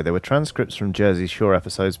years ago? There were transcripts from Jersey Shore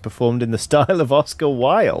episodes performed in the style of Oscar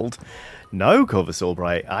Wilde. No, Corvus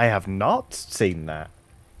Albright, I have not seen that.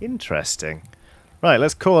 Interesting. Right,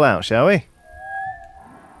 let's call out, shall we?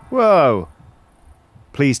 Whoa!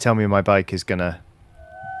 Please tell me my bike is gonna...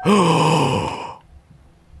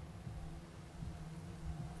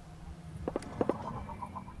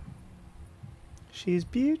 She's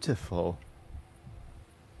beautiful.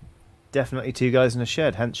 Definitely two guys in a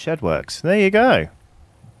shed, hence shed works. There you go.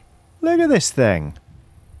 Look at this thing.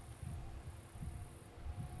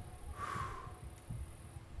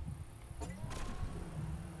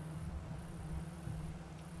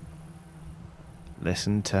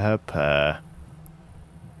 Listen to her purr.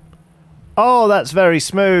 Oh, that's very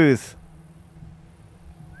smooth.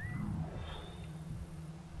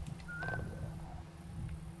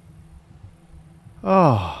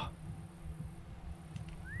 Oh.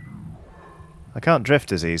 I can't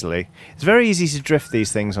drift as easily. It's very easy to drift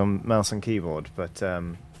these things on mouse and keyboard, but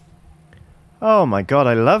oh my god,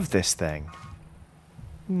 I love this thing.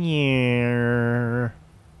 Yeah.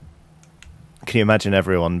 Can you imagine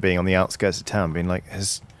everyone being on the outskirts of town being like,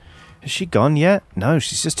 has she gone yet? No,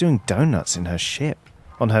 she's just doing donuts in her ship.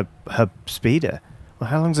 On her speeder. Well,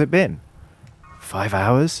 how long's it been? 5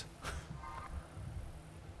 hours?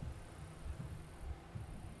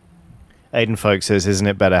 Aiden Folk says, isn't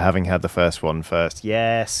it better having had the first one first?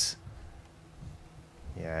 Yes.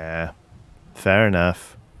 Yeah. Fair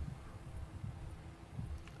enough.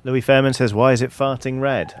 Louis Fairman says, why is it farting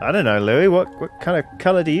red? I don't know, Louis. What kind of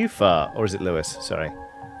colour do you fart? Or is it Lewis? Sorry.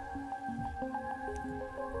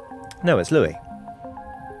 No, it's Louis.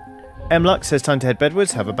 M. Lux says, time to head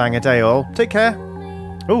bedwards. Have a banger day, all. Take care.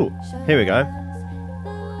 Ooh, here we go.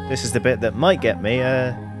 This is the bit that might get me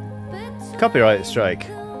a copyright strike.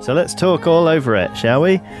 So let's talk all over it, shall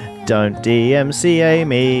we? Don't DMCA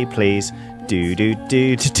me, please. Do.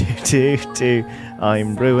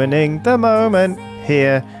 I'm ruining the moment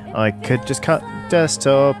here. I could just cut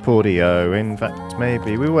desktop audio. In fact,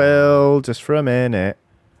 maybe we will, just for a minute.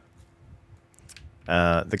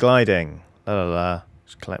 The gliding. La la la.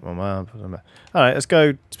 Just collect my map. Alright, let's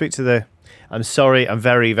go speak to the... I'm sorry, I'm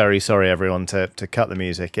very, very sorry, everyone, to cut the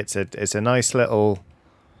music. It's a nice little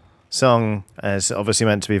song, as obviously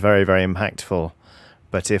meant to be very, very impactful.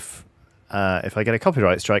 But if I get a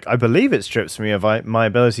copyright strike, I believe it strips me of my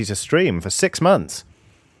ability to stream for 6 months.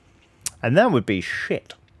 And that would be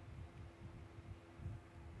shit.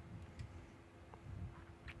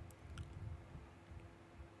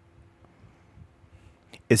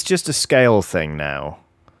 It's just a scale thing now.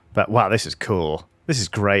 But wow, this is cool. This is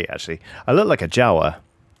great, actually. I look like a Jawa.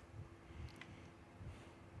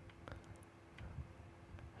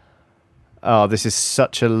 Oh, this is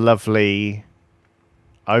such a lovely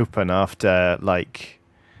open after, like,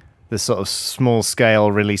 the sort of small scale,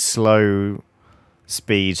 really slow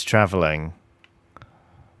speeds travelling.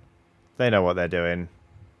 They know what they're doing.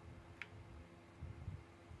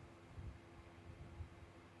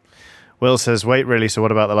 Will says, wait, really, so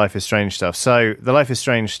what about the Life is Strange stuff? So, the Life is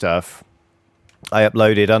Strange stuff, I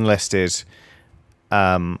uploaded unlisted,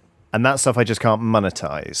 and that stuff I just can't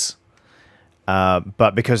monetize.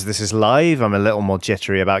 But because this is live, I'm a little more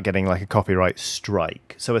jittery about getting like a copyright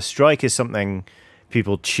strike. So a strike is something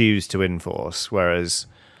people choose to enforce, whereas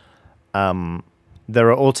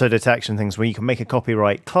there are auto-detection things where you can make a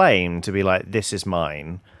copyright claim to be like, this is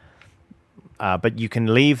mine. But you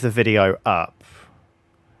can leave the video up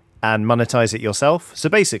and monetize it yourself. So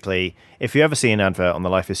basically, if you ever see an advert on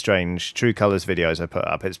the Life is Strange True Colors videos I put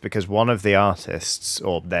up, it's because one of the artists,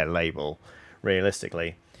 or their label,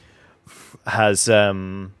 realistically, has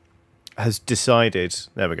decided,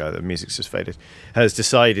 there we go, the music's just faded, has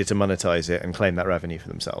decided to monetize it and claim that revenue for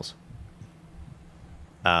themselves.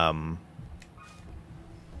 So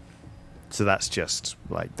that's just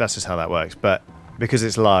how that works. But because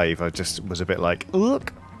it's live, I just was a bit like,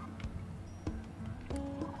 look,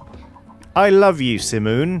 I love you,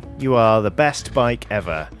 Simoon. You are the best bike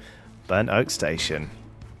ever. Burnt Oak Station.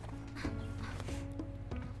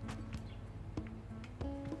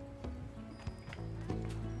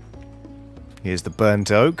 Here's the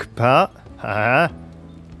burnt oak part. Haha.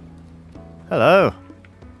 Hello.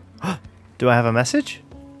 Do I have a message?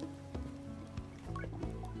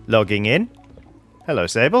 Logging in. Hello,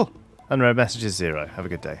 Sable. Unread message is 0. Have a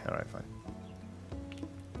good day. Alright, fine.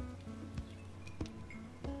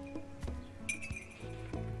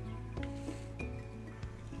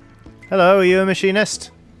 Hello, are you a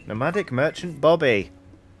machinist? Nomadic merchant Bobby.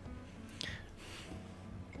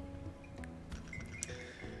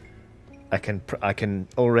 I can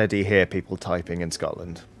already hear people typing in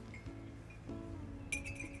Scotland.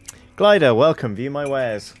 Glider, welcome. View my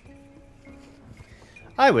wares.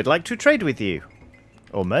 I would like to trade with you.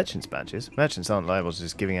 Or merchants badges. Merchants aren't liable to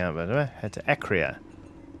just giving out, by the way. Head to Ecria.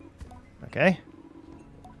 Okay.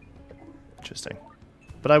 Interesting.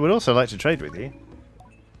 But I would also like to trade with you.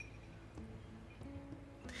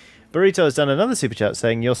 Burrito has done another super chat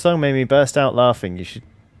saying, your song made me burst out laughing. You should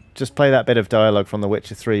just play that bit of dialogue from The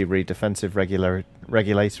Witcher 3, read Defensive Regulatory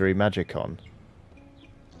Magicon.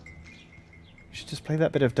 You should just play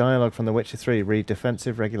that bit of dialogue from The Witcher 3, read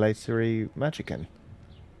Defensive Regulatory Magicon.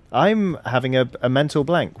 I'm having a mental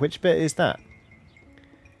blank. Which bit is that?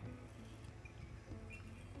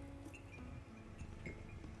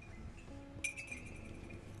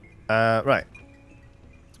 Right.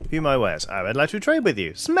 View my wares. I would like to trade with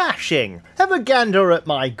you. Smashing! Have a gander at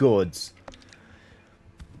my goods.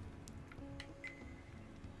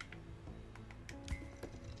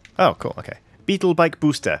 Oh, cool. Okay. Beetle Bike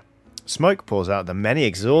Booster. Smoke pours out the many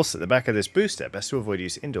exhausts at the back of this booster. Best to avoid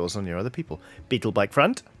use indoors or near other people. Beetle Bike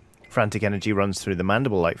Front. Frantic energy runs through the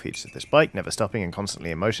mandible-like features of this bike, never stopping and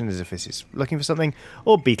constantly in motion as if it is looking for something.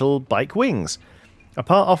 Or Beetle Bike Wings. A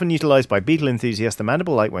part often utilised by beetle enthusiasts, the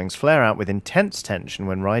mandible-like wings flare out with intense tension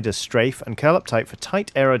when riders strafe and curl up tight for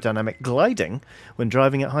tight aerodynamic gliding when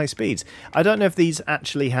driving at high speeds. I don't know if these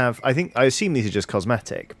actually have... I assume these are just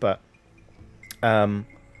cosmetic, but...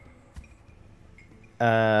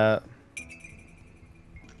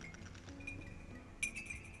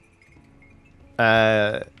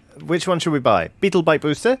 which one should we buy? Beetle Bike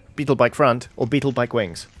Booster, Beetle Bike Front, or Beetle Bike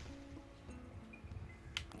Wings?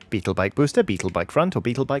 Beetle Bike Booster, Beetle Bike Front, or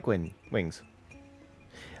Beetle Bike Wings?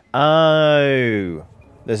 Oh,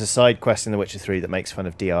 there's a side quest in The Witcher 3 that makes fun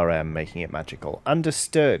of DRM, making it magical.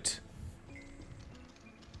 Understood.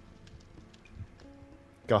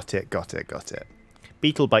 Got it, got it, got it.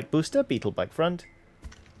 Beetle Bike Booster, Beetle Bike Front,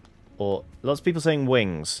 or lots of people saying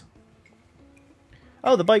Wings.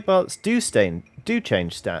 Oh, the bike parts do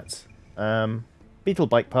change stats. Beetle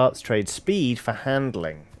Bike parts trade speed for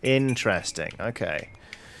handling. Interesting. Okay.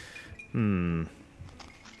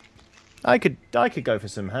 I could go for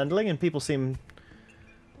some handling, and people seem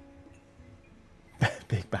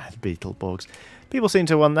big bad beetle borgs. People seem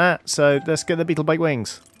to want that, so let's get the Beetle Bike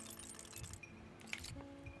Wings.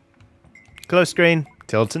 Close screen.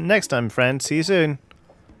 Till next time, friend. See you soon.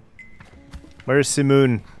 Where is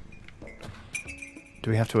Simoon?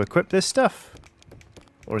 Do we have to equip this stuff?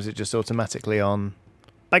 Or is it just automatically on?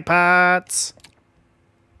 Bike parts!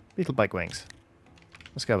 Beetle Bike Wings.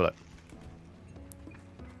 Let's go have a look.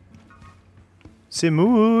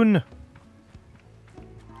 Simoon!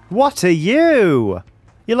 What are you?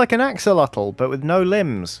 You're like an axolotl, but with no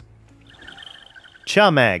limbs.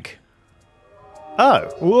 Chum egg. Oh.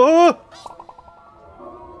 Whoa!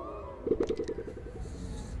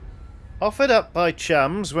 Offered up by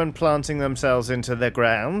chums when planting themselves into the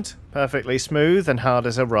ground. Perfectly smooth and hard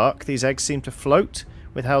as a rock, these eggs seem to float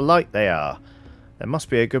with how light they are. There must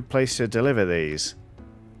be a good place to deliver these.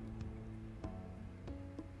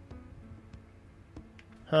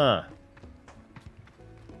 Huh.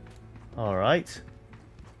 Alright.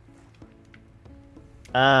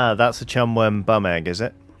 Ah, that's a chumworm bum egg, is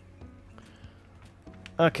it?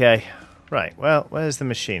 Okay. Right, well, where's the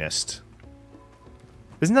machinist?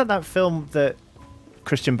 Isn't that film that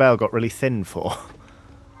Christian Bale got really thin for?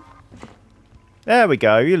 There we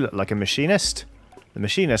go, you look like a machinist. The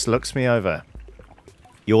machinist looks me over.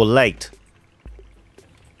 You're late.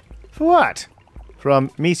 For what? For our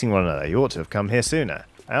meeting one another. You ought to have come here sooner.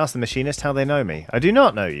 I asked the machinist how they know me. I do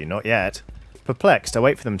not know you, not yet. Perplexed, I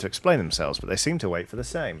wait for them to explain themselves, but they seem to wait for the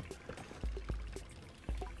same.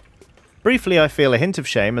 Briefly, I feel a hint of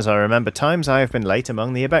shame as I remember times I have been late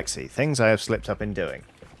among the Ibexi, things I have slipped up in doing.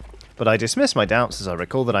 But I dismiss my doubts as I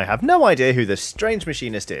recall that I have no idea who this strange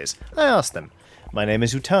machinist is. I ask them. My name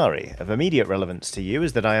is Utari. Of immediate relevance to you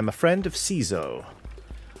is that I am a friend of Cizo.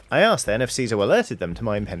 I asked then if Caesar alerted them to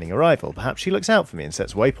my impending arrival. Perhaps she looks out for me and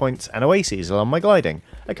sets waypoints and oases along my gliding.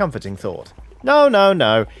 A comforting thought. No, no,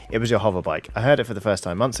 no. It was your hover bike. I heard it for the first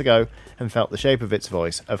time months ago and felt the shape of its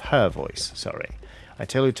voice, of her voice, sorry. I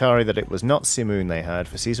tell Utari that it was not Simoon they heard,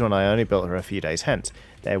 for Caesar and I only built her a few days hence.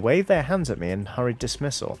 They waved their hands at me in hurried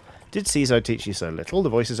dismissal. Did Caesar teach you so little? The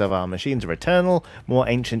voices of our machines are eternal, more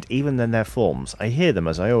ancient even than their forms. I hear them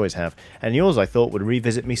as I always have, and yours I thought would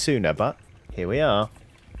revisit me sooner, but here we are.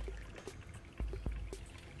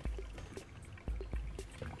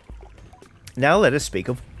 Now let us speak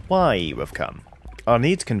of why you have come. Our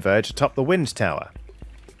needs converge atop the wind tower.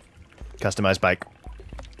 Customized bike.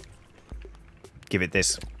 Give it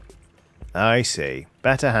this. I see.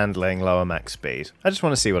 Better handling, lower max speed. I just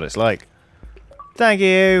want to see what it's like. Thank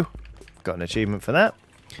you. Got an achievement for that.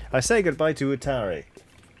 I say goodbye to Utari.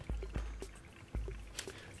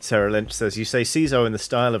 Sarah Lynch says, you say Caesar in the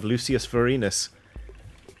style of Lucius Vorenus.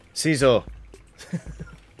 Caesar.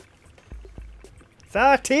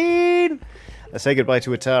 13! I say goodbye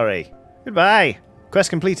to Utari. Goodbye. Quest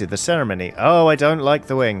completed. The ceremony. Oh, I don't like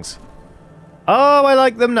the wings. Oh, I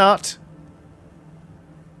like them not.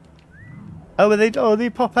 Oh, they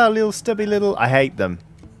pop out little stubby little... I hate them.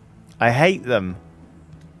 I hate them.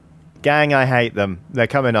 Gang, I hate them. They're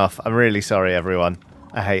coming off. I'm really sorry, everyone.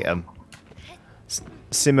 I hate them.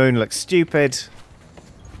 Simoon looks stupid.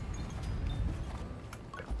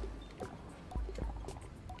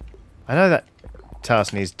 I know that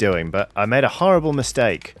task needs doing, but I made a horrible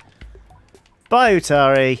mistake. Bye,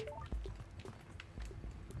 Utari.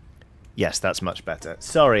 Yes, that's much better.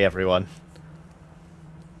 Sorry, everyone.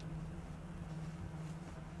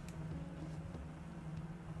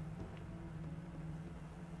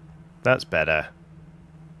 That's better.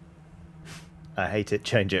 I hate it.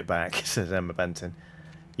 Change it back, says Emma Benton.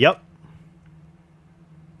 Yup.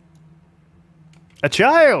 A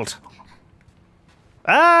child!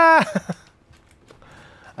 Ah!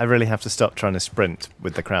 I really have to stop trying to sprint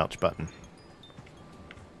with the crouch button.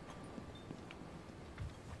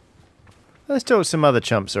 Let's talk to some other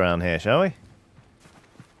chumps around here, shall we?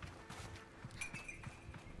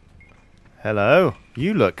 Hello.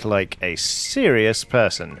 You look like a serious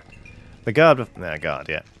person. The guard... No, guard,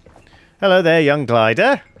 yeah. Hello there, young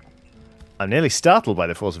glider. I'm nearly startled by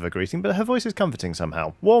the force of her greeting, but her voice is comforting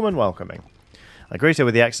somehow. Warm and welcoming. I greet her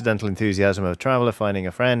with the accidental enthusiasm of a traveller finding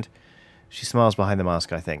a friend. She smiles behind the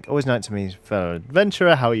mask, I think. Always nice to meet fellow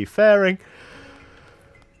adventurer. How are you faring?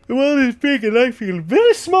 The world is big and I feel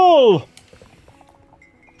very small.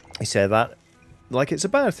 You say that like it's a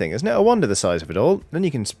bad thing, isn't it? A wonder the size of it all. Then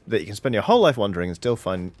you can spend your whole life wandering and still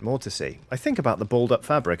find more to see. I think about the balled up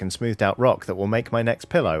fabric and smoothed out rock that will make my next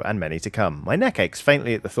pillow, and many to come. My neck aches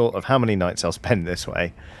faintly at the thought of how many nights I'll spend this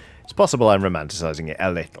way. It's possible I'm romanticising it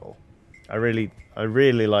a little. I really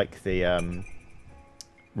like the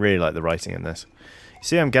writing in this. You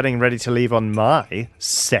see, I'm getting ready to leave on my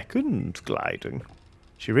second gliding.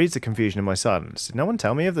 She reads the confusion in my silence. Did no one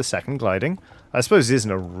tell me of the second gliding? I suppose it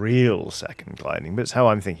isn't a real second gliding, but it's how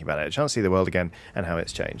I'm thinking about it. A chance to see the world again and how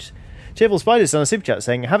it's changed. Cheerful Spider's on a super chat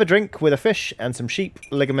saying, have a drink with a fish and some sheep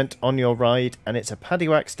ligament on your ride, and it's a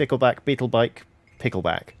paddywhack, stickleback, beetlebike,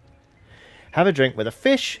 pickleback. Have a drink with a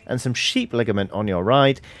fish and some sheep ligament on your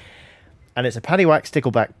ride, and it's a paddywhack,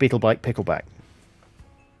 stickleback, beetlebike, pickleback.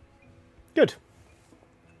 Good.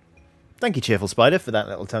 Thank you, Cheerful Spider, for that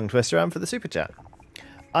little tongue twister and for the super chat.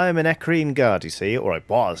 I am an Equine Guard, you see, or I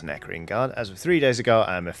was an Equine Guard. As of 3 days ago,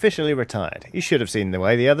 I am officially retired. You should have seen the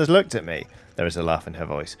way the others looked at me. There is a laugh in her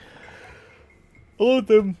voice. All of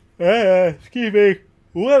them, excuse me,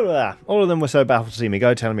 all of them were so baffled to see me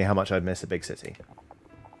go, telling me how much I'd miss a big city.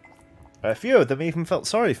 A few of them even felt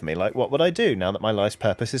sorry for me, like what would I do now that my life's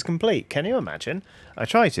purpose is complete? Can you imagine? I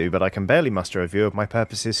try to, but I can barely muster a view of my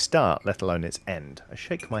purpose's start, let alone its end. I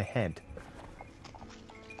shake my head.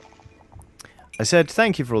 I said,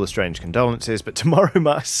 thank you for all the strange condolences, but tomorrow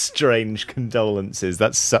marks strange condolences.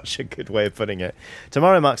 That's such a good way of putting it.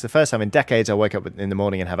 Tomorrow marks the first time in decades I wake up in the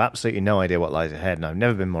morning and have absolutely no idea what lies ahead, and I've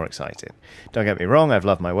never been more excited. Don't get me wrong, I've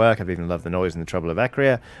loved my work, I've even loved the noise and the trouble of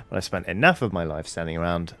Ecria, but I've spent enough of my life standing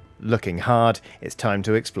around looking hard. It's time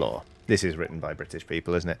to explore. This is written by British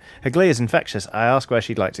people, isn't it? Her glee is infectious. I ask where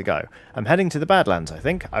she'd like to go. I'm heading to the Badlands, I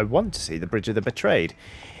think. I want to see the Bridge of the Betrayed.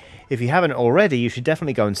 If you haven't already, you should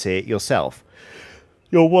definitely go and see it yourself.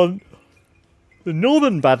 You'll want the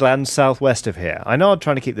northern Badlands southwest of here. I nod,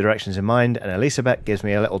 trying to keep the directions in mind, and Elisabeth gives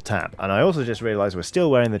me a little tap. And I also just realised we're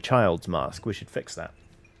still wearing the child's mask. We should fix that.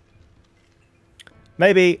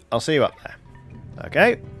 Maybe I'll see you up there.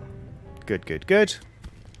 Okay. Good, good, good.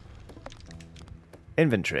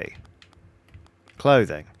 Inventory.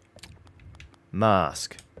 Clothing.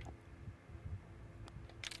 Mask.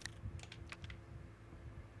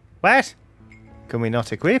 What? Can we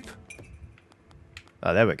not equip?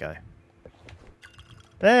 Oh, there we go.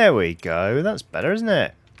 There we go. That's better, isn't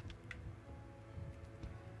it?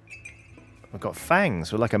 We've got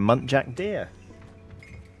fangs. We're like a muntjac deer.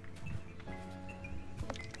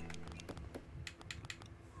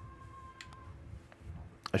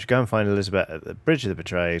 I should go and find Elizabeth at the Bridge of the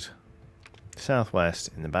Betrayed. Southwest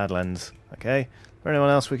in the Badlands. Okay. Is there anyone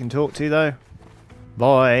else we can talk to, though?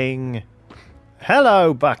 Boing.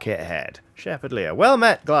 Hello, Buckethead. Shepherd Lear. Well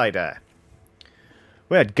met, Glider.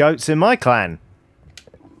 We had goats in my clan.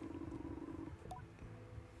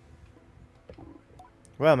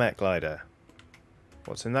 Well met, Glider.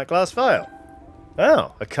 What's in that glass vial?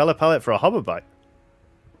 Oh, a colour palette for a hover bike.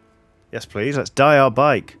 Yes, please. Let's dye our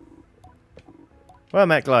bike. Well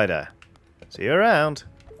met, Glider. See you around.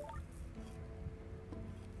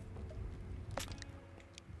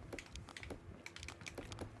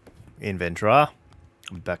 Inventory.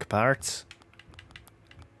 Back parts.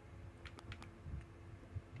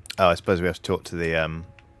 Oh, I suppose we have to talk to the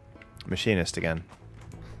machinist again.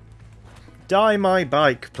 Dye my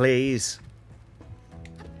bike, please.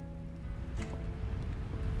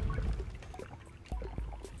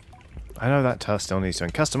 I know that task still needs to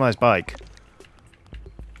be customized bike.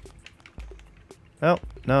 Oh,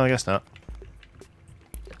 no, I guess not.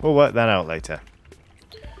 We'll work that out later.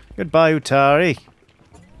 Goodbye, Utari.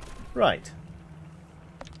 Right.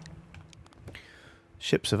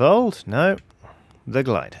 Ships of old? No. The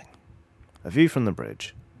gliding. A view from the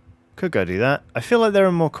bridge. Could go do that. I feel like there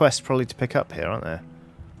are more quests probably to pick up here, aren't there?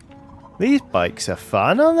 These bikes are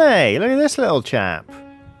fun, aren't they? Look at this little chap.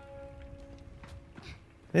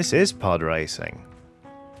 This is pod racing.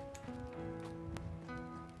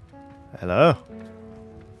 Hello.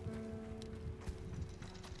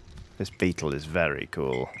 This beetle is very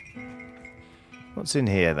cool. What's in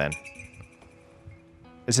here then?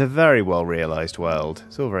 It's a very well realised world.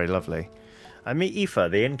 It's all very lovely. I meet Aoife,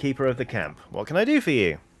 the innkeeper of the camp. What can I do for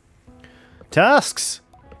you? Tasks!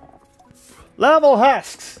 Level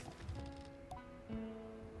husks!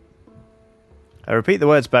 I repeat the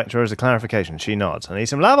words back to her as a clarification. She nods. I need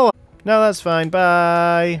some level. No, that's fine.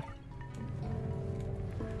 Bye.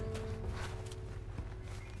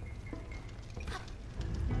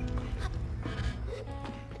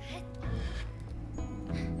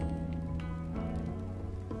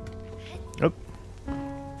 Oh.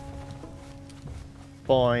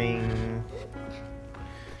 Boing.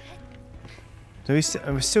 So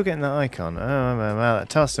we're still getting that icon. Oh, wow, that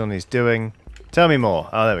task still needs doing. Tell me more.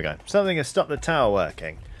 Oh, there we go. Something has stopped the tower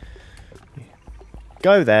working.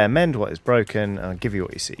 Go there, mend what is broken, and I'll give you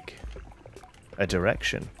what you seek. A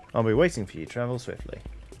direction. I'll be waiting for you. Travel swiftly.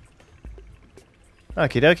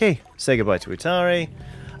 Okie dokie. Say goodbye to Utari.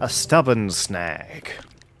 A stubborn snag.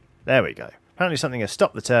 There we go. Apparently something has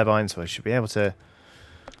stopped the turbine, so I should be able to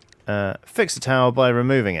fix the tower by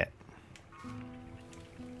removing it.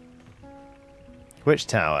 Which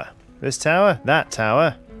tower? This tower? That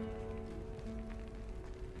tower?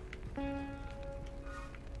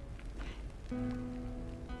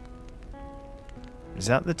 Is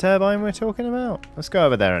that the turbine we're talking about? Let's go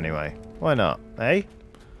over there anyway. Why not, eh?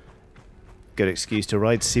 Good excuse to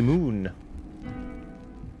ride Simoon.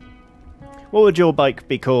 What would your bike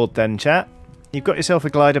be called then, chat? You've got yourself a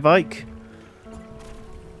glider bike.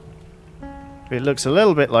 It looks a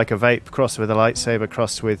little bit like a vape crossed with a lightsaber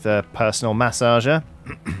crossed with a personal massager.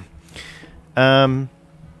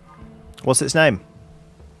 What's its name?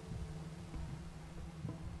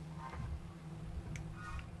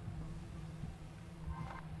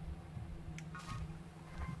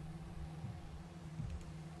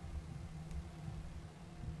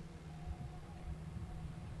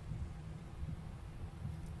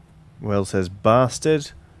 Will says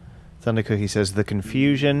bastard. Thunder Cookie says the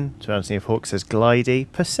confusion. So Anthony of Hawk says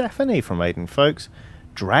glidey. Persephone from Aiden Folks.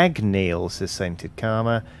 Drag Neil says Sainted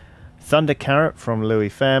Karma. Thunder Carrot from Louis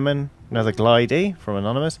Fairman. Another glidey from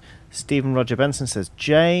Anonymous. Stephen Roger Benson says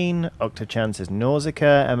Jane. Octochan says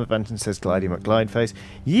Nausicaa. Emma Benton says Glidey McGlideface.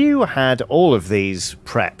 You had all of these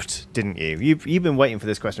prepped, didn't you? You've been waiting for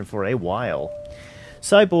this question for a while.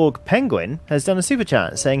 Cyborg Penguin has done a super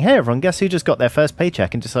chat saying, hey everyone, guess who just got their first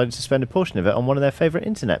paycheck and decided to spend a portion of it on one of their favourite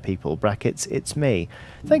internet people, brackets, it's me.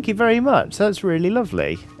 Thank you very much, that's really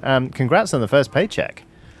lovely. Congrats on the first paycheck.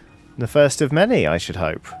 The first of many, I should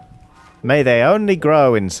hope. May they only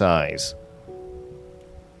grow in size.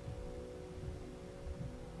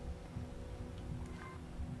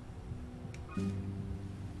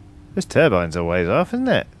 This turbine's a ways off, isn't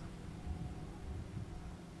it?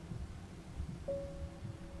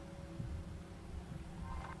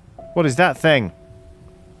 What is that thing?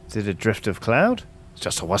 Is it a drift of cloud? It's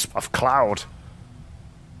just a wisp of cloud.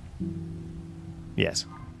 Yes.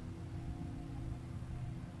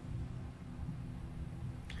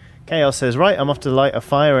 Chaos says, right, I'm off to light a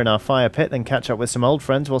fire in our fire pit, then catch up with some old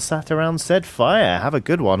friends while sat around said fire. Have a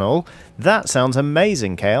good one, all. That sounds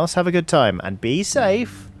amazing, Chaos. Have a good time. And be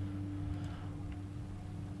safe.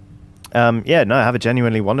 Yeah, no, have a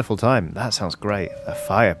genuinely wonderful time. That sounds great. A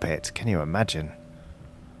fire pit. Can you imagine?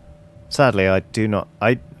 Sadly, I do not...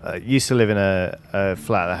 I used to live in a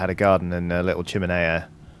flat that had a garden and a little chimenea.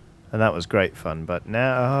 And that was great fun. But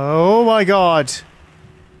now... Oh, my God!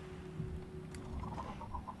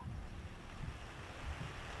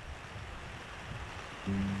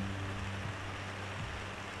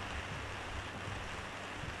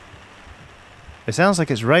 It sounds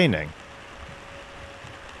like it's raining.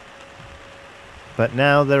 But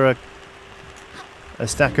now there are a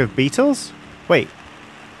stack of beetles? Wait.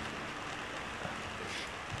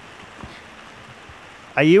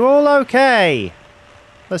 Are you all okay?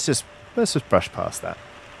 Let's just brush past that.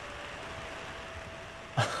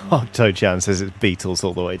 Octo-chan says it's beetles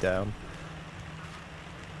all the way down.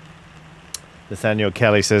 Nathaniel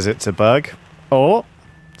Kelly says it's a bug. Oh,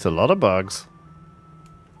 it's a lot of bugs.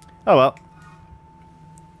 Oh well.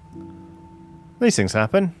 These things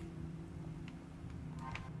happen.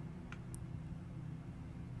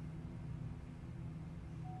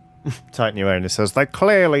 Titan Uranus says, they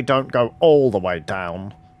clearly don't go all the way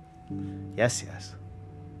down. Yes, yes.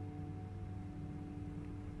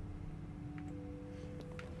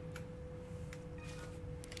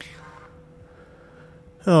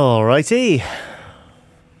 Alrighty.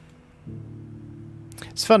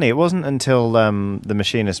 It's funny, it wasn't until the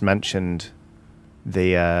machinist mentioned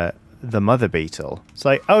the mother beetle. It's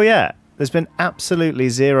like, oh yeah, there's been absolutely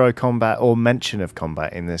zero combat or mention of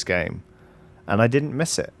combat in this game. And I didn't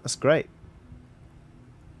miss it. That's great.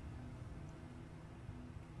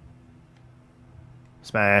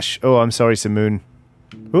 Smash. Oh, I'm sorry, Simoon.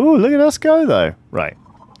 Oh, look at us go, though. Right.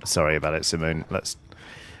 Sorry about it, Simoon.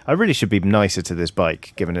 I really should be nicer to this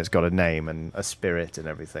bike, given it's got a name and a spirit and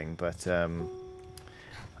everything, but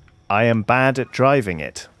I am bad at driving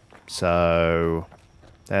it. So,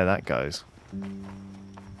 there that goes.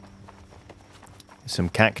 Some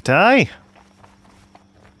cacti.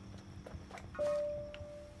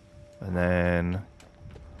 And then,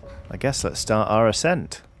 I guess let's start our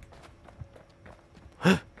ascent.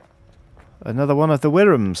 Another one of the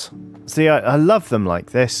Wirrams. See, I love them like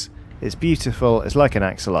this. It's beautiful. It's like an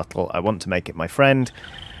axolotl. I want to make it my friend.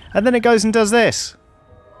 And then it goes and does this.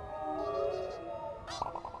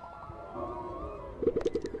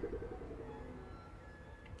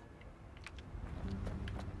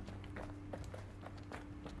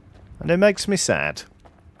 And it makes me sad.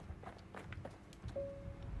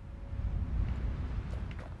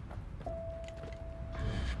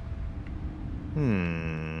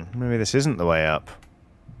 Maybe this isn't the way up.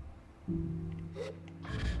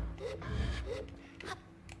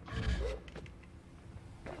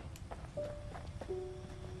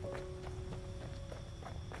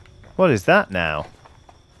 What is that now?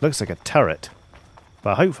 Looks like a turret.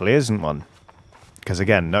 But hopefully isn't one. Because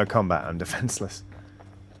again, no combat, I'm defenseless.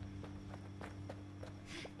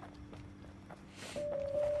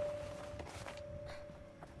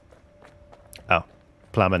 Oh,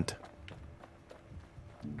 plummet.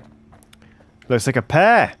 Looks like a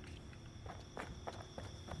pear.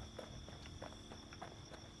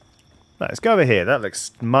 Let's go over here. That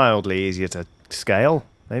looks mildly easier to scale,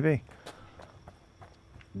 maybe.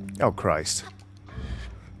 Oh, Christ.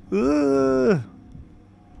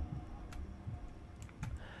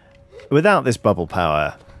 Without this bubble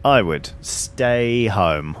power, I would stay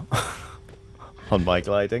home on my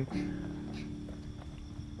gliding.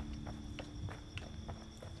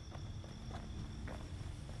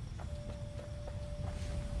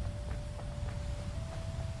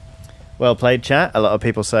 Well played, chat. A lot of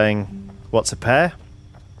people saying, what's a pear?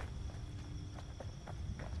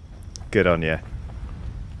 Good on you.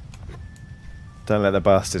 Don't let the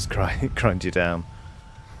bastards grind you down.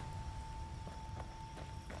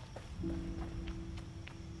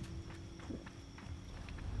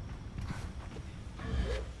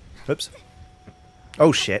 Oops.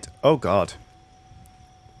 Oh shit. Oh god.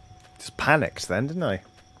 Just panicked then, didn't I?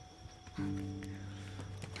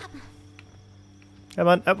 Come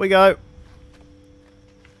on, up we go.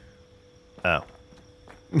 Oh.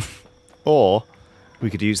 Or we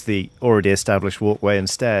could use the already established walkway and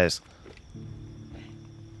stairs.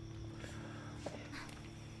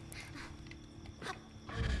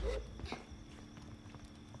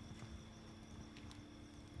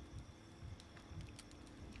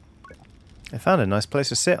 I found a nice place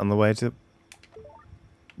to sit on the way to...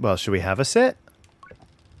 Well, should we have a sit?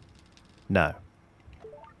 No.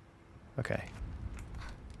 Okay.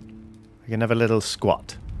 We can have a little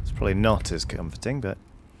squat. It's probably not as comforting, but...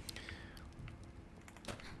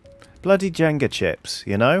 Bloody Jenga chips,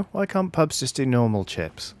 you know? Why can't pubs just do normal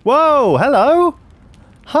chips? Whoa! Hello!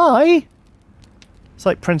 Hi! It's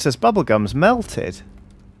like Princess Bubblegum's melted.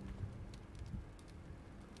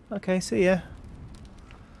 Okay, see ya.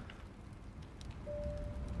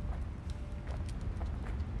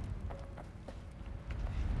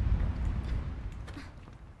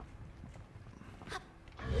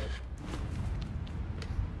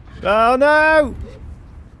 Oh no!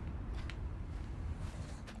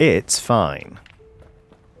 It's fine.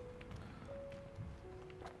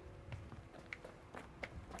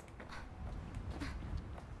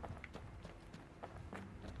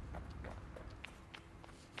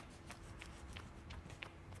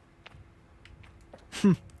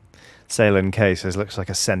 Salem K says looks like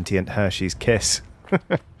a sentient Hershey's kiss. Oh,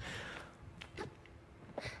 look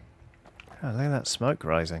at that smoke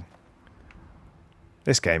rising.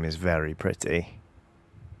 This game is very pretty.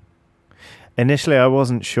 Initially, I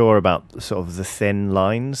wasn't sure about sort of the thin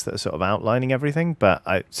lines that are sort of outlining everything, but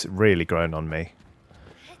it's really grown on me.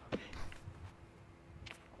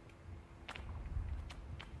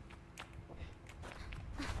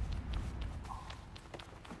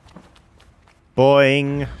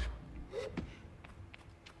 Boing!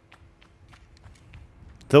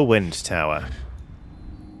 The wind tower.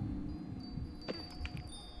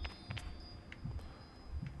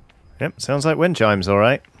 Yep, sounds like wind chimes,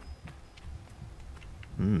 alright.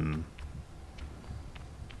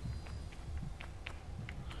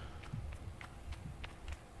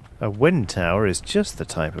 A wind tower is just the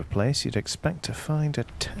type of place you'd expect to find a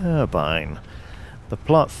turbine. The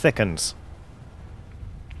plot thickens.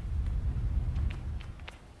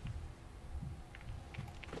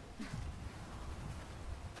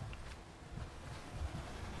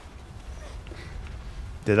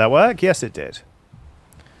 Did that work? Yes, it did.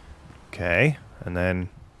 Okay, and then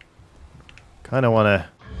kind of want to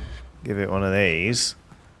give it one of these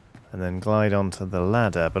and then glide onto the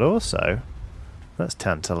ladder, but also that's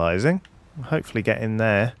tantalizing. I'll hopefully get in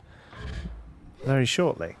there very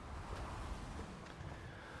shortly.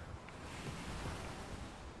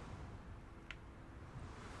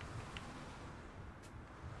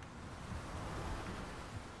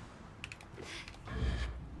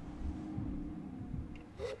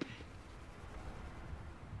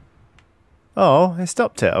 Oh, it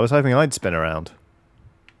stopped it. I was hoping I'd spin around.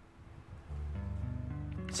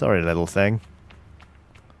 Sorry, little thing.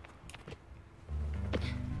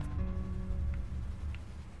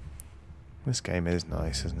 This game is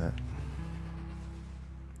nice, isn't it?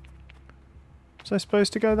 Was I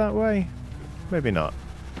supposed to go that way? Maybe not.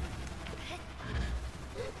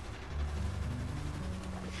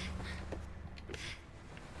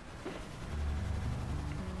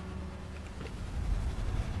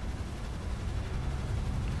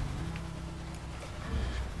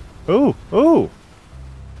 Ooh, ooh!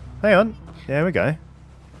 Hang on. There we go.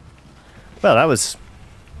 Well, that was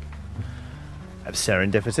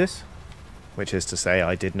serendipitous. Which is to say,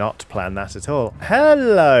 I did not plan that at all.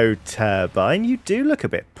 Hello, Turbine. You do look a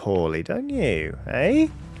bit poorly, don't you? Eh?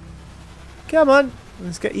 Come on.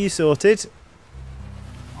 Let's get you sorted.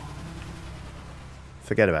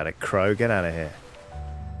 Forget about it, Crow. Get out of here.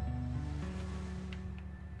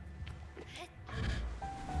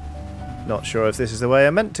 Not sure if this is the way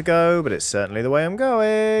I'm meant to go, but it's certainly the way I'm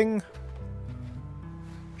going.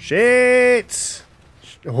 Shit!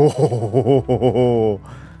 Oh.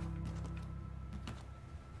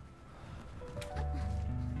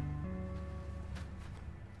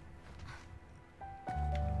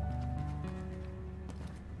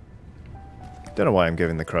 Don't know why I'm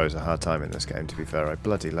giving the crows a hard time in this game, to be fair. I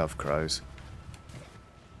bloody love crows.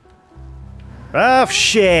 Oh,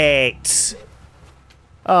 shit!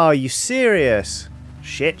 Oh, are you serious?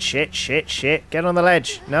 Shit, shit, shit, shit. Get on the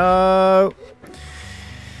ledge. No!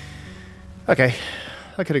 Okay.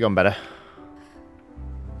 I could have gone better.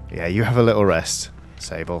 Yeah, you have a little rest,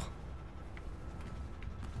 Sable.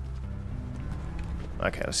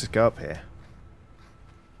 Okay, let's just go up here.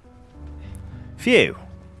 Phew!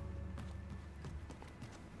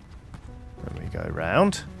 Then we go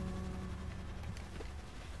round.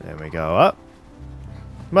 Then we go up.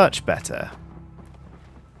 Much better.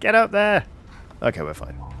 Get up there! Okay, we're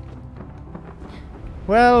fine.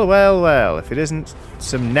 Well, well, well, if it isn't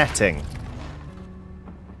some netting.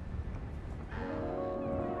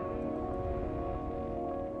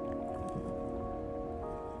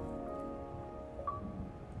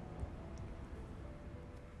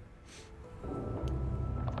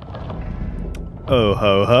 Oh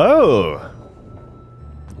ho ho!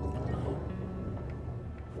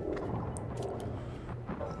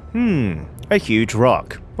 A huge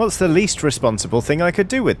rock. What's the least responsible thing I could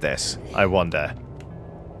do with this, I wonder?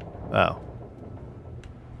 Oh.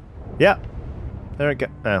 Yeah. There it goes.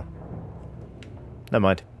 Oh. Never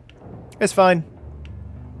mind. It's fine.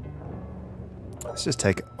 Let's just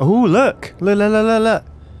take it. Oh, look! Look, look, look, look, look!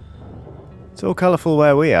 It's all colourful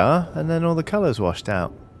where we are, and then all the colours washed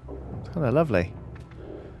out. It's kind of lovely.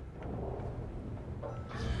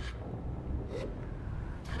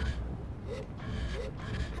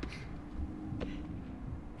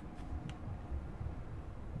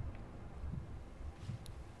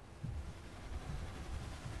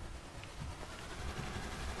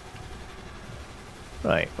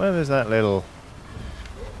 Right, where was that little...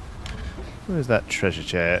 Where's that treasure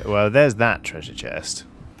chest? Well, there's that treasure chest.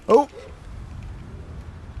 Oh!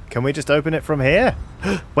 Can we just open it from here?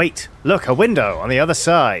 Wait, look, a window on the other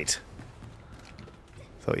side.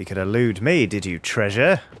 Thought you could elude me, did you,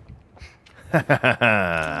 treasure?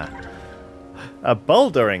 A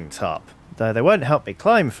bouldering top. Though they won't help me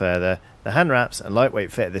climb further, the hand wraps and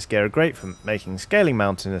lightweight fit of this gear are great for making scaling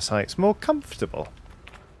mountainous heights more comfortable.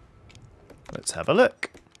 Let's have a look.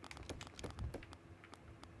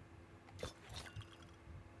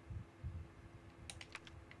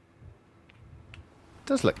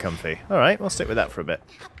 Does look comfy. Alright, we'll stick with that for a bit.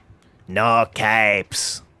 No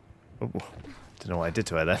capes! Ooh, don't know what I did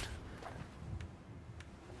to her then.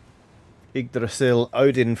 Yggdrasil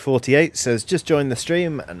Odin 48 says, just joined the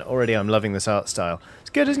stream and already I'm loving this art style. It's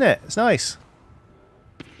good, isn't it? It's nice.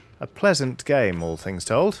 A pleasant game, all things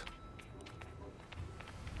told.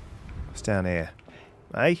 What's down here?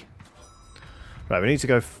 Eh? Right, we need to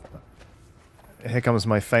go... Here comes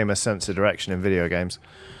my famous sense of direction in video games.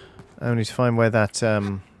 I need to find where that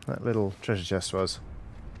that little treasure chest was.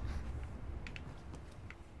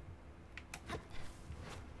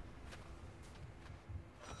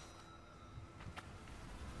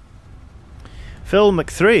 Phil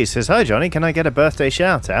McThree says, hi Johnny, can I get a birthday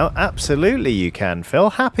shout out? Absolutely you can, Phil.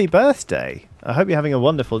 Happy birthday. I hope you're having a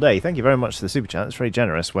wonderful day. Thank you very much for the super chat. It's very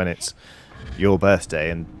generous when it's your birthday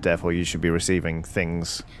and therefore you should be receiving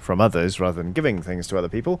things from others rather than giving things to other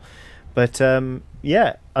people. But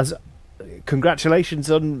yeah,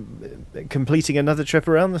 congratulations on completing another trip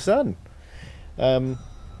around the sun.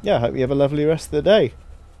 Yeah, I hope you have a lovely rest of the day.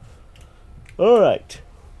 Alright.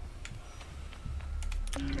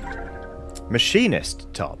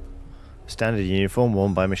 Machinist top. Standard uniform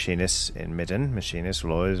worn by machinists in Midden. Machinists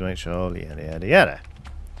will always make sure yada yada yada.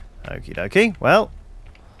 Okie dokie. Well,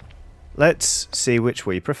 let's see which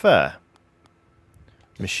we prefer.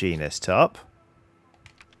 Machinist top.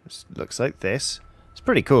 This looks like this. It's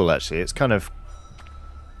pretty cool actually. It's kind of...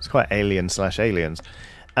 It's quite alien/aliens.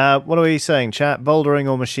 What are we saying, chat? Bouldering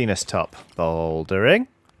or machinist top? Bouldering.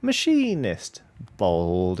 Machinist.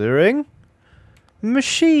 Bouldering.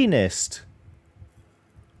 Machinist.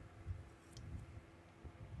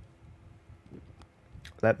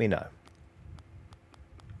 Let me know.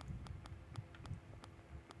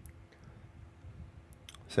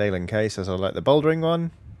 Sailing K says I like the bouldering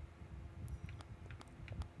one.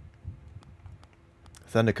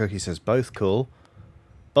 Thunder Cookie says both cool.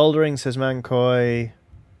 Bouldering says Mankoy.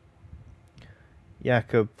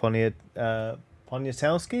 Jakub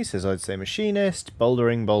Poniatowski says I'd say machinist.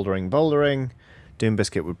 Bouldering, bouldering, bouldering. Doom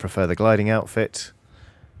Biscuit would prefer the gliding outfit.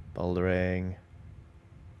 Bouldering.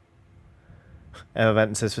 Emma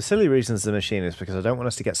Benton says for silly reasons the machinist because I don't want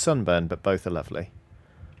us to get sunburned, but both are lovely.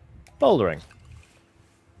 Bouldering.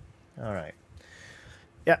 Alright.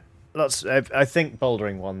 Yeah, lots. I think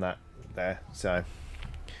bouldering won that there, so.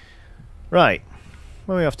 Right.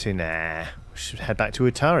 Where are we off to now? We should head back to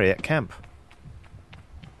Utari at camp.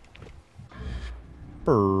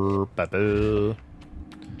 I'm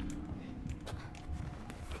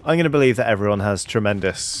going to believe that everyone has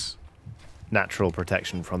tremendous natural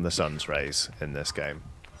protection from the sun's rays in this game.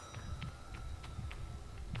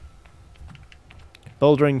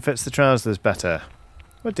 Bouldering fits the trousers better.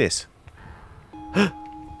 What this?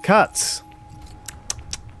 Cuts!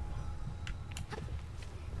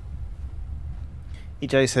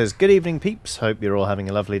 EJ says, good evening peeps, hope you're all having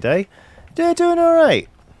a lovely day. Yeah, doing alright.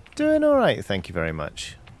 Doing alright, thank you very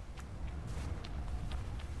much.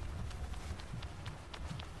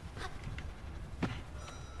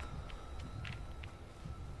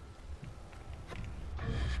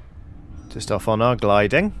 Just off on our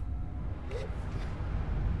gliding,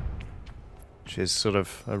 which is sort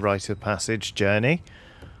of a rite of passage journey.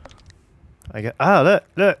 Look,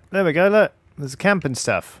 there we go, look, there's the camping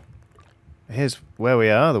stuff. Here's where we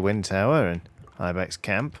are, the Wind Tower and Ibex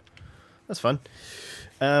Camp. that's fun.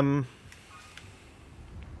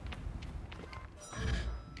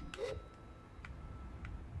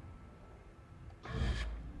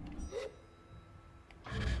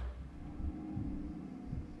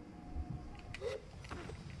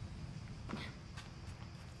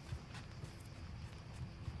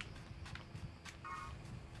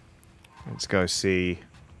 Let's go see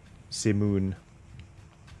Simoon.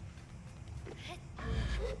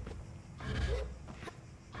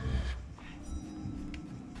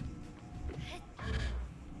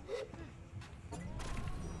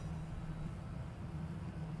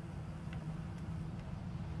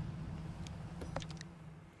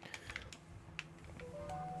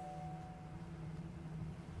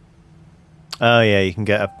 Oh yeah, you can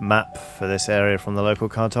get a map for this area from the local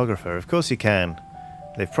cartographer. Of course you can.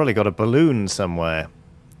 They've probably got a balloon somewhere.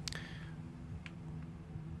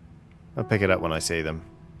 I'll pick it up when I see them.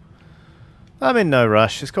 I'm in no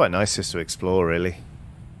rush. It's quite nice just to explore, really.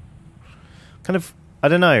 Kind of, I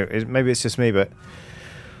don't know, maybe it's just me, but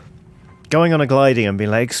going on a gliding and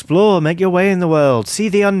being like, explore, make your way in the world, see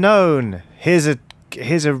the unknown. Here's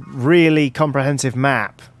a really comprehensive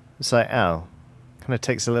map. It's like, oh, kind of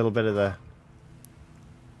takes a little bit of the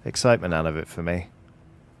excitement out of it for me.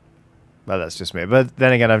 Well, that's just me. But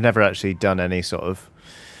then again, I've never actually done any sort of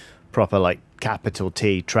proper, like, capital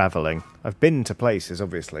T travelling. I've been to places,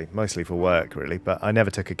 obviously, mostly for work, really, but I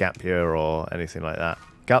never took a gap year or anything like that.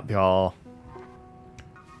 Gap year.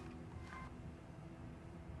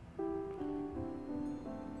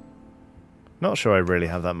 Not sure I really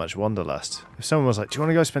have that much wanderlust. If someone was like, do you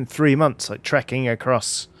want to go spend 3 months, like, trekking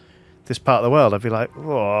across this part of the world, I'd be like,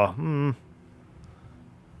 oh,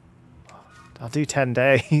 I'll do 10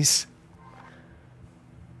 days.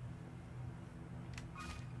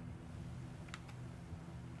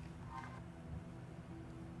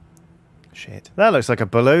 Shit. That looks like a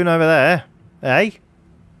balloon over there. Eh?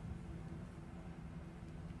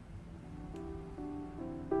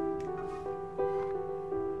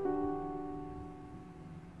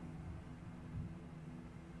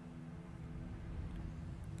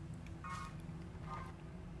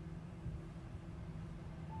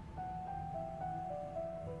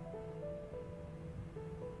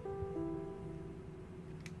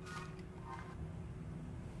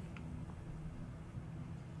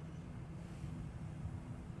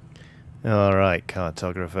 Alright,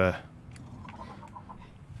 cartographer.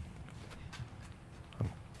 I'm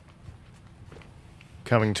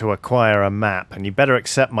coming to acquire a map, and you better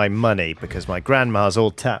accept my money, because my grandma's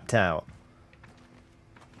all tapped out.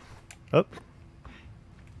 Oh.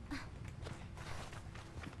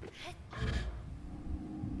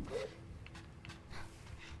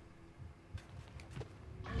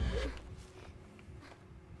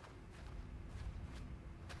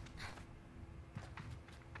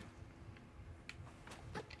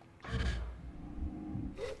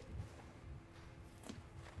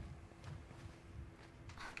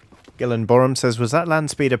 Gillen Borum says, was that land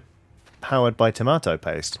speeder powered by tomato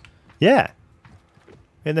paste? Yeah.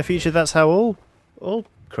 In the future, that's how all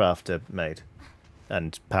craft are made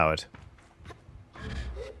and powered.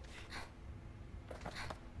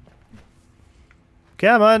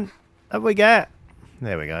 Come on, up we get.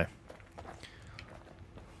 There we go.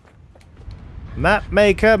 Map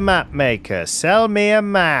maker, sell me a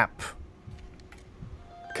map.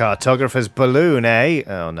 Cartographer's balloon, eh?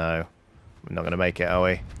 Oh no. We're not going to make it, are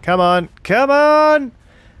we? Come on! Come on!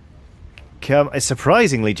 It's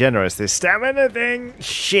surprisingly generous, this stamina thing.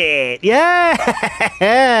 Shit!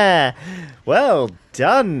 Yeah! Well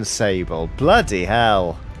done, Sable. Bloody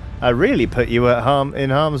hell. I really put you at in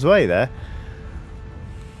harm's way there.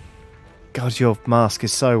 God, your mask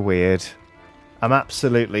is so weird. I'm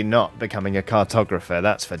absolutely not becoming a cartographer,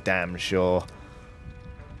 that's for damn sure.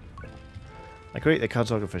 I greet the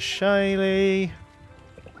cartographer shyly.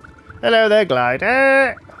 Hello there,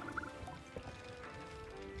 glider!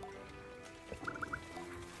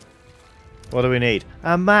 What do we need?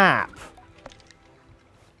 A map!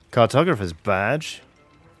 Cartographer's badge?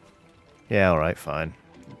 Yeah, alright, fine.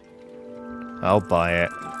 I'll buy it.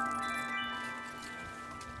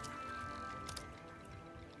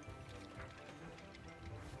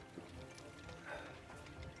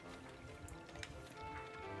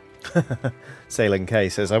 Sailing K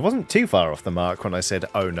says, I wasn't too far off the mark when I said,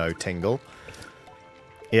 oh no, Tingle.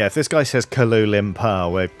 Yeah, if this guy says Kalu Limpar,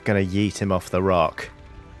 we're going to yeet him off the rock.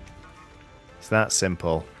 It's that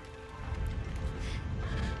simple.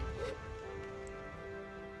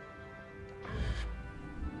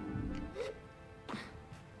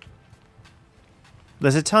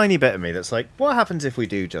 There's a tiny bit of me that's like, what happens if we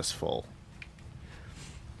do just fall?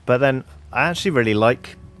 But then, I actually really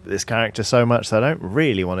like this character so much that I don't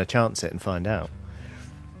really want to chance it and find out.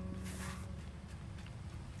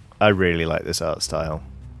 I really like this art style.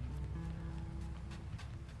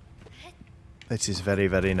 It is very,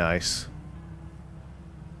 very nice.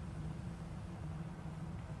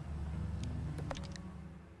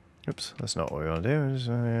 Oops, that's not what we want to do. It's,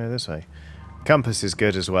 this way. Compass is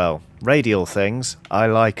good as well. Radial things, I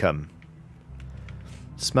like them.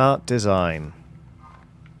 Smart design.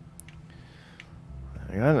 There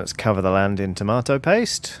we go, let's cover the land in tomato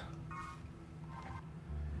paste.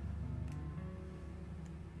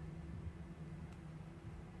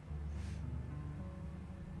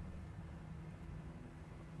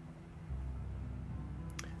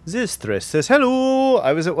 Zisthrus says, hello,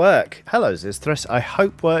 I was at work. Hello, Zisthrus. I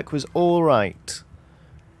hope work was all right.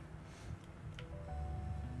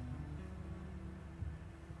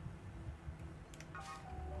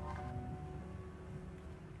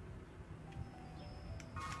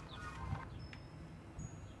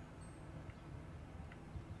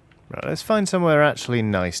 Right, let's find somewhere actually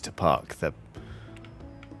nice to park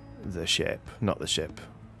the ship. Not the ship,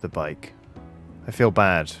 the bike. I feel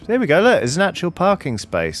bad. There we go, look, there's an actual parking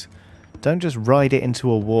space. Don't just ride it into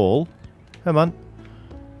a wall. Come on.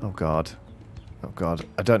 Oh god. Oh god.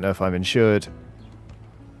 I don't know if I'm insured.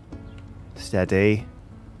 Steady.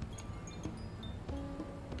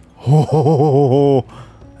 Oh,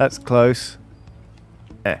 that's close.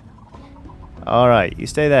 Eh. Alright, you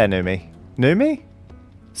stay there, Numi. Numi?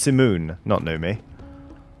 Simoon, not Numi.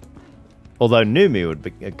 Although Numi would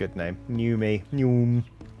be a good name. Numi. Noom.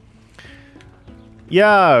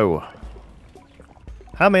 Yo!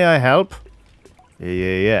 How may I help?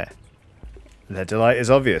 Yeah. Their delight is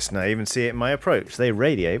obvious, and I even see it in my approach. They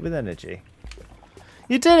radiate with energy.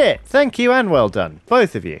 You did it! Thank you and well done.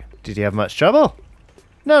 Both of you. Did you have much trouble?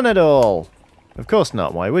 None at all. Of course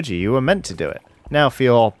not. Why would you? You were meant to do it. Now for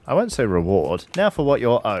your... I won't say reward. Now for what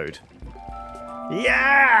you're owed.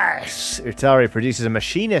 Yes! Utari produces a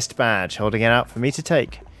machinist badge, holding it out for me to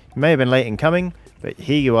take. You may have been late in coming, but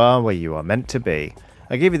here you are where you are meant to be.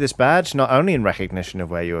 I give you this badge not only in recognition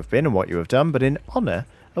of where you have been and what you have done, but in honour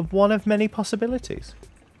of one of many possibilities.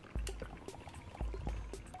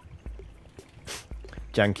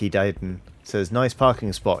 Janky Dayton says, nice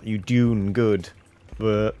parking spot, you dune good.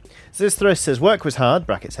 Zisthrus says, work was hard,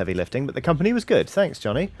 brackets heavy lifting, but the company was good. Thanks,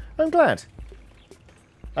 Johnny. I'm glad.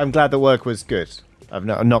 I'm glad the work was good. I'm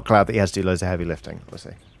not glad that he has to do loads of heavy lifting,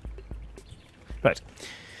 obviously. Right.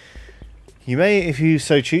 You may, if you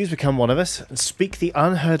so choose, become one of us and speak the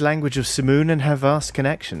unheard language of Simoon and have vast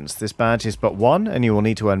connections. This badge is but one, and you will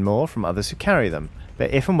need to earn more from others who carry them. But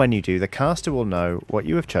if and when you do, the caster will know what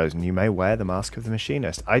you have chosen. You may wear the mask of the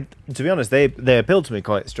machinist. To be honest, they appeal to me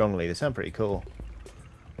quite strongly. They sound pretty cool.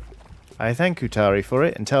 I thank Utari for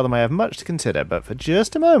it and tell them I have much to consider, but for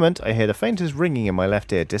just a moment I hear the faintest ringing in my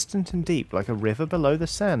left ear, distant and deep, like a river below the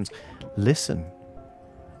sands. Listen.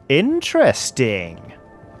 Interesting.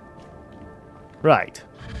 Right.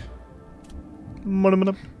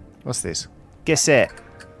 What's this? Guess it.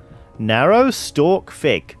 Narrow stalk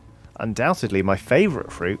fig. Undoubtedly my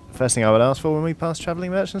favourite fruit. First thing I would ask for when we pass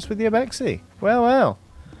travelling merchants with the Abexi. Well, well.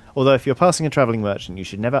 Although if you're passing a travelling merchant, you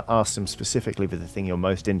should never ask them specifically for the thing you're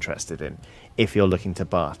most interested in, if you're looking to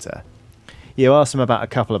barter. You ask them about a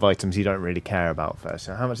couple of items you don't really care about first.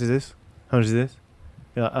 So how much is this? How much is this?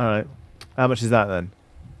 You're like, alright. How much is that then?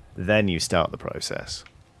 Then you start the process.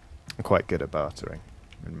 I'm quite good at bartering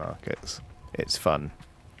in markets. It's fun.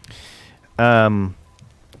 The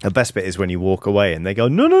best bit is when you walk away and they go,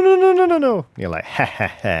 no, no, no, no, no, no, no. You're like, ha, ha,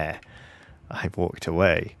 ha. I've walked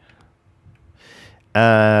away.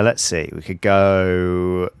 Let's see. We could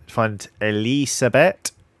go find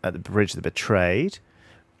Elisabeth at the Bridge of the Betrayed.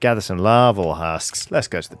 Gather some larval husks. Let's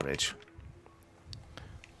go to the bridge.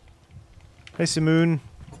 Hey, Simoon.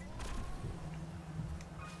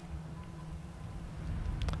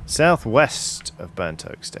 Southwest of Burnt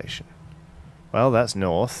Oak Station. Well, that's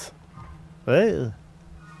north. Well.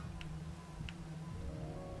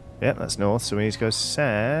 Yep, that's north, so we need to go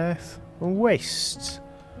south. West.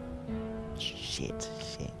 Shit.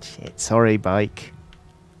 Sorry, bike.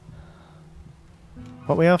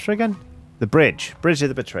 What are we after again? The bridge. Bridge of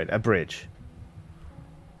the Betrayed. A bridge.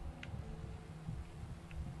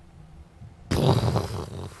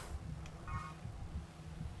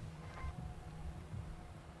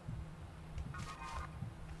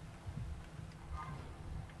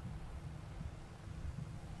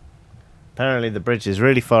 Apparently the bridge is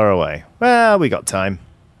really far away. Well, we got time.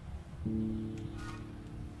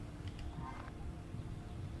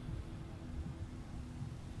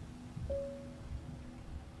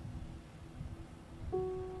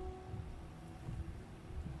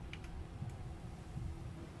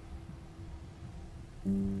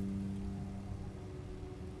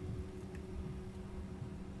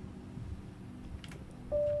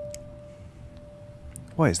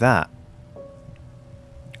 What is that?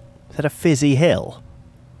 Is that a fizzy hill?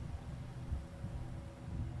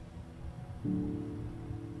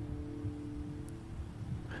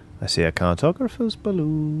 I see a cartographer's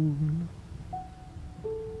balloon.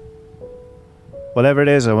 Whatever it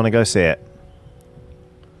is, I want to go see it.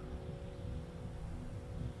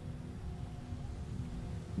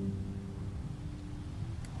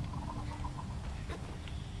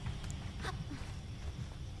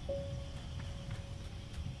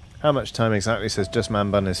 How much time exactly? Says Just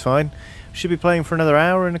Man Bun is fine. We should be playing for another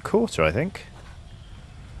hour and a quarter, I think.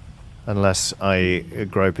 Unless I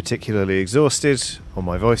grow particularly exhausted or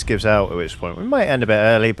my voice gives out, at which point we might end a bit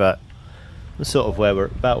early, but that's sort of where where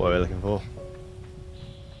we're looking for.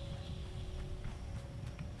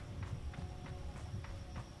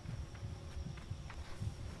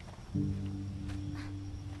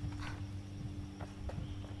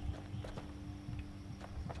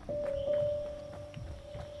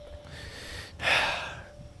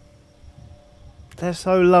 They're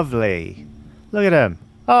so lovely. Look at them.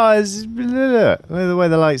 Oh, look at the way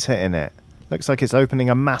the light's hitting it. Looks like it's opening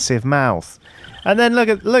a massive mouth. And then look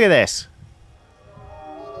at this.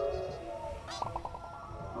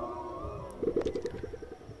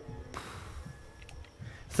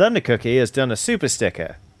 Thunder Cookie has done a super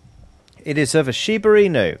sticker. It is of a Shiba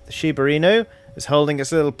Inu. The Shiba Inu is holding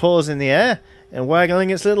its little paws in the air and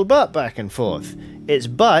waggling its little butt back and forth. Its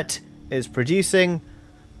butt is producing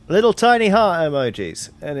little tiny heart emojis,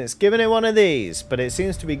 and it's giving it one of these, but it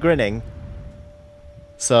seems to be grinning.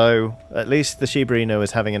 So, at least the Shiba Inu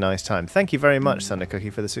is having a nice time. Thank you very much, Thunder Cookie,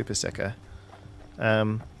 for the super sticker.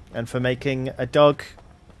 And for making a dog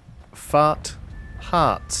fart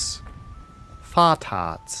hearts. Fart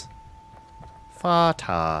hearts. Fart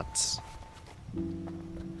hearts.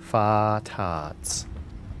 Fart hearts.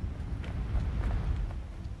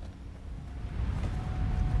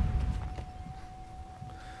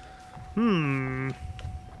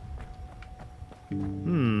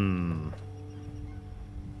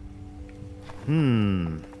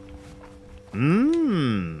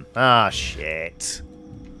 Ah, shit.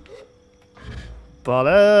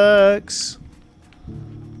 Bollocks.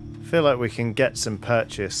 Feel like we can get some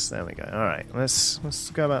purchase. There we go. Alright, let's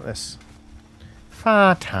go about this.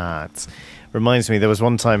 Fart hearts. Reminds me, there was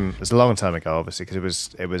one time, it was a long time ago, obviously,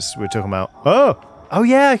 because we were talking about, oh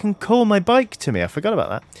yeah, I can call my bike to me. I forgot about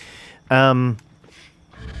that. We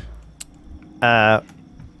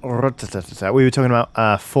were talking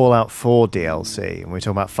about Fallout 4 DLC, and we were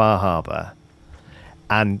talking about Far Harbor,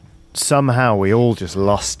 and somehow we all just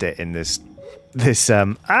lost it in this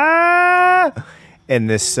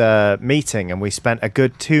meeting, and we spent a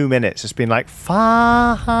good 2 minutes just being like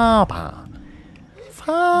Far Harbor,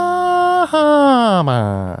 Far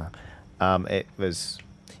Harbor. It was,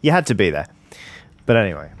 you had to be there, but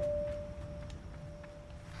anyway.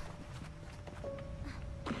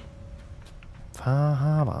 Far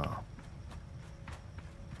Harbor.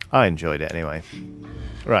 I enjoyed it anyway.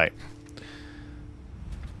 Right.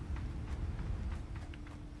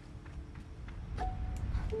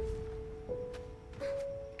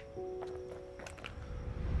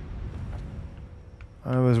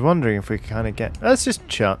 I was wondering if we could kind of get... Let's just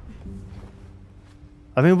chat.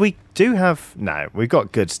 I mean, we do have... No, we've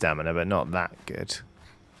got good stamina, but not that good.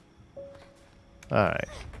 Alright.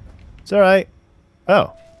 It's alright.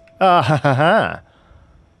 Oh. Ah, ha, ha, ha.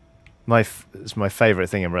 It's my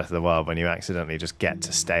favourite thing in Breath of the Wild when you accidentally just get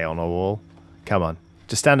to stay on a wall. Come on.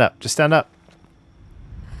 Just stand up. Just stand up.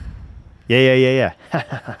 Yeah. Ha,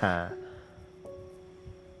 ha, ha, ha.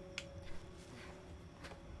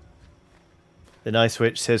 The Nice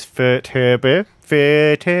Witch says, Furturbo.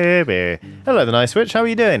 Hello, the Nice Witch. How are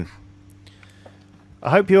you doing?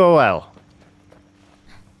 I hope you are well.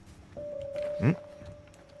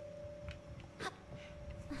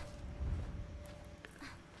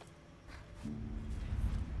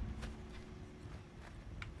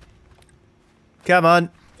 Come on.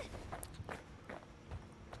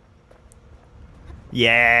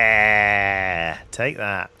 Yeah. Take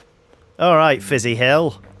that. All right, Fizzy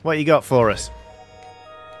Hill. What you got for us?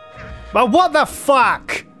 But what the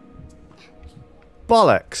fuck?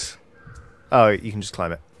 Bollocks. Oh, you can just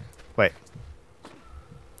climb it. Wait.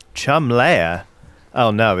 Chum layer? Oh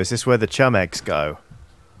no, is this where the chum eggs go?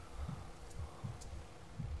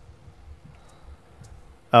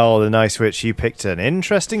 Oh, the Nice Witch, you picked an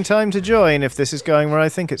interesting time to join if this is going where I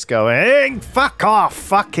think it's going. Fuck off!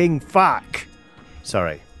 Fucking fuck!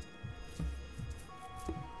 Sorry.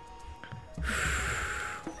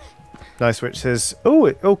 Nice Witch says,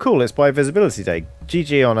 oh cool, it's by Visibility Day.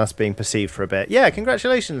 GG on us being perceived for a bit. Yeah,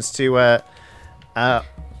 congratulations to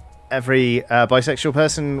every bisexual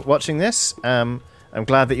person watching this. I'm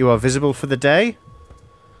glad that you are visible for the day.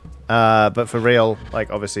 But for real,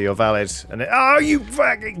 like, obviously you're valid. And oh, you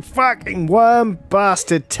fucking worm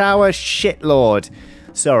bastard tower shitlord.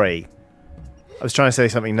 Sorry. I was trying to say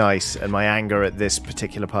something nice, and my anger at this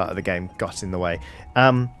particular part of the game got in the way.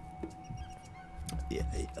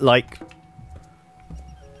 Like,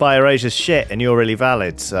 Bioerasia's shit, and you're really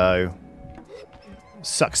valid, so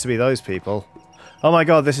sucks to be those people. Oh my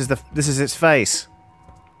god, this is its face.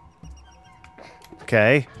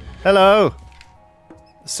 Okay. Hello.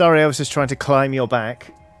 Sorry, I was just trying to climb your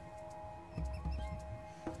back.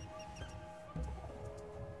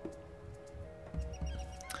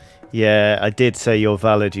 Yeah, I did say you're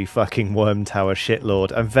valid, you fucking worm tower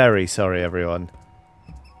shitlord. I'm very sorry, everyone.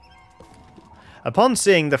 Upon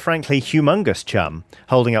seeing the frankly humongous chum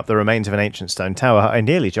holding up the remains of an ancient stone tower, I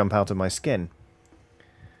nearly jump out of my skin.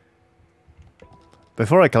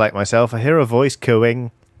 Before I collect myself, I hear a voice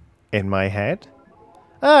cooing in my head.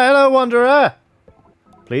 Ah, hello, wanderer!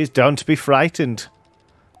 Please don't be frightened.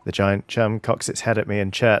 The giant chum cocks its head at me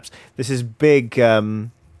and chirps. This is big,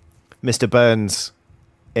 Mr. Burns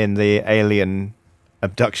in the alien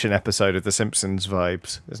abduction episode of The Simpsons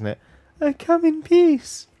vibes, isn't it? I come in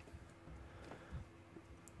peace.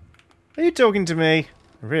 Are you talking to me?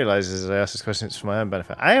 I realise as I ask this question it's for my own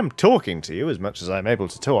benefit. I am talking to you as much as I'm able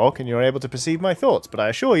to talk, and you're able to perceive my thoughts, but I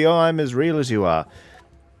assure you I'm as real as you are.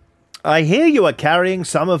 I hear you are carrying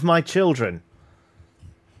some of my children.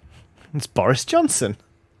 It's Boris Johnson.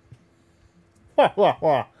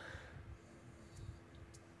 I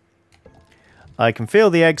can feel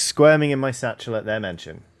the eggs squirming in my satchel at their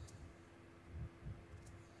mention.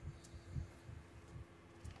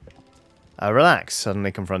 I relax,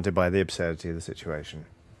 suddenly confronted by the absurdity of the situation.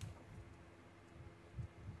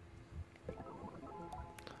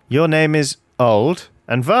 Your name is old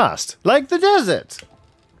and vast, like the desert.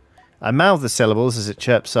 I mouth the syllables as it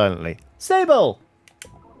chirps silently. Sable!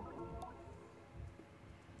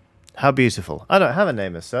 How beautiful. I don't have a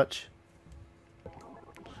name as such.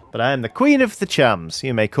 But I am the Queen of the Chums.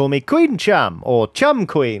 You may call me Queen Chum, or Chum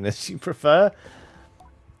Queen, as you prefer.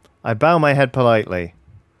 I bow my head politely.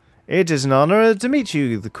 It is an honor to meet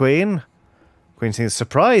you, the Queen. The Queen seems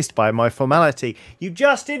surprised by my formality. You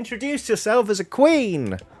just introduced yourself as a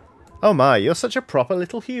queen. Oh my, you're such a proper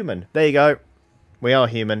little human. There you go. We are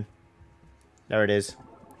human. There it is.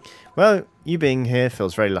 Well, you being here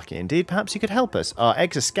feels very lucky indeed. Perhaps you could help us. Our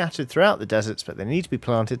eggs are scattered throughout the deserts, but they need to be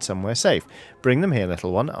planted somewhere safe. Bring them here,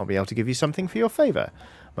 little one. I'll be able to give you something for your favour.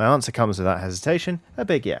 My answer comes without hesitation. A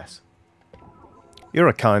big yes. You're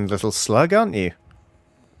a kind little slug, aren't you?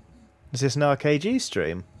 Is this an RKG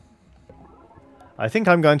stream? I think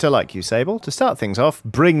I'm going to like you, Sable. To start things off,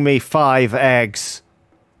 bring me 5 eggs.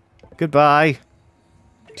 Goodbye.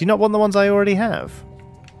 Do you not want the ones I already have?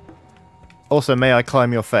 Also, may I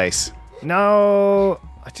climb your face? No!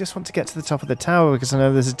 I just want to get to the top of the tower because I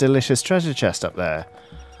know there's a delicious treasure chest up there.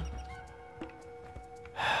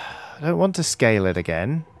 I don't want to scale it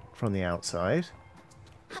again from the outside.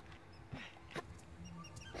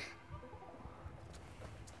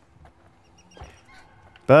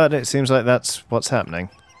 But it seems like that's what's happening.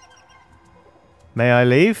 May I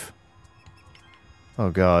leave? Oh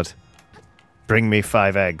god. Bring me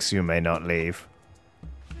 5 eggs, you may not leave.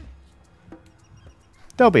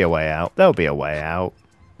 There'll be a way out. There'll be a way out.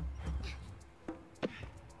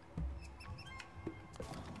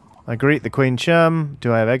 I greet the Queen Chum.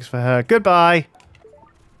 Do I have eggs for her? Goodbye!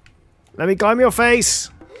 Let me climb your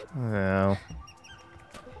face! Oh.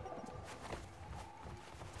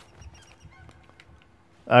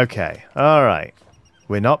 Okay, alright.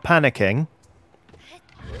 We're not panicking.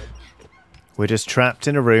 We're just trapped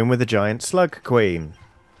in a room with a giant slug queen.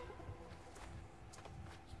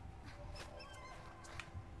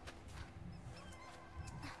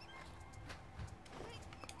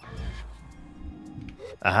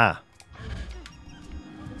 Aha.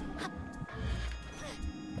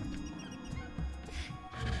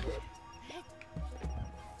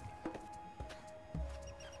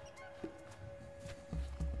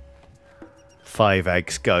 Five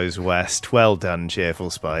eggs goes west. Well done,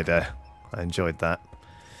 cheerful spider. I enjoyed that.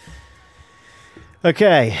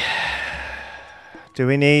 Okay. Do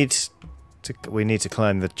we need to... We need to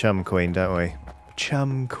climb the Chum Queen, don't we?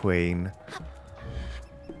 Chum Queen.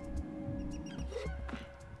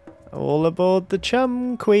 All aboard the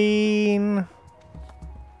Chum Queen.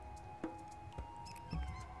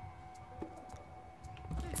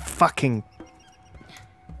 Fucking...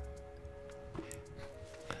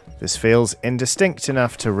 This feels indistinct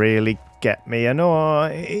enough to really get me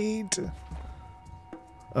annoyed.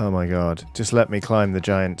 Oh my god. Just let me climb the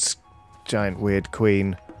giant giant weird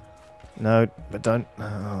queen. No, but don't...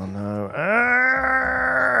 Oh, no.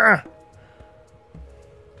 Ah!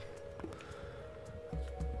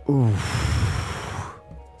 Oof.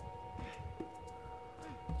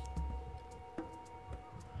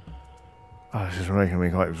 Oh, this is making me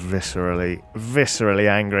quite viscerally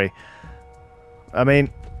angry. I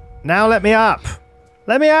mean, now let me up!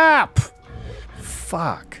 Let me up!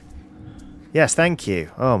 Fuck. Yes, thank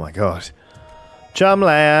you. Oh my god. Chum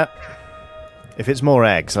layer. If it's more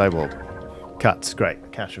eggs, I will. Cuts,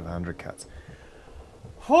 great. Cash of 100 cuts.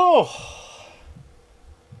 Oh.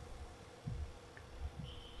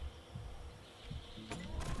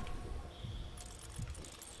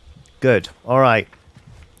 Good. Alright.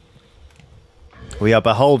 We are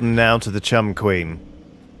beholden now to the Chum Queen.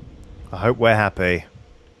 I hope we're happy.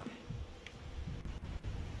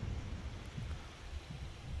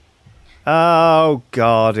 Oh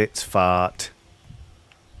god, it's fart.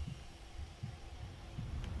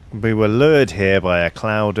 We were lured here by a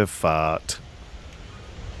cloud of fart.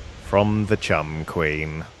 From the Chum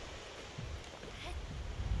Queen.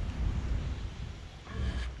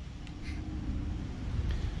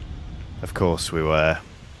 Of course we were.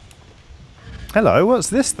 Hello, what's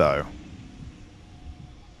this though?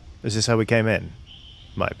 Is this how we came in?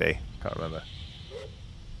 Might be. Can't remember.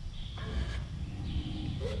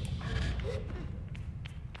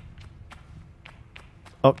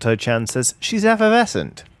 Octo-chan says, she's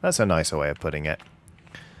effervescent. That's a nicer way of putting it.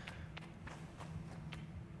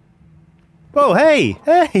 Whoa, hey!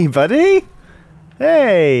 Hey, buddy!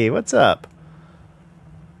 Hey, what's up?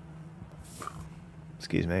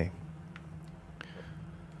 Excuse me.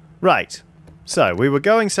 Right. So, we were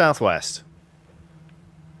going southwest.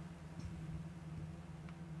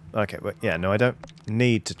 Okay, but yeah, no, I don't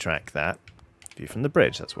need to track that. View from the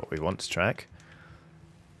bridge, that's what we want to track.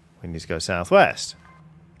 We need to go southwest.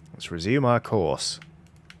 Let's resume our course.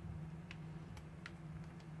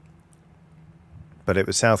 But it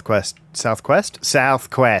was southwest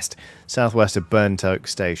of Burnt Oak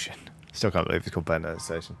Station. Still can't believe it's called Burnt Oak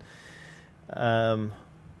Station. Well,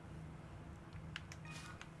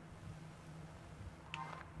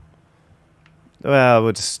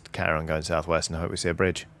 we'll just carry on going southwest and hope we see a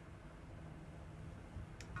bridge.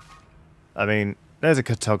 I mean, there's a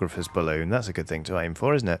cartographer's balloon. That's a good thing to aim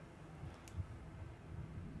for, isn't it?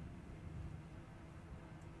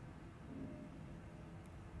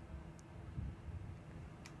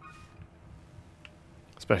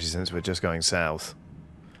 Especially since we're just going south.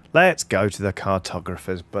 Let's go to the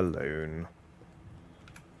cartographer's balloon.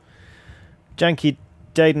 Janky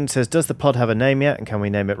Daden says, does the pod have a name yet? And can we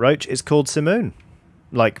name it Roach? It's called Simoon.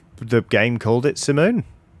 Like, the game called it Simoon.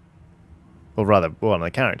 Or rather, one of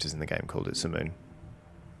the characters in the game called it Simoon.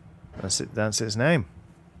 That's its name.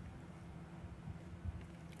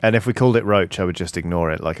 And if we called it Roach, I would just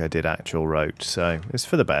ignore it like I did actual Roach. So, it's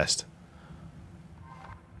for the best.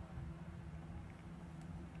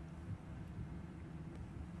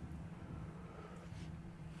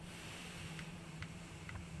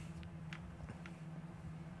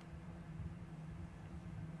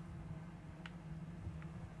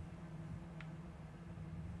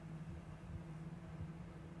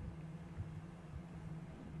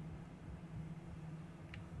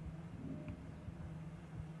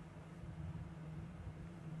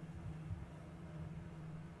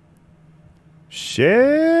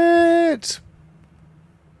 Shit!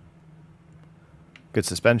 Good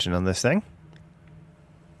suspension on this thing.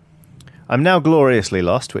 I'm now gloriously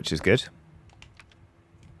lost, which is good.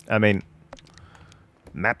 I mean,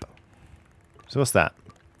 map. So what's that?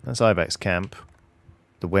 That's Ibex Camp.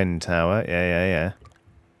 The Wind Tower. Yeah.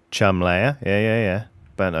 Chum Layer. Yeah.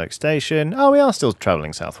 Burnt Oak Station. Oh, we are still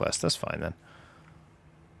travelling southwest. That's fine then.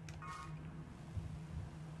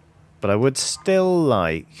 But I would still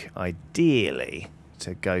like, ideally,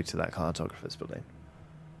 to go to that cartographer's balloon.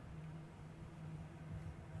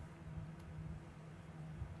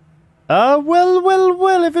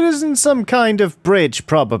 Well, if it isn't some kind of bridge,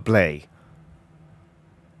 probably.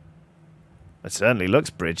 It certainly looks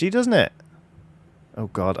bridgy, doesn't it? Oh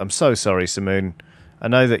god, I'm so sorry, Simoon. I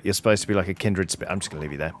know that you're supposed to be like a kindred spirit. I'm just going to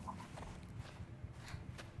leave you there.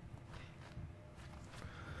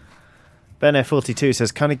 Ben F42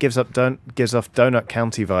 says, kind of gives off Donut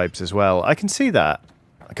County vibes as well. I can see that.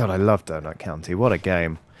 God, I love Donut County. What a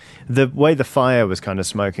game. The way the fire was kind of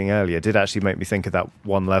smoking earlier did actually make me think of that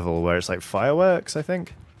one level where it's like fireworks, I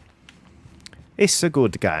think. It's a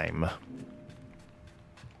good game.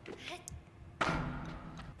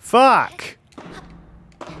 Fuck!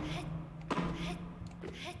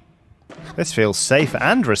 This feels safe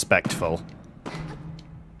and respectful.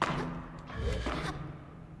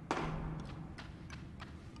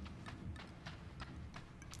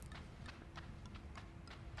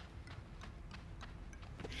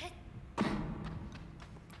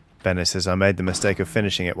 Benny says, I made the mistake of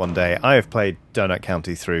finishing it one day. I have played Donut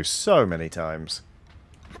County through so many times.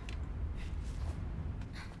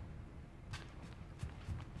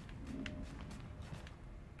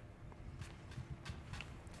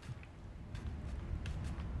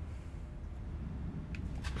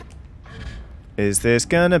 Is this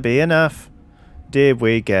gonna be enough? Did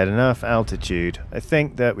we get enough altitude? I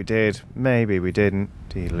think that we did. Maybe we didn't.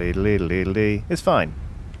 Dee-dee-dee-dee-dee-dee. It's fine.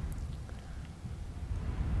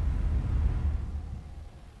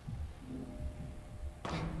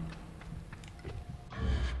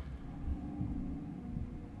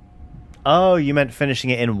 Oh, you meant finishing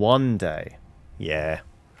it in one day. Yeah.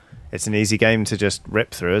 It's an easy game to just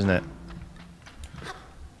rip through, isn't it?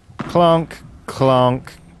 Clonk,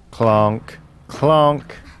 clonk, clonk, clonk.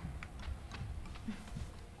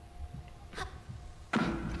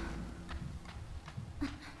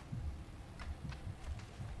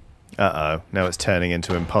 Uh-oh. Now it's turning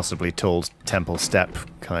into impossibly tall temple step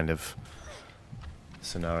kind of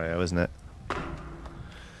scenario, isn't it?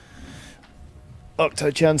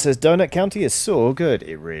 Octo-chan says, Donut County is so good.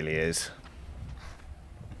 It really is.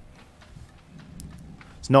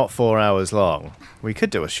 It's not 4 hours long. We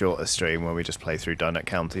could do a shorter stream where we just play through Donut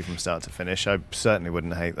County from start to finish. I certainly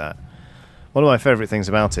wouldn't hate that. One of my favourite things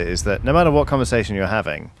about it is that no matter what conversation you're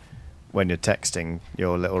having, when you're texting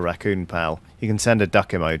your little raccoon pal, you can send a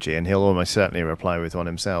duck emoji and he'll almost certainly reply with one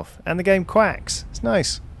himself. And the game quacks. It's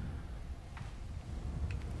nice.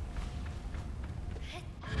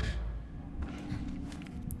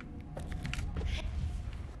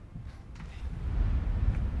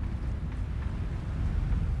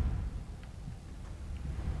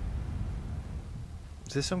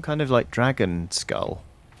 Is this some kind of like dragon skull?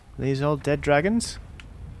 Are these all dead dragons?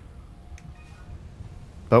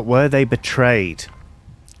 But were they betrayed?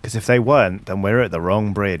 Because if they weren't, then we're at the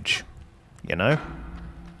wrong bridge. You know?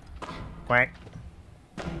 Quack.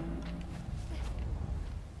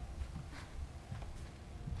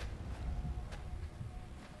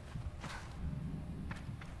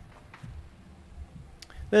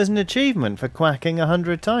 There's an achievement for quacking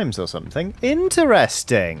 100 times or something.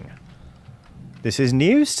 Interesting! This is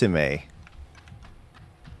news to me.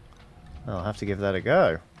 I'll have to give that a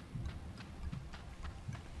go.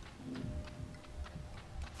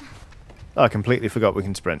 Oh, I completely forgot we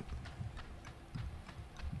can sprint.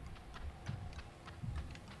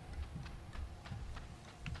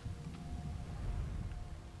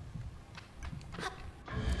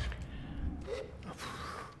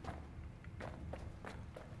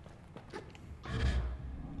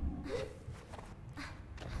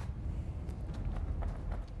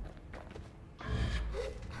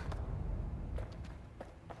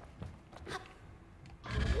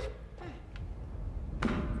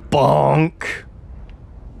 Bonk!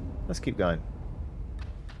 Let's keep going.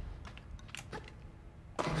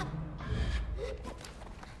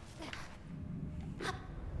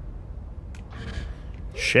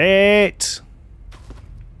 Shit!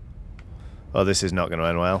 Oh, this is not going to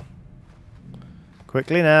end well.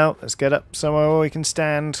 Quickly now, let's get up somewhere where we can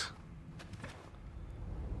stand.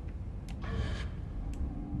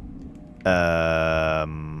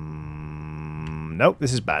 Nope,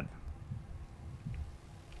 this is bad.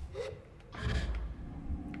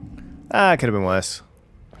 Ah, it could have been worse.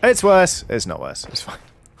 It's worse. It's not worse. It's fine.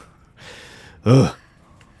 Ugh.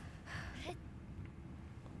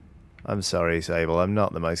 I'm sorry, Sable. I'm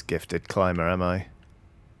not the most gifted climber, am I?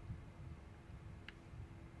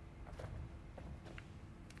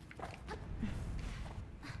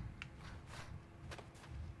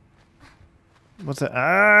 What's that?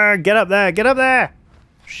 Ah, get up there! Get up there!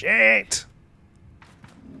 Shit!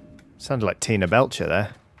 Sounded like Tina Belcher there.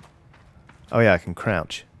 Oh yeah, I can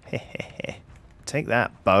crouch. Take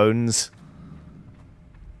that, Bones.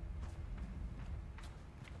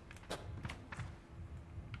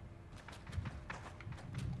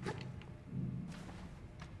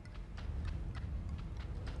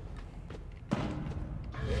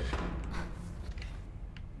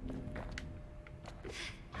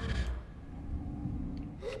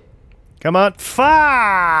 Come on.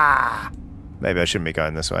 Far! Maybe I shouldn't be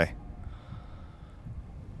going this way.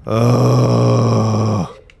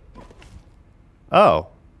 Oh. Oh.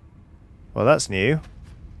 Well, that's new.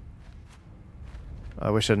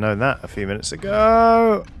 I wish I'd known that a few minutes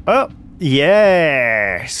ago. Oh,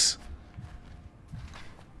 yes.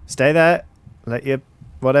 Stay there. Let your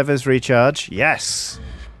whatever's recharge. Yes.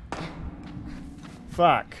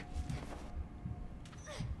 Fuck.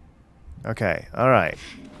 Okay, alright.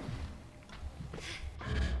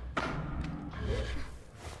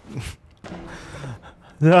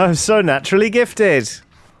 I'm so naturally gifted.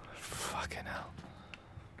 Fucking hell.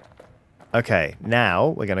 Okay, now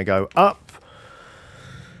we're going to go up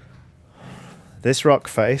this rock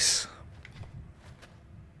face.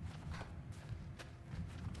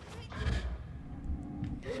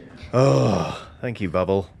 Oh, thank you,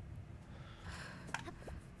 Bubble.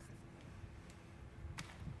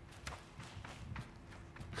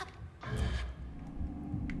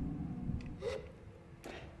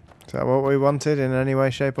 Is that what we wanted in any way,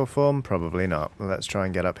 shape or form? Probably not. Let's try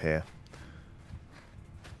and get up here.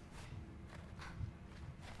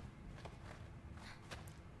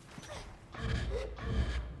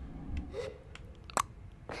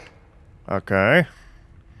 Okay.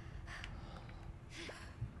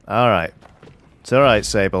 Alright. It's alright,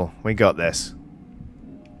 Sable. We got this.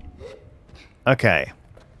 Okay.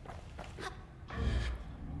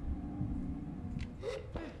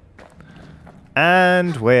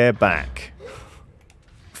 And we're back.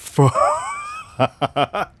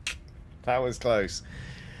 That was close.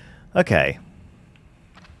 Okay.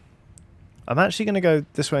 I'm actually going to go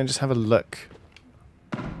this way and just have a look.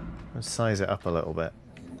 Let's size it up a little bit.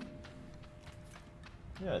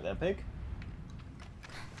 Yeah, they're big.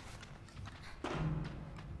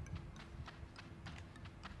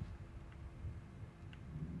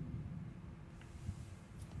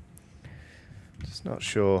 Just not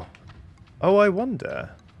sure. Oh, I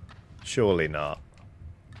wonder. Surely not.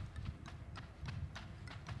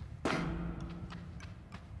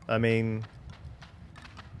 I mean,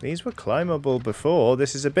 these were climbable before.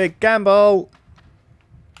 This is a big gamble.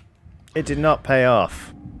 It did not pay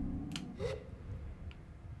off.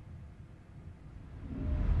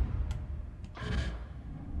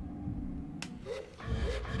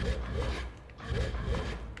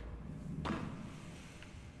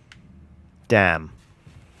 Damn.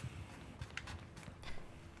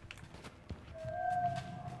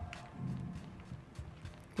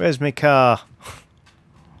 Where's my car?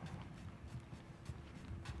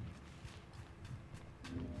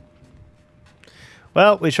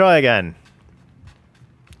 Well, we try again.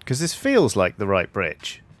 Because this feels like the right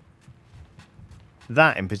bridge.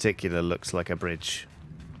 That in particular looks like a bridge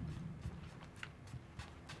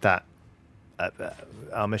that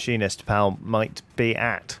our machinist pal might be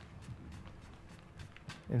at.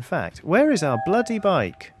 In fact, where is our bloody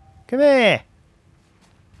bike? Come here!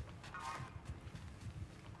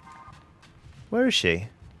 Where is she?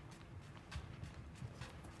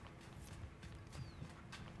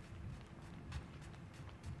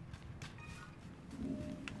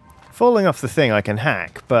 Falling off the thing I can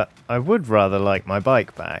hack, but I would rather like my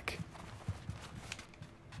bike back.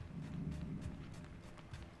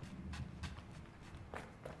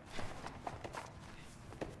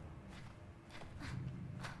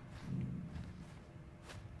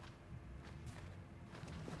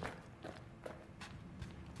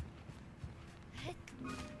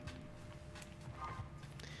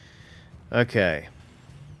 Okay.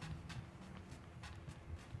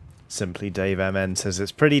 Simply Dave MN says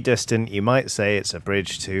it's pretty distant. You might say it's a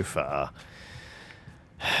bridge too far.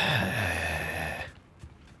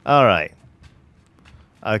 Alright.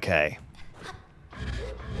 Okay.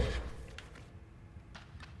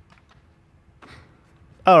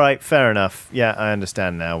 Alright, fair enough. Yeah, I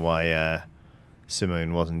understand now why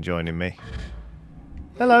Simoon wasn't joining me.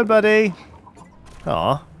 Hello, buddy.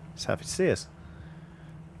 Aw, he's happy to see us.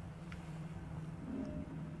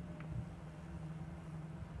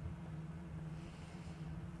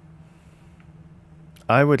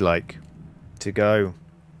 I would like to go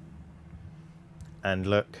and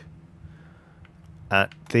look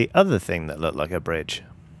at the other thing that looked like a bridge.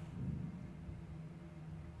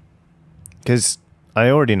 Because I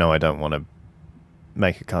already know I don't want to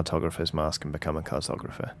make a cartographer's mask and become a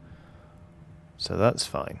cartographer. So that's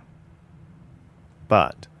fine.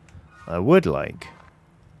 But I would like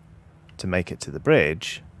to make it to the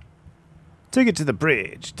bridge. To get to the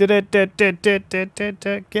bridge. Get up.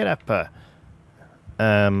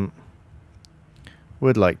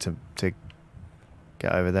 Would like to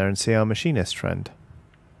get over there and see our machinist friend.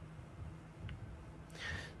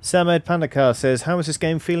 Samed Pandakar says, how is this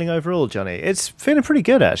game feeling overall, Johnny? It's feeling pretty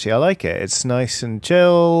good, actually. I like it. It's nice and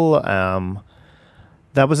chill.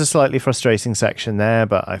 That was a slightly frustrating section there,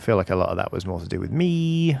 but I feel like a lot of that was more to do with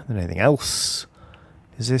me than anything else.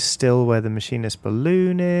 Is this still where the machinist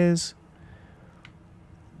balloon is?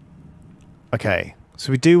 Okay,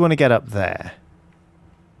 so we do want to get up there.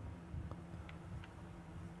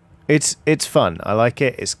 It's fun. I like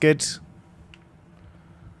it. It's good.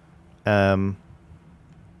 Like,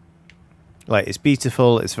 it's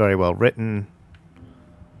beautiful. It's very well written.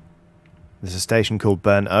 There's a station called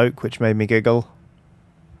Burnt Oak, which made me giggle.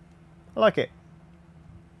 I like it.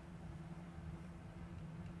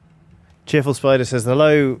 Cheerful Spider says the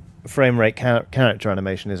low frame rate character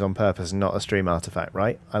animation is on purpose and not a stream artifact,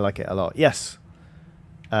 right? I like it a lot. Yes.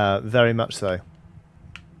 Very much so.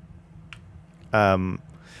 Yeah,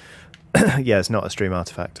 it's not a stream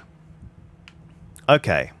artifact.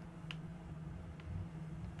 Okay.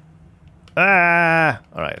 Ah!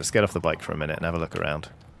 Alright, let's get off the bike for a minute and have a look around.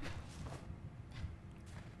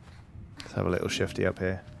 Let's have a little shifty up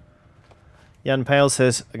here. Jan Pale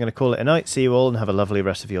says, I'm going to call it a night. See you all and have a lovely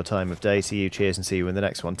rest of your time of day. See you, cheers, and see you in the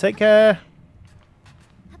next one. Take care!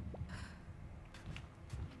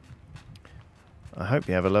 I hope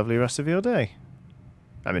you have a lovely rest of your day.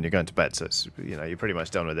 I mean, you're going to bed, so it's, you know, you're pretty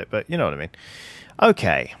much done with it, but you know what I mean.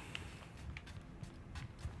 Okay.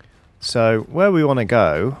 So, where we want to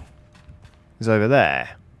go is over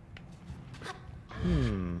there.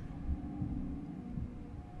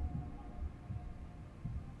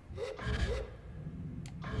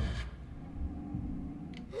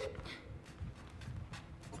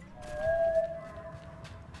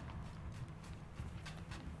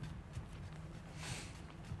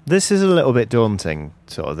 This is a little bit daunting,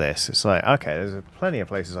 sort of this. It's like, okay, there's plenty of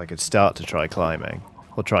places I could start to try climbing.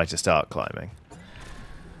 Or try to start climbing.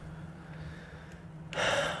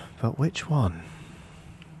 But which one?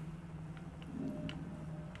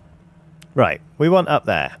 Right, we want up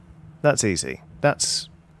there. That's easy. That's...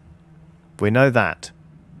 We know that.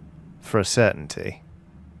 For a certainty.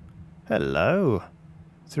 Hello.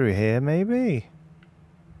 Through here, maybe?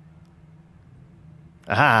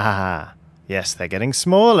 Ah! Yes, they're getting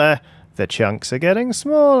smaller. The chunks are getting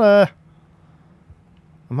smaller.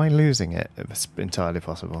 Am I losing it? It's entirely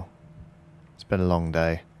possible. It's been a long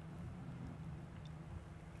day.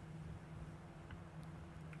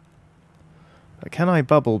 But can I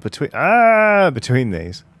bubble between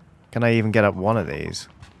these? Can I even get up one of these?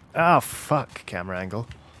 Oh, fuck, camera angle.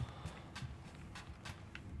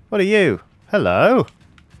 What are you? Hello?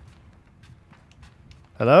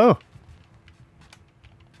 Hello?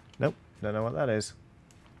 Nope, don't know what that is.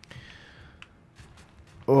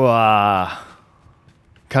 Wow.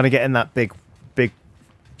 Kind of getting that big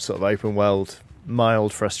sort of open world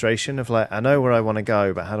mild frustration of like, I know where I want to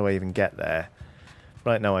go, but how do I even get there?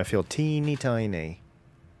 Right now I feel teeny tiny.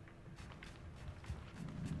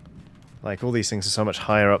 Like all these things are so much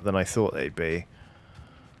higher up than I thought they'd be.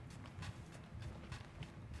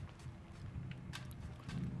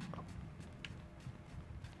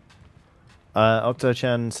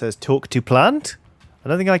 Octo-chan says talk to plant? I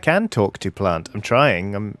don't think I can talk to plant. I'm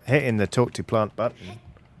trying. I'm hitting the talk to plant button.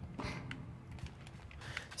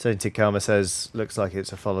 So Tikama says, looks like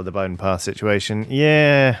it's a follow the bone path situation.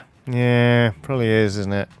 Yeah, probably is,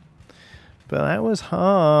 isn't it? But that was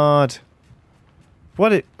hard.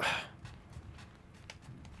 What it...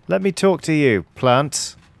 Let me talk to you,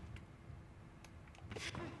 plants.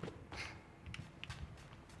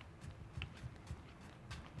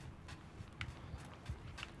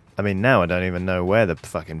 I mean, now I don't even know where the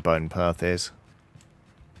fucking bone path is.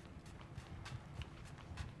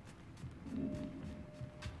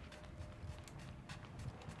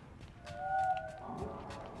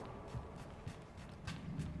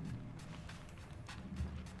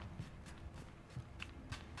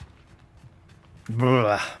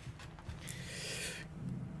 Blah.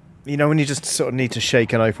 You know when you just sort of need to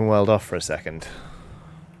shake an open world off for a second?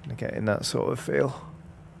 Getting that sort of feel.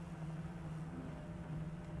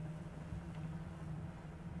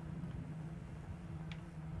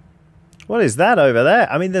 What is that over there?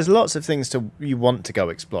 I mean, there's lots of things you want to go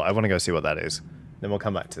explore. I want to go see what that is. Then we'll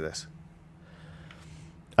come back to this.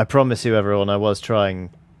 I promise you, everyone, I was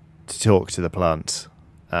trying to talk to the plants.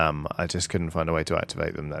 I just couldn't find a way to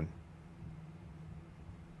activate them then.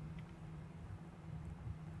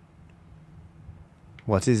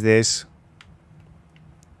 What is this?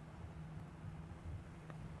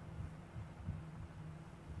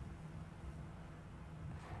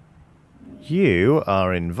 You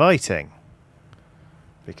are inviting.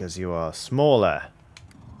 Because you are smaller.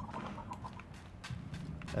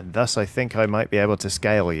 And thus I think I might be able to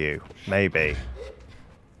scale you. Maybe.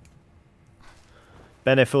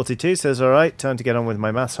 Bennett42 says, alright, time to get on with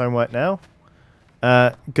my maths homework now.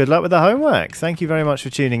 Good luck with the homework. Thank you very much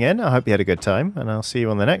for tuning in. I hope you had a good time. And I'll see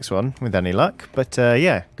you on the next one with any luck. But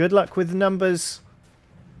yeah, good luck with numbers.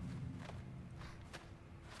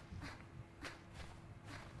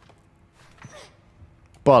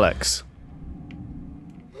 Bollocks.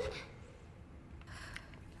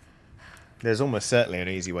 There's almost certainly an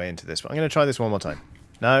easy way into this, but I'm going to try this one more time.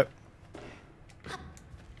 No.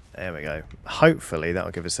 There we go. Hopefully that'll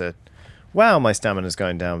give us a... Wow, my stamina's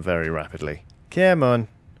going down very rapidly. Come on.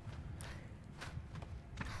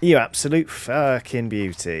 You absolute fucking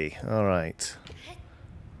beauty. Alright.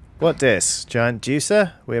 What dis? Giant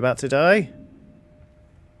juicer? We about to die?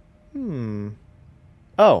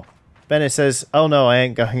 Oh. Bennett says, oh no, I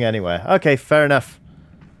ain't going anywhere. Okay, fair enough.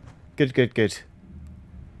 Good, good, good.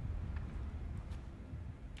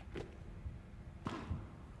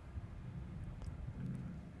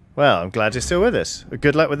 Well, I'm glad you're still with us.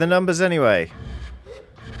 Good luck with the numbers anyway.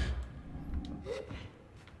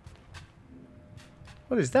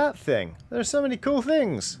 What is that thing? There are so many cool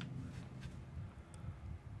things.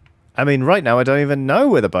 I mean, right now I don't even know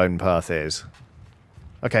where the bone path is.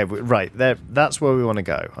 Okay, right, there. That's where we want to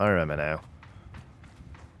go. I remember now.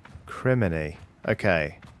 Criminy.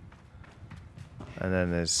 Okay. And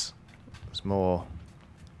then there's more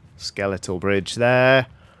skeletal bridge there.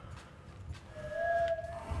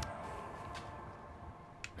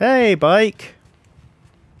 Hey, bike!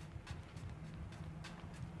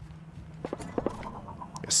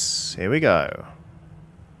 Yes, here we go.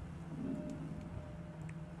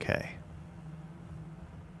 Okay.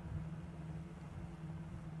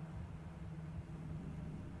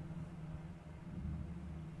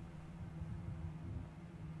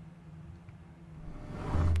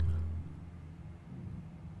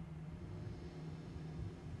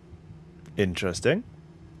 Interesting.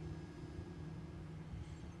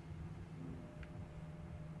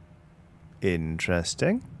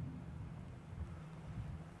 Interesting.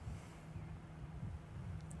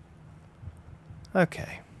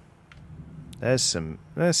 Okay. There's some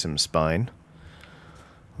spine.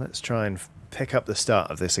 Let's try and pick up the start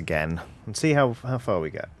of this again and see how far we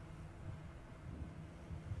get.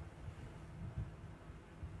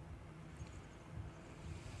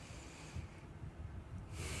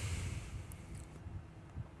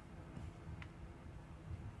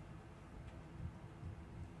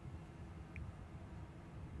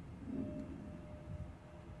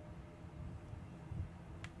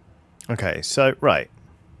 Okay, so, right.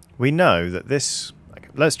 We know that this... Okay,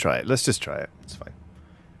 let's try it. Let's just try it. It's fine.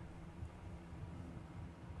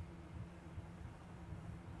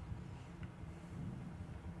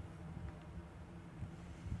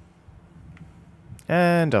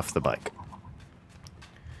 And off the bike.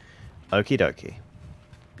 Okie dokie.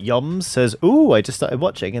 Yoms says, ooh, I just started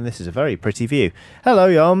watching and this is a very pretty view. Hello,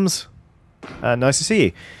 Yoms. Nice to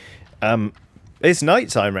see you. It's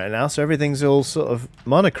nighttime right now, so everything's all sort of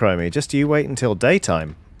monochromy. Just you wait until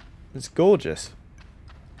daytime. It's gorgeous.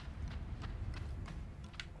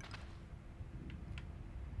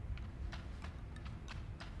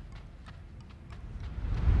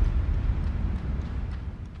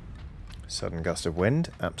 Sudden gust of wind,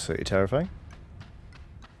 absolutely terrifying.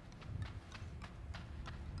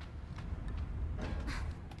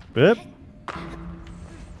 Boop.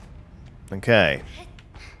 Okay.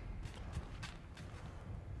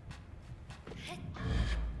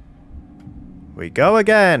 We go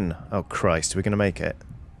again! Oh Christ, we're gonna make it.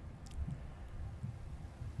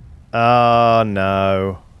 Oh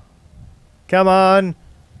no. Come on!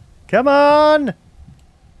 Come on!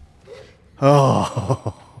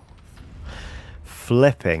 Oh.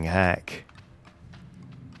 Flipping heck.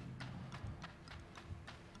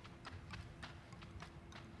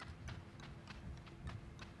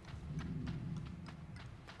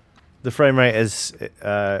 The frame rate is...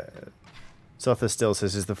 Sotha still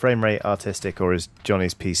says, is the frame rate artistic or is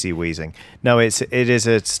Johnny's PC wheezing? No, it is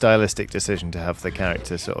a stylistic decision to have the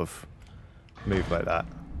character sort of move like that.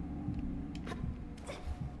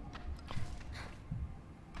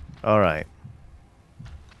 Alright.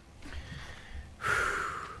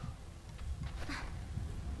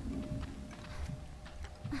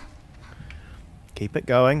 Keep it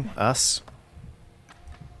going, us.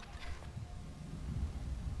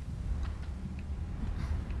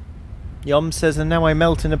 Yom says, and now I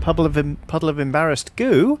melt in a puddle of embarrassed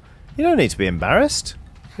goo. You don't need to be embarrassed.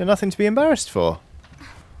 You're nothing to be embarrassed for.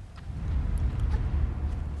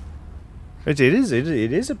 It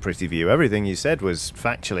is a pretty view. Everything you said was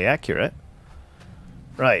factually accurate.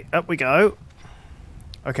 Right, up we go.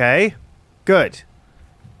 Okay, good.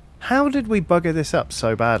 How did we bugger this up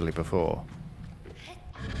so badly before?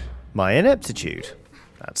 My ineptitude.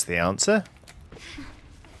 That's the answer.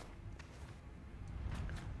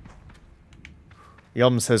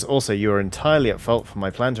 Yom says, also, you are entirely at fault for my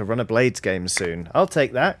plan to run a Blades game soon. I'll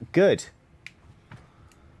take that. Good.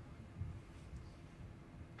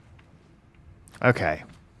 Okay.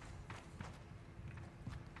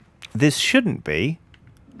 This shouldn't be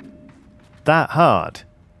that hard.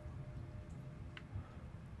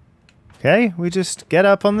 Okay, we just get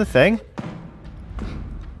up on the thing.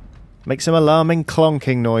 Make some alarming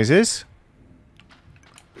clonking noises.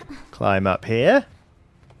 Climb up here.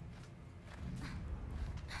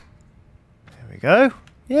 go.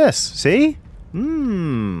 Yes, see?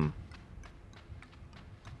 Mmm.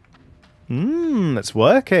 Mmm, it's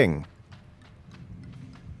working.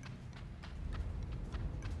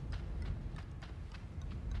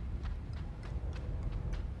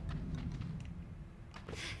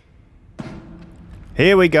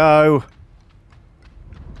 Here we go.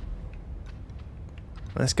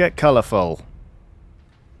 Let's get colourful.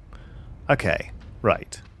 Okay,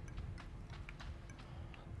 right.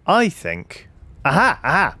 I think... Aha!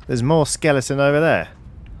 Aha! There's more skeleton over there.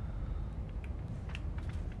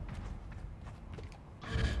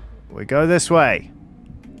 We go this way.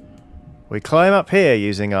 We climb up here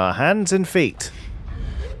using our hands and feet.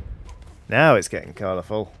 Now it's getting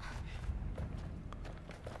colourful.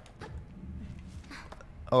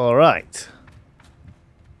 Alright.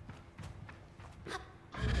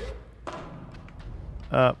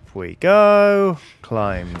 Up we go.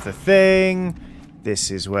 Climb the thing.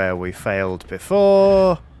 This is where we failed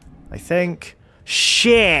before, I think.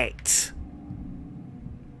 Shit!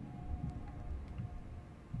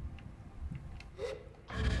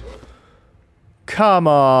 Come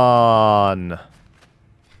on!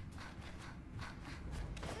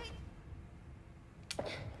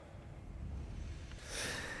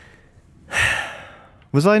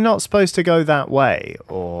 Was I not supposed to go that way,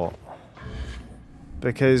 or...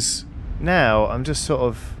 Because now I'm just sort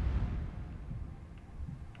of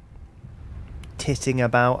titting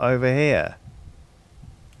about over here.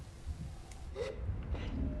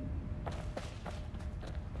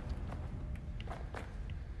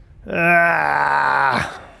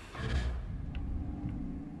 Ah!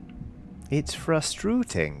 It's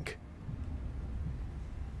frustrating.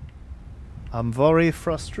 I'm very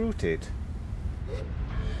frustrated.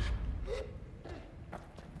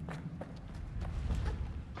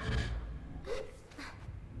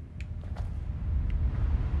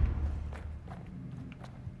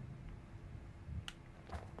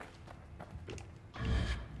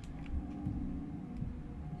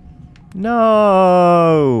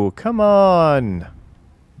 No! Come on!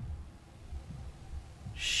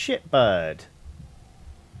 Shitbird.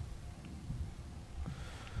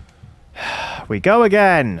 We go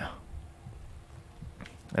again!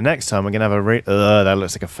 And next time we're gonna have a that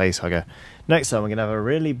looks like a face hugger. Next time we're gonna have a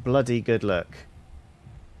really bloody good look.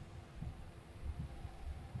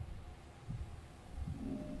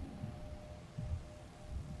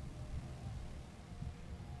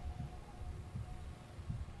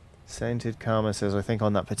 Sainted Karma says, I think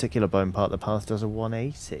on that particular bone part the path does a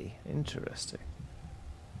 180. Interesting.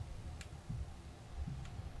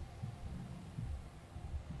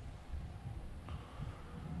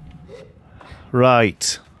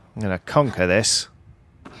 Right. I'm going to conquer this.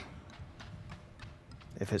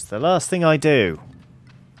 If it's the last thing I do.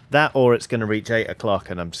 That or it's going to reach 8 o'clock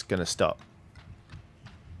and I'm just going to stop.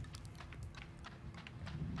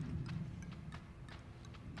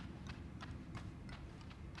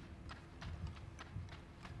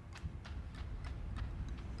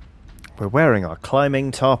 We're wearing our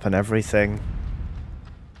climbing top and everything.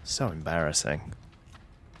 So embarrassing.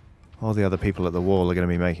 All the other people at the wall are going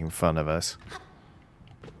to be making fun of us.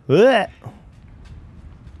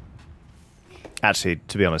 Actually,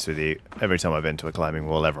 to be honest with you, every time I've been to a climbing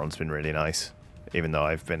wall, everyone's been really nice. Even though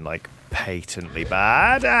I've been, like, patently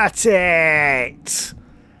bad at it!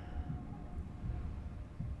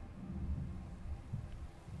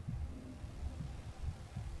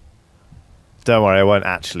 Don't worry, I won't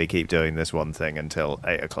actually keep doing this one thing until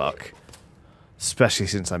 8 o'clock. Especially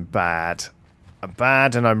since I'm bad. I'm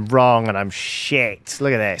bad and I'm wrong and I'm shit.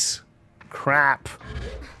 Look at this. Crap.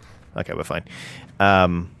 Okay, we're fine.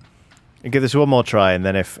 I'll give this one more try, and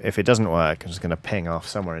then if it doesn't work, I'm just going to ping off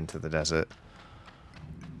somewhere into the desert.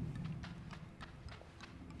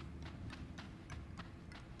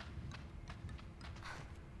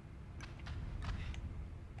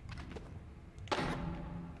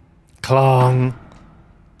 Clong.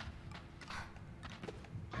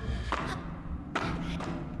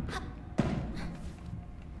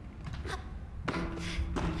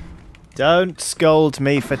 Don't scold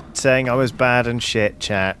me for saying I was bad and shit,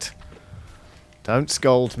 chat. Don't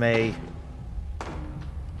scold me.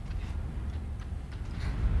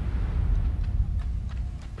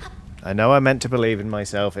 I know I meant to believe in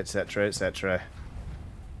myself, etc., etc.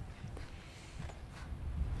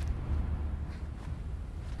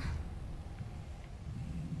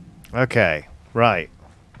 Okay, right.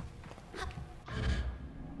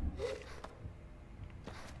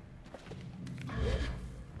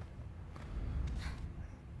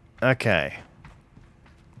 Okay.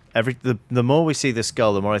 The more we see the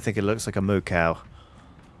skull, the more I think it looks like a moo cow.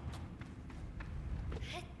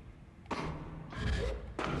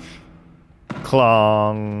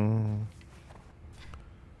 Clong.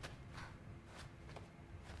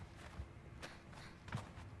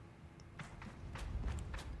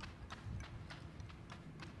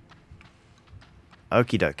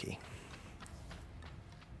 Okie dokie.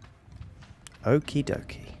 Okie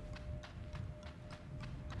dokie.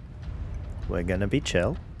 We're gonna be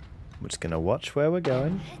chill. We're just gonna watch where we're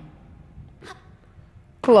going.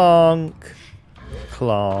 Clonk.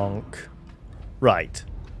 Clonk. Right.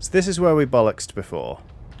 So this is where we bollocksed before.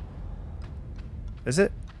 Is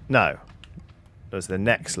it? No. It was the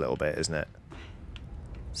next little bit, isn't it?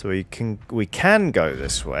 So we can go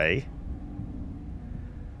this way.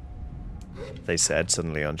 They said,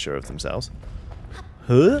 suddenly unsure of themselves.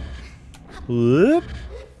 Huh? Whoop.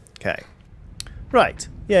 Okay. Right.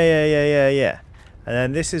 Yeah. And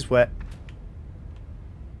then this is where...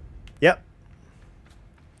 Yep.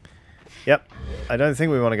 I don't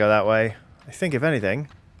think we want to go that way. I think, if anything,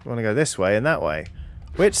 we want to go this way and that way.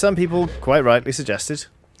 Which some people quite rightly suggested.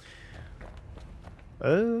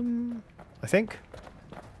 I think.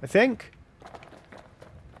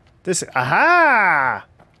 This... Aha!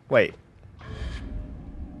 Wait.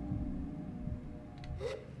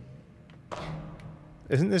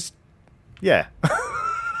 Isn't this... Yeah.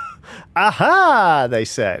 Aha! They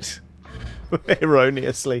said.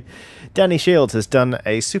 Erroneously. Danny Shields has done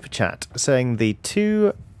a super chat saying the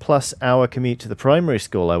 2+ hour commute to the primary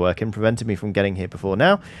school I work in prevented me from getting here before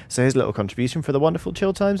now, so here's a little contribution for the wonderful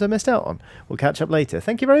chill times I missed out on. We'll catch up later.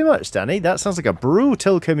 Thank you very much, Danny. That sounds like a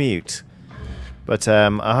brutal commute. But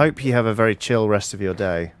I hope you have a very chill rest of your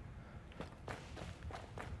day.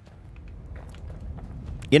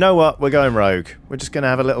 You know what? We're going rogue. We're just going to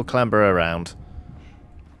have a little clamber around.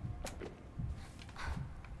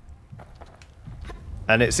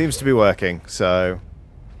 And it seems to be working, so...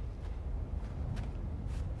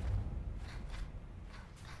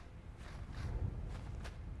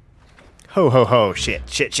 Ho ho ho, shit.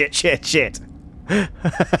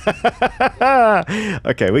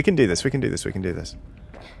 Okay, we can do this.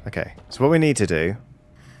 Okay, so what we need to do...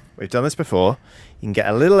 We've done this before. You can get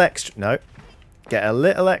a little extra... No. Get a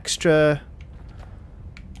little extra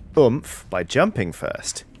oomph by jumping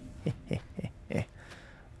first.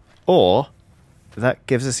 Or that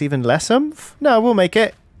gives us even less oomph? No, we'll make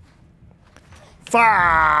it.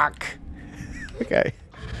 Fuck! Okay.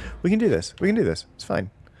 We can do this. It's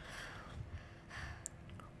fine.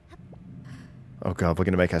 Oh god, we're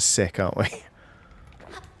going to make her sick, aren't we?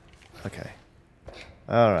 Okay.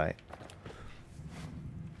 Alright.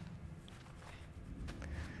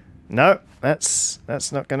 No, that's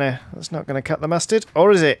not gonna cut the mustard, or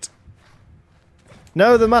is it?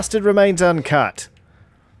 No, the mustard remains uncut.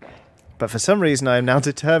 But for some reason I am now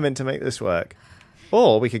determined to make this work.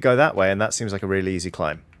 Or we could go that way, and that seems like a really easy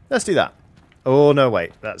climb. Let's do that. Oh no,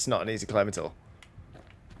 wait, that's not an easy climb at all.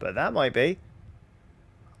 But that might be.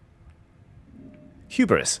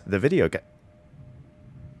 Hubris, the video game.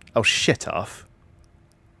 Oh, shit off.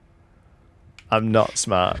 I'm not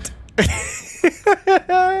smart.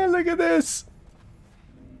 Look at this.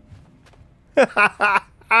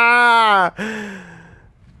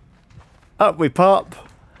 Up we pop.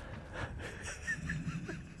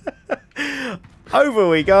 Over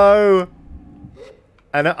we go.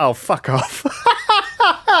 And oh, fuck off.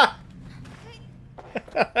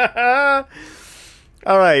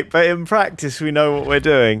 Alright, but in practice we know what we're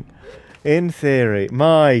doing. In theory.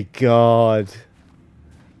 My god.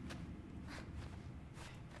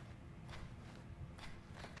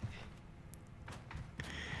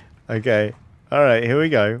 Okay. Alright, here we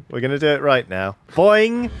go. We're going to do it right now.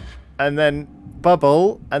 Boing! And then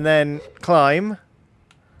bubble. And then climb.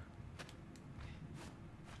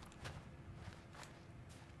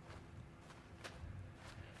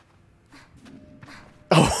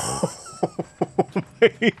 Oh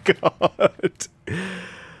my god.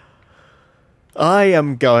 I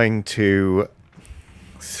am going to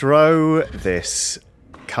throw this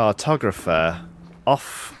cartographer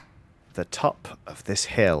off the top of this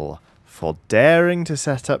hill for daring to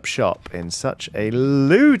set up shop in such a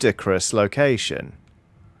ludicrous location.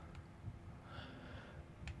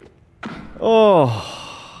 Oh.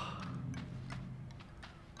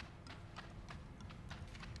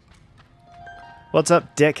 What's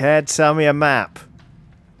up, dickhead? Sell me a map.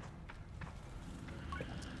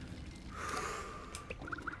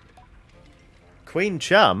 Queen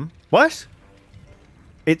Chum? What?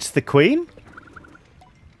 It's the Queen?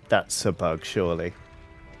 That's a bug, surely.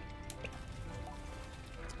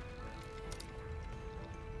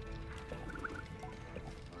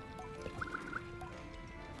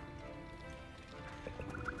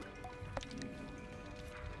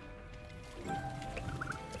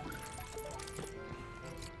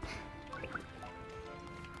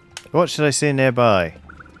 What should I see nearby?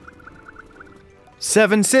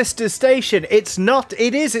 Seven Sisters Station! It's not!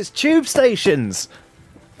 It is! It's tube stations!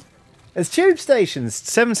 It's tube stations!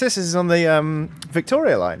 Seven Sisters is on the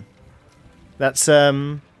Victoria line. That's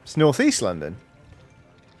it's northeast London.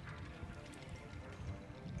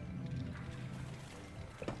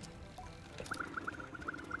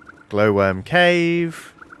 Glowworm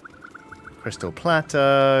Cave. Crystal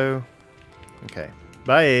Plateau. Okay.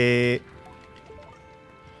 Bye!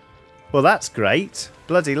 Well, that's great.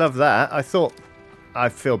 Bloody love that. I thought... I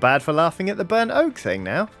feel bad for laughing at the burnt oak thing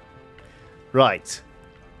now. Right.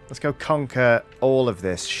 Let's go conquer all of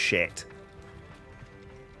this shit.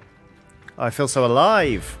 I feel so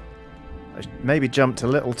alive. I maybe jumped a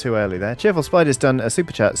little too early there. Cheerful Spider's done a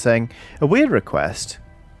super chat saying, a weird request.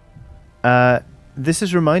 This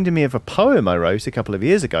has reminded me of a poem I wrote a couple of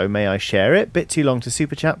years ago. May I share it? Bit too long to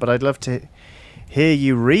super chat, but I'd love to hear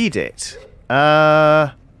you read it.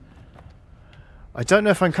 I don't know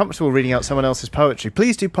if I'm comfortable reading out someone else's poetry.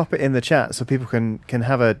 Please do pop it in the chat so people can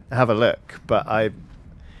have a look. But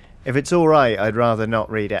if it's all right, I'd rather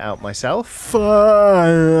not read it out myself.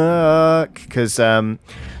 Fuck, because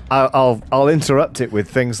I'll interrupt it with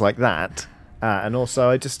things like that, and also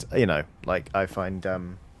I just like I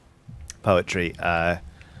find poetry a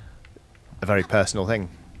very personal thing.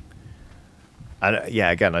 And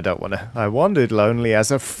yeah, again, I don't want to. I wandered lonely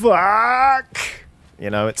as a fuck.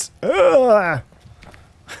 It's.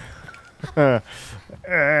 Okay,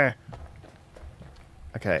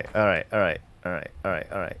 alright.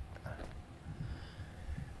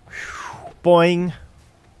 Boing.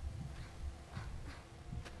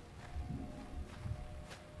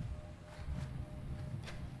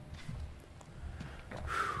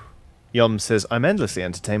 Yom says, I'm endlessly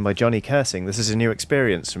entertained by Johnny cursing. This is a new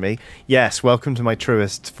experience for me. Yes, welcome to my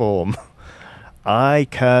truest form. I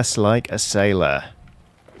curse like a sailor.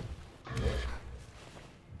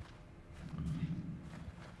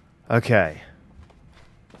 Okay,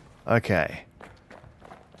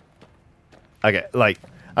 like,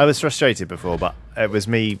 I was frustrated before, but it was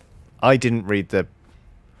me. I didn't read the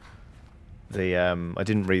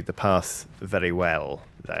path very well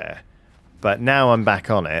there. But now I'm back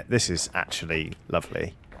on it. This is actually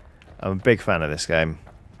lovely. I'm a big fan of this game.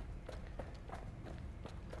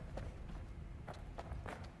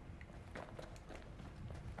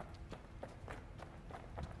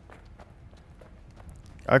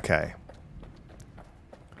 Okay.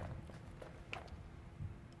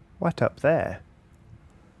 What up there?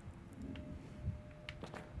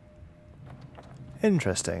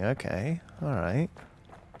 Interesting, okay. Alright.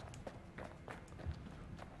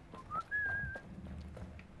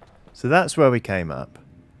 So that's where we came up.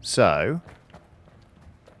 So,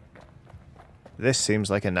 this seems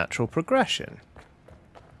like a natural progression.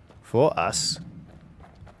 For us,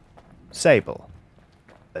 Sable,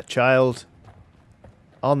 a child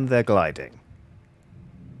on their gliding.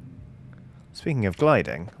 Speaking of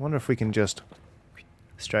gliding, I wonder if we can just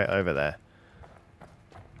straight over there.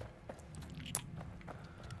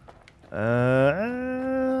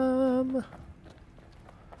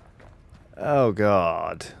 Oh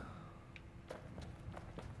god.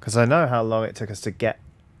 Because I know how long it took us to get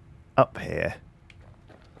up here.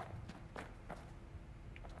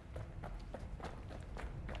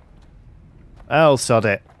 Oh, sod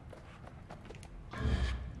it.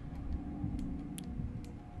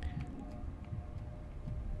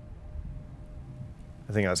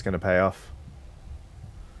 I think that's going to pay off.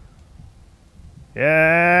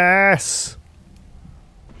 Yes!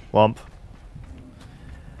 Womp.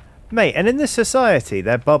 Mate, and in this society,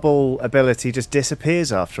 their bubble ability just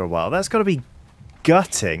disappears after a while. That's got to be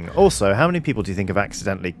gutting. Also, how many people do you think have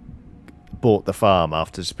accidentally bought the farm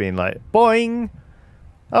after just being like, boing!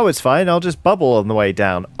 Oh, it's fine, I'll just bubble on the way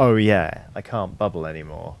down. Oh yeah, I can't bubble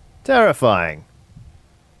anymore. Terrifying.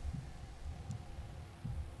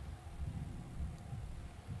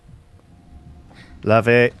 Love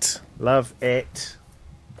it. Love it.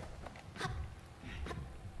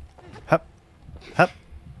 Hup. Hup.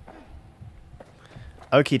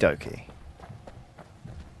 Okie dokie.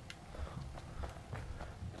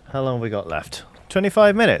 How long have we got left?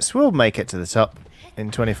 25 minutes. We'll make it to the top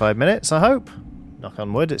in 25 minutes, I hope. Knock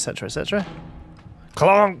on wood, etc., etc.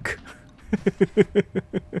 Clonk!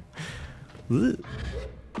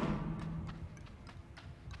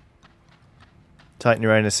 Titan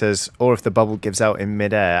Uranus says, or if the bubble gives out in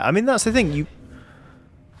midair. I mean, that's the thing.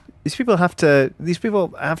 These people have to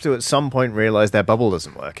at some point realize their bubble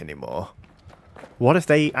doesn't work anymore. What if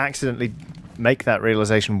they accidentally make that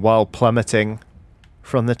realization while plummeting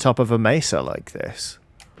from the top of a mesa like this?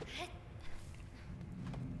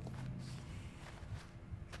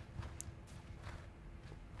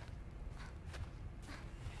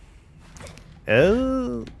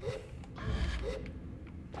 Oh.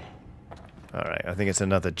 Alright, I think it's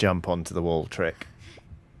another jump onto the wall trick.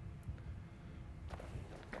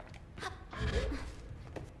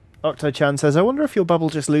 Octo-chan says, I wonder if your bubble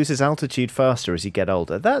just loses altitude faster as you get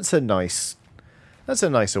older. That's a nicer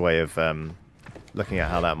way of looking at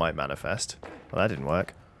how that might manifest. Well, that didn't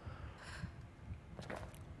work.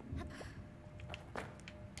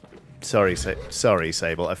 Sorry,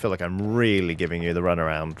 Sable. I feel like I'm really giving you the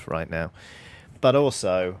runaround right now. But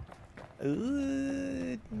also...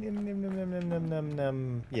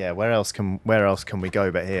 yeah, where else can we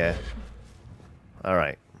go but here?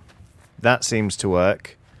 Alright. That seems to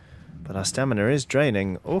work. But our stamina is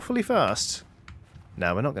draining awfully fast.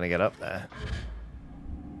 No, we're not going to get up there.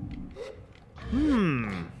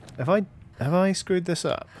 Have I screwed this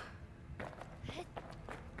up?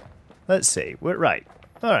 Let's see. We're right.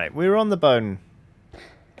 Alright, we were on the bone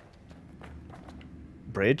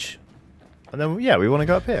bridge. And then, yeah, we want to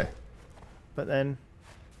go up here. But then...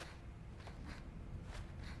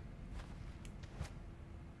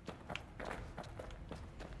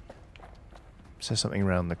 Is there something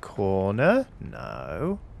around the corner?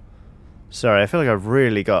 No. Sorry, I feel like I've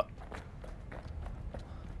really got...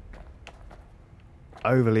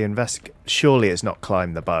 overly invested. Surely it's not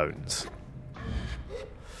climb the bones.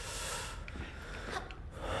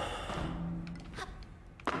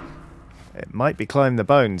 It might be climb the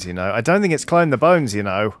bones, you know. I don't think it's climb the bones, you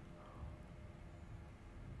know.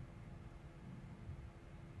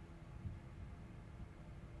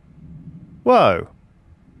 Whoa.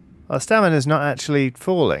 Our stamina's not actually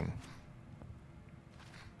falling.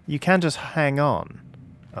 You can just hang on.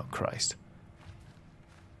 Oh, Christ.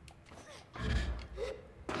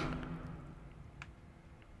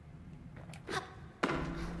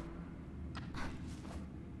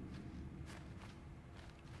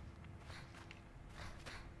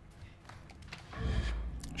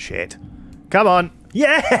 Shit. Come on.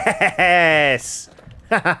 Yes!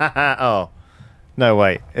 Oh. No,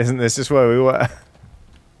 wait. Isn't this just where we were?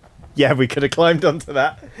 Yeah, we could have climbed onto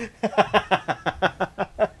that.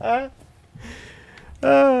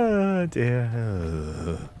 Oh,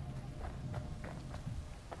 dear.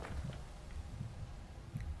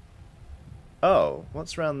 Oh,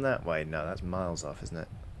 what's round that way? No, that's miles off, isn't it?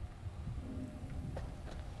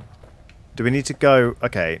 Do we need to go...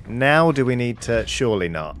 Okay, now do we need to... Surely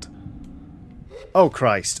not. Oh,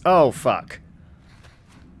 Christ. Oh, fuck.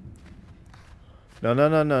 No, no,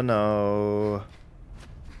 no, no, no.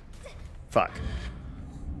 Fuck.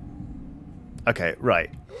 Okay, right.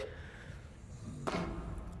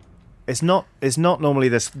 It's not normally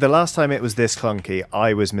this... The last time it was this clunky,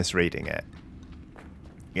 I was misreading it.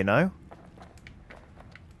 You know?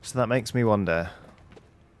 So that makes me wonder...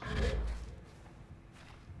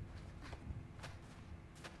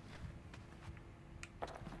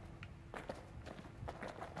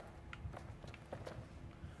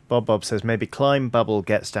 Bob says, maybe climb bubble,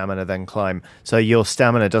 get stamina, then climb. So your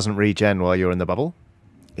stamina doesn't regen while you're in the bubble?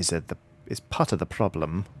 Is part of the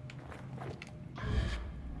problem.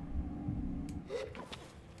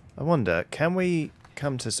 I wonder, can we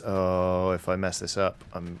come to... Oh, if I mess this up,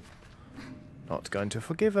 I'm not going to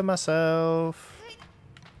forgive myself.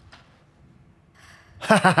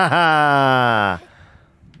 Ha ha ha ha!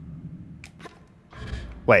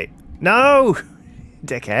 Wait. No!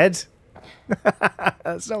 Dickhead.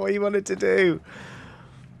 That's not what you wanted to do.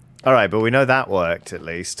 Alright, but we know that worked, at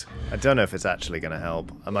least. I don't know if it's actually going to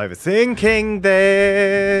help. I'm overthinking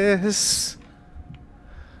this.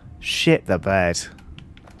 Shit the bed.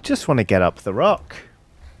 Just want to get up the rock.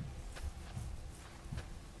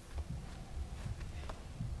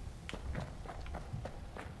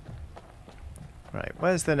 Right,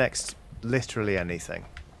 where's the next literally anything?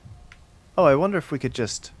 Oh, I wonder if we could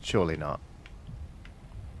just... Surely not.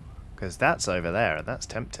 Because that's over there, and that's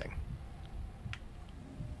tempting.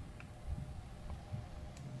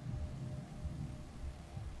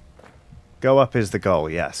 Go up is the goal,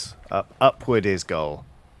 yes. Upward is goal.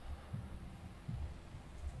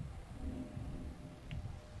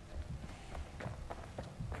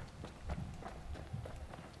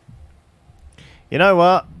 You know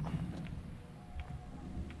what?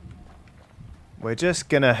 We're just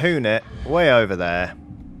gonna hoon it way over there.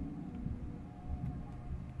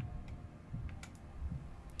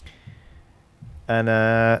 And,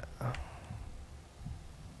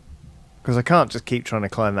 because I can't just keep trying to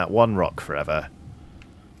climb that one rock forever.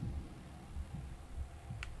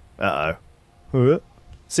 Uh-oh.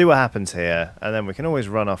 See what happens here, and then we can always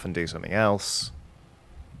run off and do something else.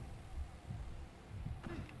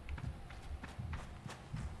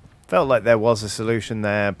 Felt like there was a solution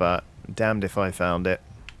there, but damned if I found it.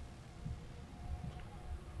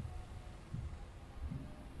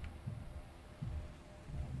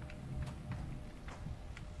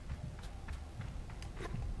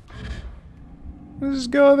 Let's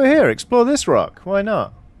just go over here, explore this rock. Why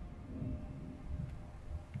not?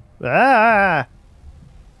 Ah!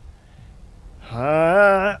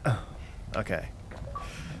 Okay.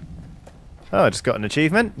 Oh, I just got an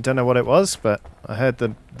achievement. Don't know what it was, but I heard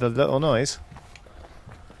the little noise.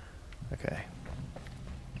 Okay.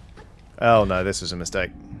 Oh no, this was a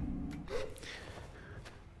mistake.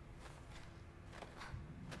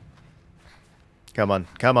 Come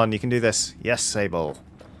on, you can do this. Yes, Sable.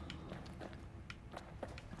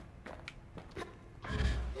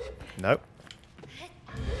 Nope.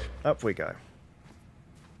 Up we go.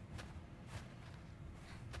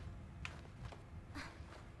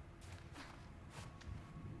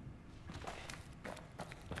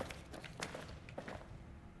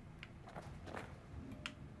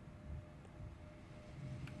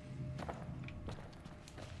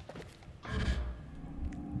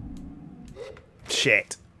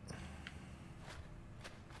 Shit.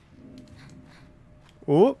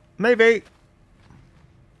 Ooh, maybe.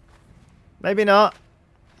 Maybe not.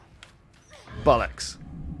 Bollocks.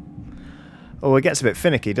 Oh, it gets a bit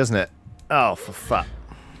finicky, doesn't it? Oh, for fuck.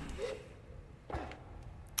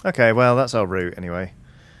 Okay, well, that's our route anyway.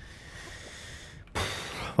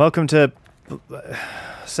 Welcome to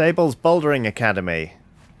Sable's Bouldering Academy.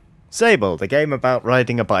 Sable, the game about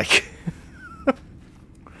riding a bike.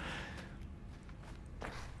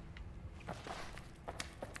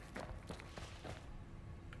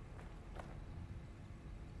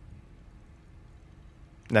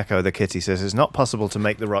 Neko the kitty says, it's not possible to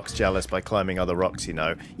make the rocks jealous by climbing other rocks, you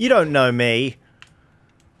know. You don't know me.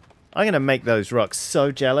 I'm going to make those rocks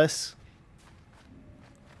so jealous.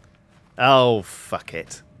 Oh, fuck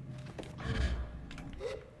it.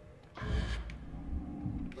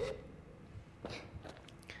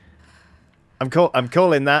 I'm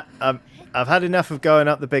calling that. I've had enough of going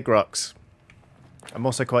up the big rocks. I'm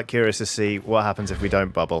also quite curious to see what happens if we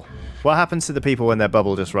don't bubble. What happens to the people when their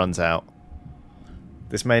bubble just runs out?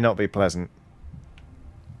 This may not be pleasant.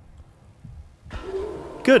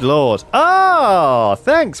 Good lord. Oh,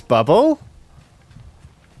 thanks, Bubble.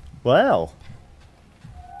 Well.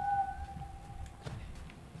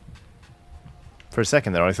 For a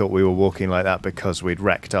second there, I thought we were walking like that because we'd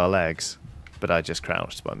wrecked our legs. But I just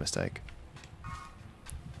crouched by mistake.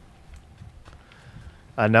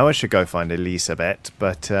 I know I should go find Elisabeth,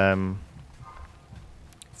 but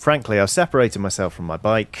frankly, I've separated myself from my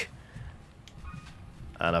bike.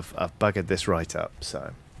 And I've buggered this right up,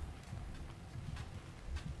 so.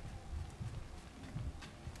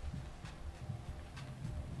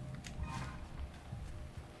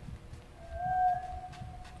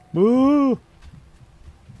 Woo!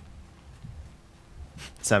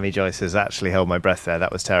 Sammy Joyce has actually held my breath there.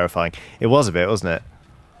 That was terrifying. It was a bit, wasn't it?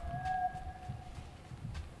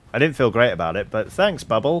 I didn't feel great about it, but thanks,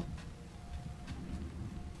 Bubble.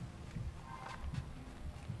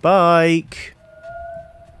 Bike!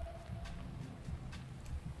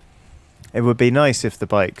 It would be nice if the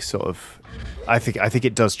bike sort of... I think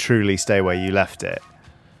it does truly stay where you left it.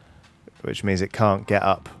 Which means it can't get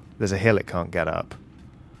up. There's a hill it can't get up.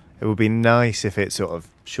 It would be nice if it sort of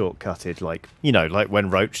shortcutted, like... You know, like when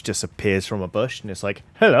Roach just appears from a bush and it's like,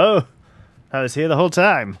 hello! I was here the whole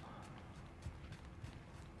time!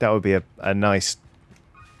 That would be a nice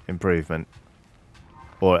improvement.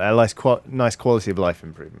 Or a nice quality of life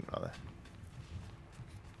improvement, rather.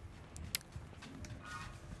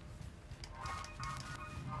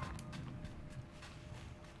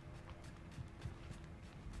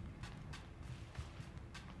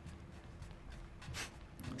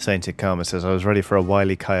 Sainted Karma says, I was ready for a Wile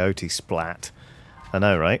E. Coyote splat. I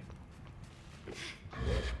know, right?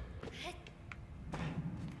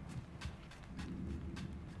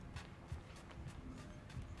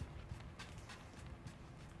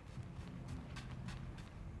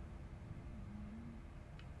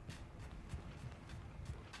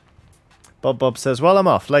 Bob says, well, I'm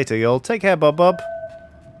off. Later, y'all. Take care, Bob.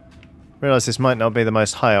 Realise this might not be the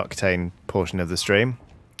most high-octane portion of the stream.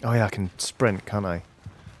 Oh, yeah, I can sprint, can't I?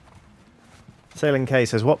 Sailing K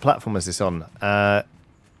says, what platform is this on? Well,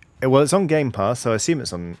 it's on Game Pass, so I assume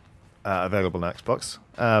it's on available on Xbox.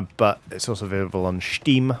 But it's also available on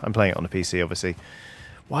Steam. I'm playing it on a PC, obviously.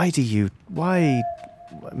 Why...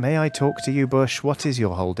 May I talk to you, Bush? What is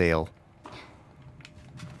your whole deal?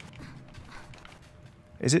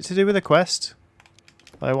 Is it to do with a quest?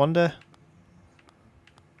 I wonder.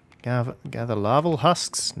 Gather larval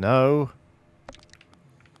husks? No.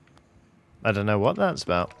 I don't know what that's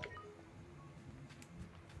about.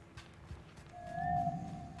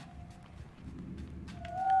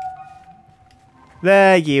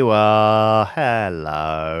 There you are.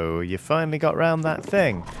 Hello. You finally got round that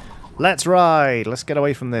thing. Let's ride. Let's get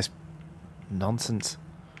away from this nonsense.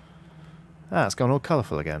 Ah, it's gone all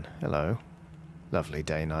colourful again. Hello. Lovely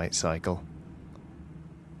day-night cycle.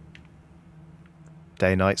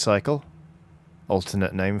 Day-night cycle.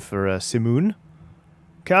 Alternate name for Simoon.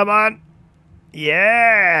 Come on!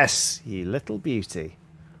 Yes! You little beauty.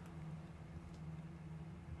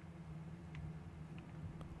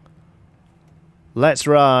 Let's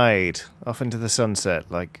ride! Off into the sunset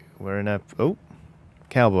like we're in a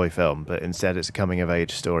cowboy film, but instead it's a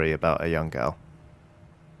coming-of-age story about a young girl.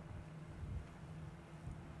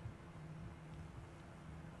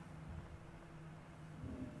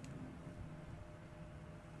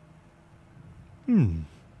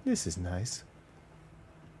 This is nice.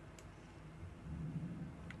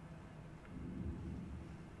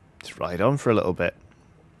 Let's ride on for a little bit.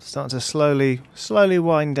 Start to slowly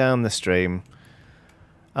wind down the stream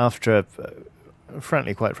after a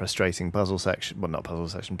frankly quite frustrating puzzle section, well, not puzzle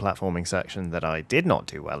section, platforming section that I did not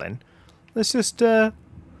do well in. Let's just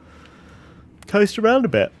coast around a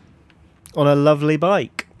bit on a lovely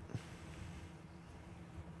bike.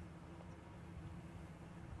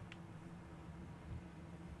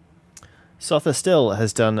 Sotha Still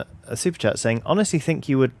has done a super chat saying, honestly think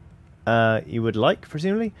you would like,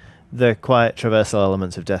 presumably, the quiet traversal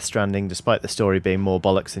elements of Death Stranding, despite the story being more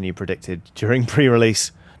bollocks than you predicted during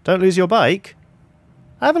pre-release. Don't lose your bike.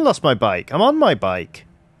 I haven't lost my bike. I'm on my bike.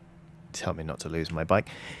 Tell me not to lose my bike.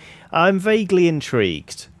 I'm vaguely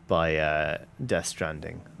intrigued by Death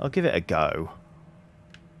Stranding. I'll give it a go.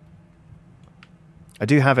 I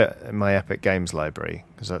do have it in my Epic Games library,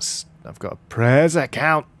 because I've got a Prez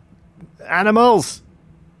account. Animals!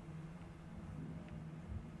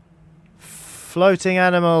 Floating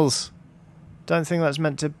animals. Don't think that's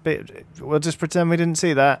meant to be... We'll just pretend we didn't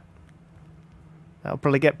see that. That'll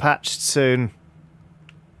probably get patched soon.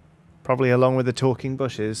 Probably along with the talking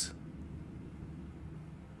bushes.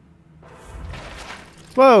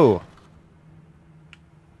 Whoa!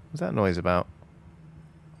 What's that noise about?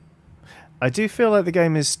 I do feel like the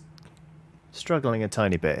game is struggling a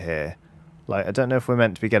tiny bit here. Like, I don't know if we're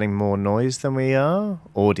meant to be getting more noise than we are.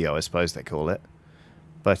 Audio, I suppose they call it.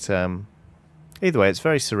 But either way, it's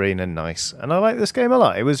very serene and nice. And I like this game a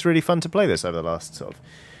lot. It was really fun to play this over the last sort of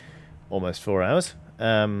almost 4 hours.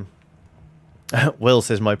 Will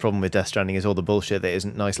says, my problem with Death Stranding is all the bullshit that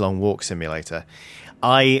isn't nice long walk simulator.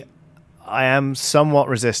 I am somewhat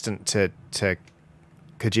resistant to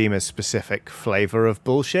Kojima's specific flavour of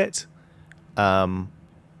bullshit. I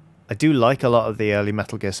do like a lot of the early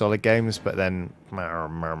Metal Gear Solid games, but then...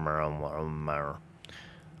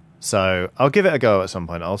 So, I'll give it a go at some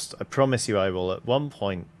point. I promise you I will at one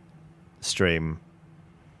point stream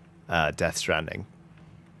Death Stranding.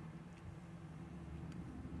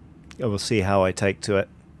 I will see how I take to it.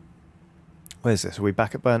 Where's this? Are we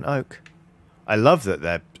back at Burnt Oak? I love that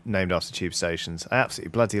they're named after tube stations. I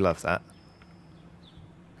absolutely bloody love that.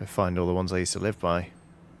 I find all the ones I used to live by.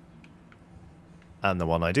 And the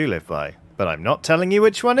one I do live by. But I'm not telling you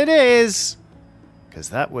which one it is! Because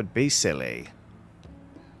that would be silly.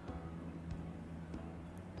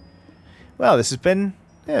 Well, this has been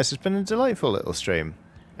a delightful little stream.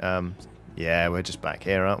 Yeah, we're just back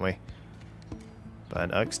here, aren't we?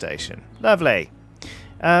 Burnt Oak Station. Lovely!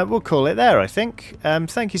 We'll call it there, I think.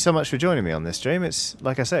 Thank you so much for joining me on this stream. It's,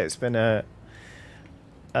 like I say, it's been a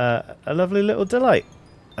lovely little delight.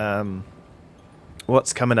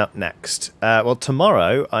 What's coming up next? Well,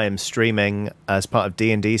 tomorrow I am streaming as part of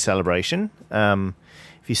D&D Celebration. If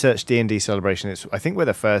you search D&D Celebration, I think we're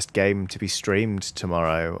the first game to be streamed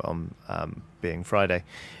tomorrow on being Friday.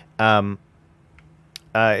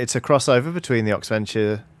 It's a crossover between the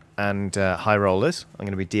Oxventure and High Rollers. I'm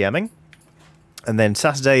going to be DMing. And then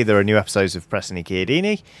Saturday there are new episodes of Pressini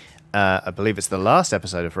Chiodini. I believe it's the last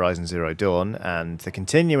episode of Horizon Zero Dawn and the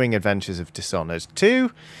continuing adventures of Dishonored 2.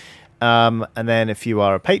 And then if you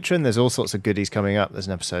are a patron, there's all sorts of goodies coming up. There's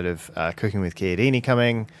an episode of Cooking with Chiodini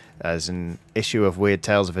coming. There's an issue of Weird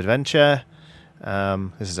Tales of Adventure.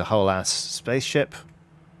 This is a whole-ass spaceship.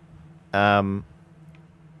 I've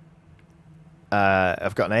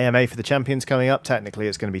got an AMA for the Champions coming up. Technically,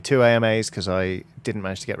 it's going to be 2 AMAs because I didn't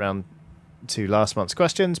manage to get round to last month's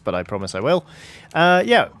questions, but I promise I will.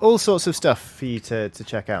 Yeah, all sorts of stuff for you to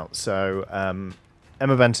check out. So...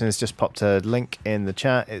 Emma Benton has just popped a link in the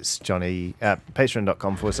chat. It's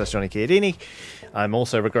patreon.com/Johnny Chiodini. I'm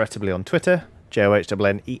also regrettably on Twitter,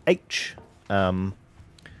 JOHNNEH. And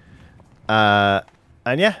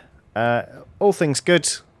yeah, all things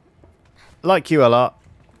good. Like you a lot.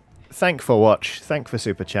 Thank for watch. Thank for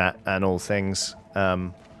super chat and all things.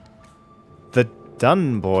 The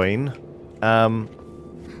Dunboyne.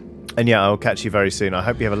 And yeah, I'll catch you very soon. I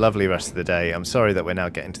hope you have a lovely rest of the day. I'm sorry that we're now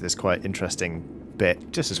getting to this quite interesting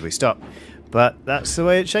bit just as we stop. But that's the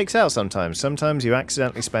way it shakes out sometimes. Sometimes you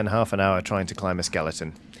accidentally spend half an hour trying to climb a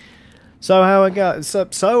skeleton. So how it goes.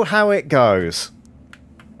 So how it goes.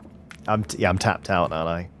 I'm tapped out, aren't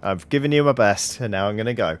I? I've given you my best, and now I'm going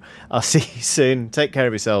to go. I'll see you soon. Take care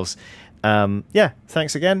of yourselves. Yeah,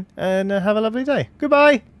 thanks again, and have a lovely day.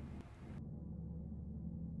 Goodbye.